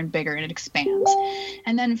and bigger and bigger, and it expands.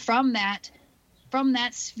 And then from that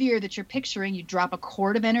sphere that you're picturing, you drop a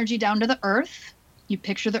cord of energy down to the earth. You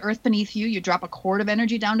picture the earth beneath you, you drop a cord of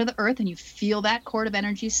energy down to the earth, and you feel that cord of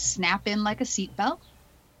energy snap in like a seatbelt.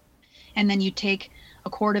 And then you take a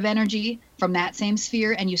cord of energy from that same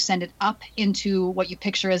sphere and you send it up into what you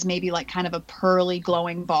picture as maybe kind of a pearly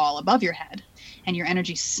glowing ball above your head. And your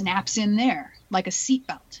energy snaps in there like a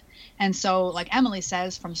seatbelt. And so, like Emily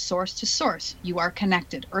says, from source to source, you are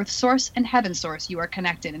connected. Earth source and heaven source, you are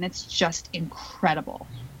connected. And it's just incredible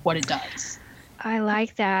what it does. I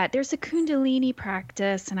like that. There's a Kundalini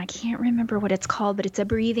practice, and I can't remember what it's called, but it's a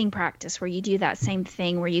breathing practice where you do that same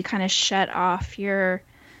thing where you kind of shut off your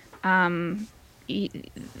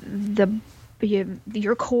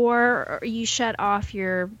core, or you shut off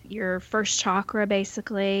your first chakra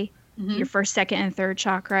basically, your first, second, and third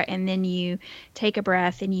chakra, and then you take a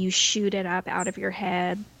breath and you shoot it up out of your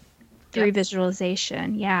head through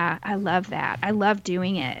visualization. Yeah, I love that. I love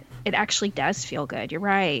doing it. It actually does feel good. You're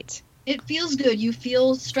right. It feels good. You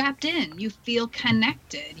feel strapped in. You feel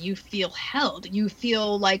connected. You feel held. You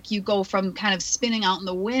feel like you go from kind of spinning out in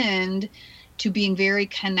the wind to being very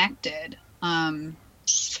connected.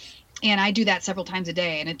 And I do that several times a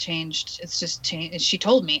day, and it changed. It's just changed.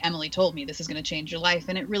 Emily told me, this is going to change your life.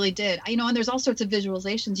 And it really did. And there's all sorts of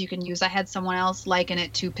visualizations you can use. I had someone else liken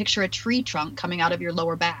it to picture a tree trunk coming out of your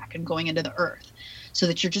lower back and going into the earth, so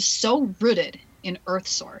that you're just so rooted in earth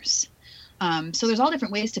source. So there's all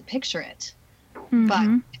different ways to picture it,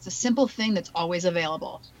 but it's a simple thing that's always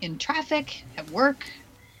available in traffic, at work,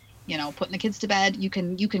 putting the kids to bed. You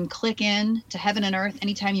can click in to heaven and earth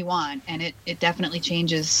anytime you want, and it definitely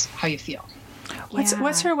changes how you feel.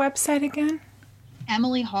 What's her website again?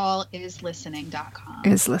 EmilyHallIsListening.com.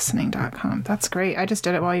 Islistening.com. That's great. I just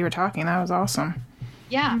did it while you were talking. That was awesome.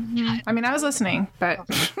 Yeah. I mean, I was listening, but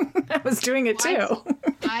I was doing it too.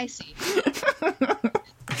 I see.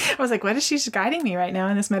 I was like, what is she guiding me right now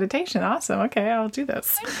in this meditation? Awesome. Okay, I'll do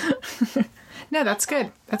this. No, that's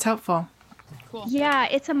good. That's helpful. Cool. Yeah,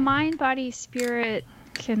 it's a mind, body, spirit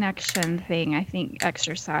connection thing. I think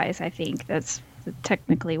exercise. I think that's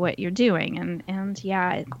technically what you're doing, and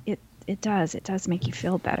yeah, it does make you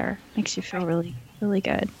feel better. Makes you feel really, really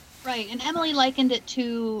good. Right, and Emily likened it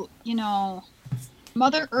to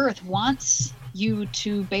Mother Earth wants you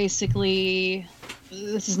to basically.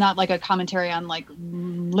 This is not like a commentary on like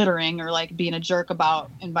littering or like being a jerk about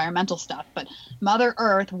environmental stuff, but Mother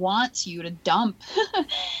Earth wants you to dump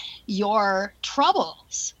your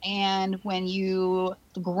troubles. And when you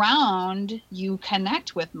ground, you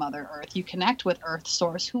connect with Mother Earth, you connect with Earth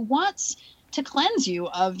Source, who wants to cleanse you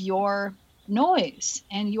of your noise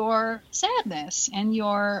and your sadness and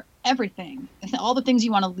your everything, all the things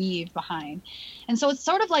you want to leave behind. And so it's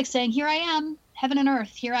sort of like saying, here I am, heaven and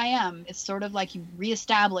earth, here I am. It's sort of like you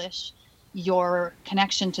reestablish your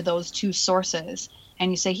connection to those two sources,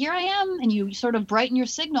 and you say, here I am, and you sort of brighten your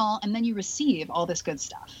signal, and then you receive all this good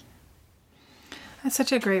stuff. That's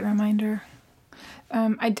such a great reminder.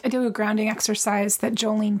 I do a grounding exercise that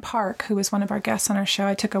Jolene Park, who was one of our guests on our show,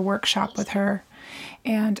 I took a workshop with her,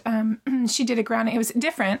 and she did a grounding. It was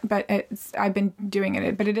different, but I've been doing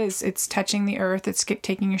it. But it's touching the earth. It's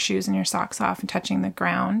taking your shoes and your socks off and touching the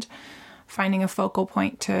ground, finding a focal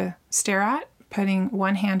point to stare at, putting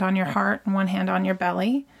one hand on your heart and one hand on your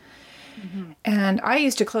belly. Mm-hmm. And I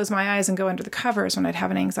used to close my eyes and go under the covers when I'd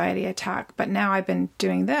have an anxiety attack. But now I've been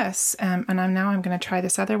doing this, and I'm going to try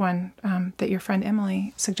this other one that your friend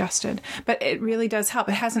Emily suggested. But it really does help.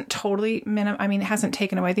 It hasn't totally it hasn't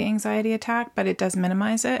taken away the anxiety attack, but it does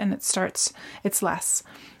minimize it, and it's less.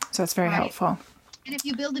 So it's very helpful. And if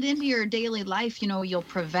you build it into your daily life, you'll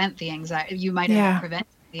prevent the anxiety. You might have prevented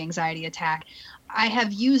the anxiety attack. I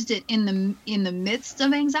have used it in the midst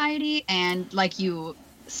of anxiety, and like you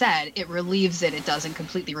said, it relieves it. It doesn't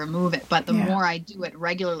completely remove it, but the more I do it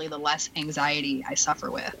regularly, the less anxiety I suffer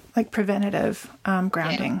with. Like preventative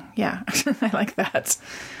grounding. Yeah. I like that.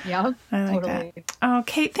 Yeah, I like totally. that. Oh,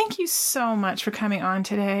 Kate, thank you so much for coming on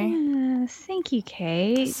today. Thank you,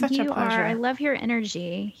 Kate. Such a pleasure. I love your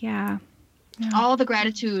energy. Yeah. All the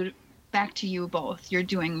gratitude back to you both. You're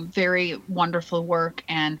doing very wonderful work,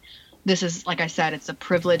 and this is, like I said, it's a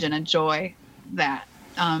privilege and a joy that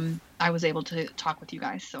I was able to talk with you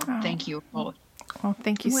guys. So thank you both. Well,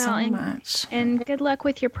 thank you so much. And good luck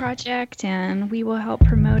with your project, and we will help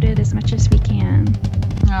promote it as much as we can.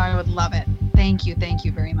 Oh, I would love it. Thank you. Thank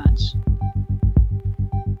you very much.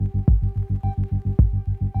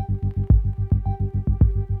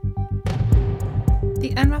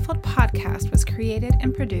 The Unruffled podcast was created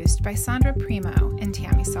and produced by Sandra Primo and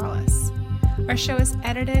Tammy Salas. Our show is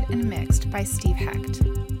edited and mixed by Steve Hecht.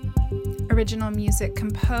 Original music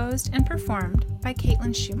composed and performed by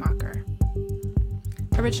Caitlin Schumacher.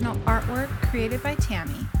 Original artwork created by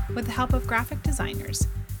Tammy with the help of graphic designers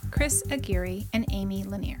Chris Aguirre and Amy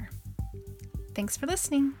Lanier. Thanks for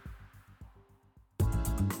listening.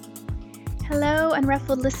 Hello,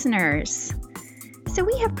 Unruffled listeners. So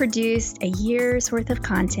we have produced a year's worth of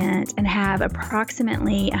content and have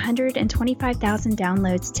approximately 125,000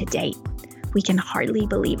 downloads to date. We can hardly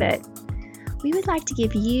believe it. We would like to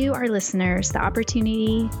give you, our listeners, the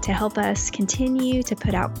opportunity to help us continue to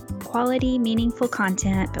put out quality, meaningful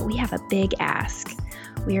content, but we have a big ask.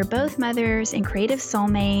 We are both mothers and creative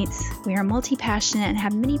soulmates. We are multi-passionate and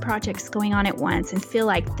have many projects going on at once and feel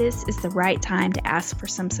like this is the right time to ask for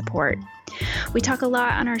some support. We talk a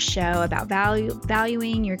lot on our show about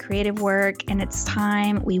valuing your creative work, and it's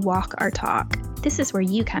time we walk our talk. This is where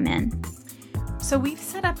you come in. So we've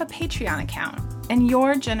set up a Patreon account, and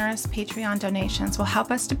your generous Patreon donations will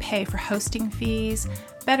help us to pay for hosting fees,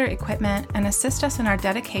 better equipment, and assist us in our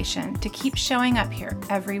dedication to keep showing up here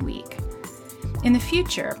every week. In the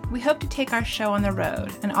future, we hope to take our show on the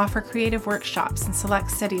road and offer creative workshops in select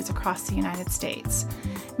cities across the United States,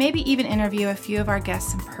 maybe even interview a few of our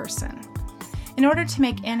guests in person. In order to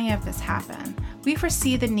make any of this happen, we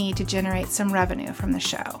foresee the need to generate some revenue from the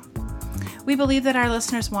show. We believe that our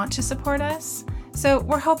listeners want to support us, so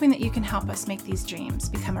we're hoping that you can help us make these dreams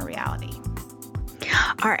become a reality.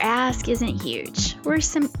 Our ask isn't huge. We're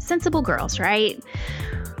some sensible girls, right?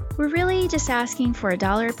 We're really just asking for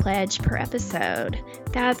 $1 pledge per episode.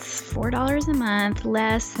 That's $4 a month,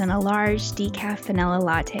 less than a large decaf vanilla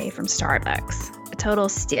latte from Starbucks. A total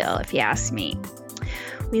steal, if you ask me.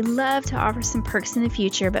 We'd love to offer some perks in the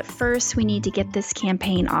future, but first we need to get this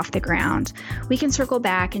campaign off the ground. We can circle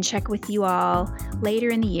back and check with you all later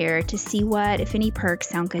in the year to see what, if any, perks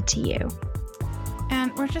sound good to you.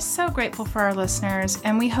 And we're just so grateful for our listeners,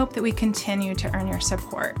 and we hope that we continue to earn your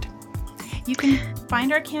support. You can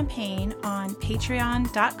find our campaign on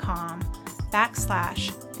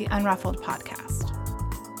patreon.com/The Unruffled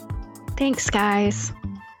Podcast. Thanks, guys.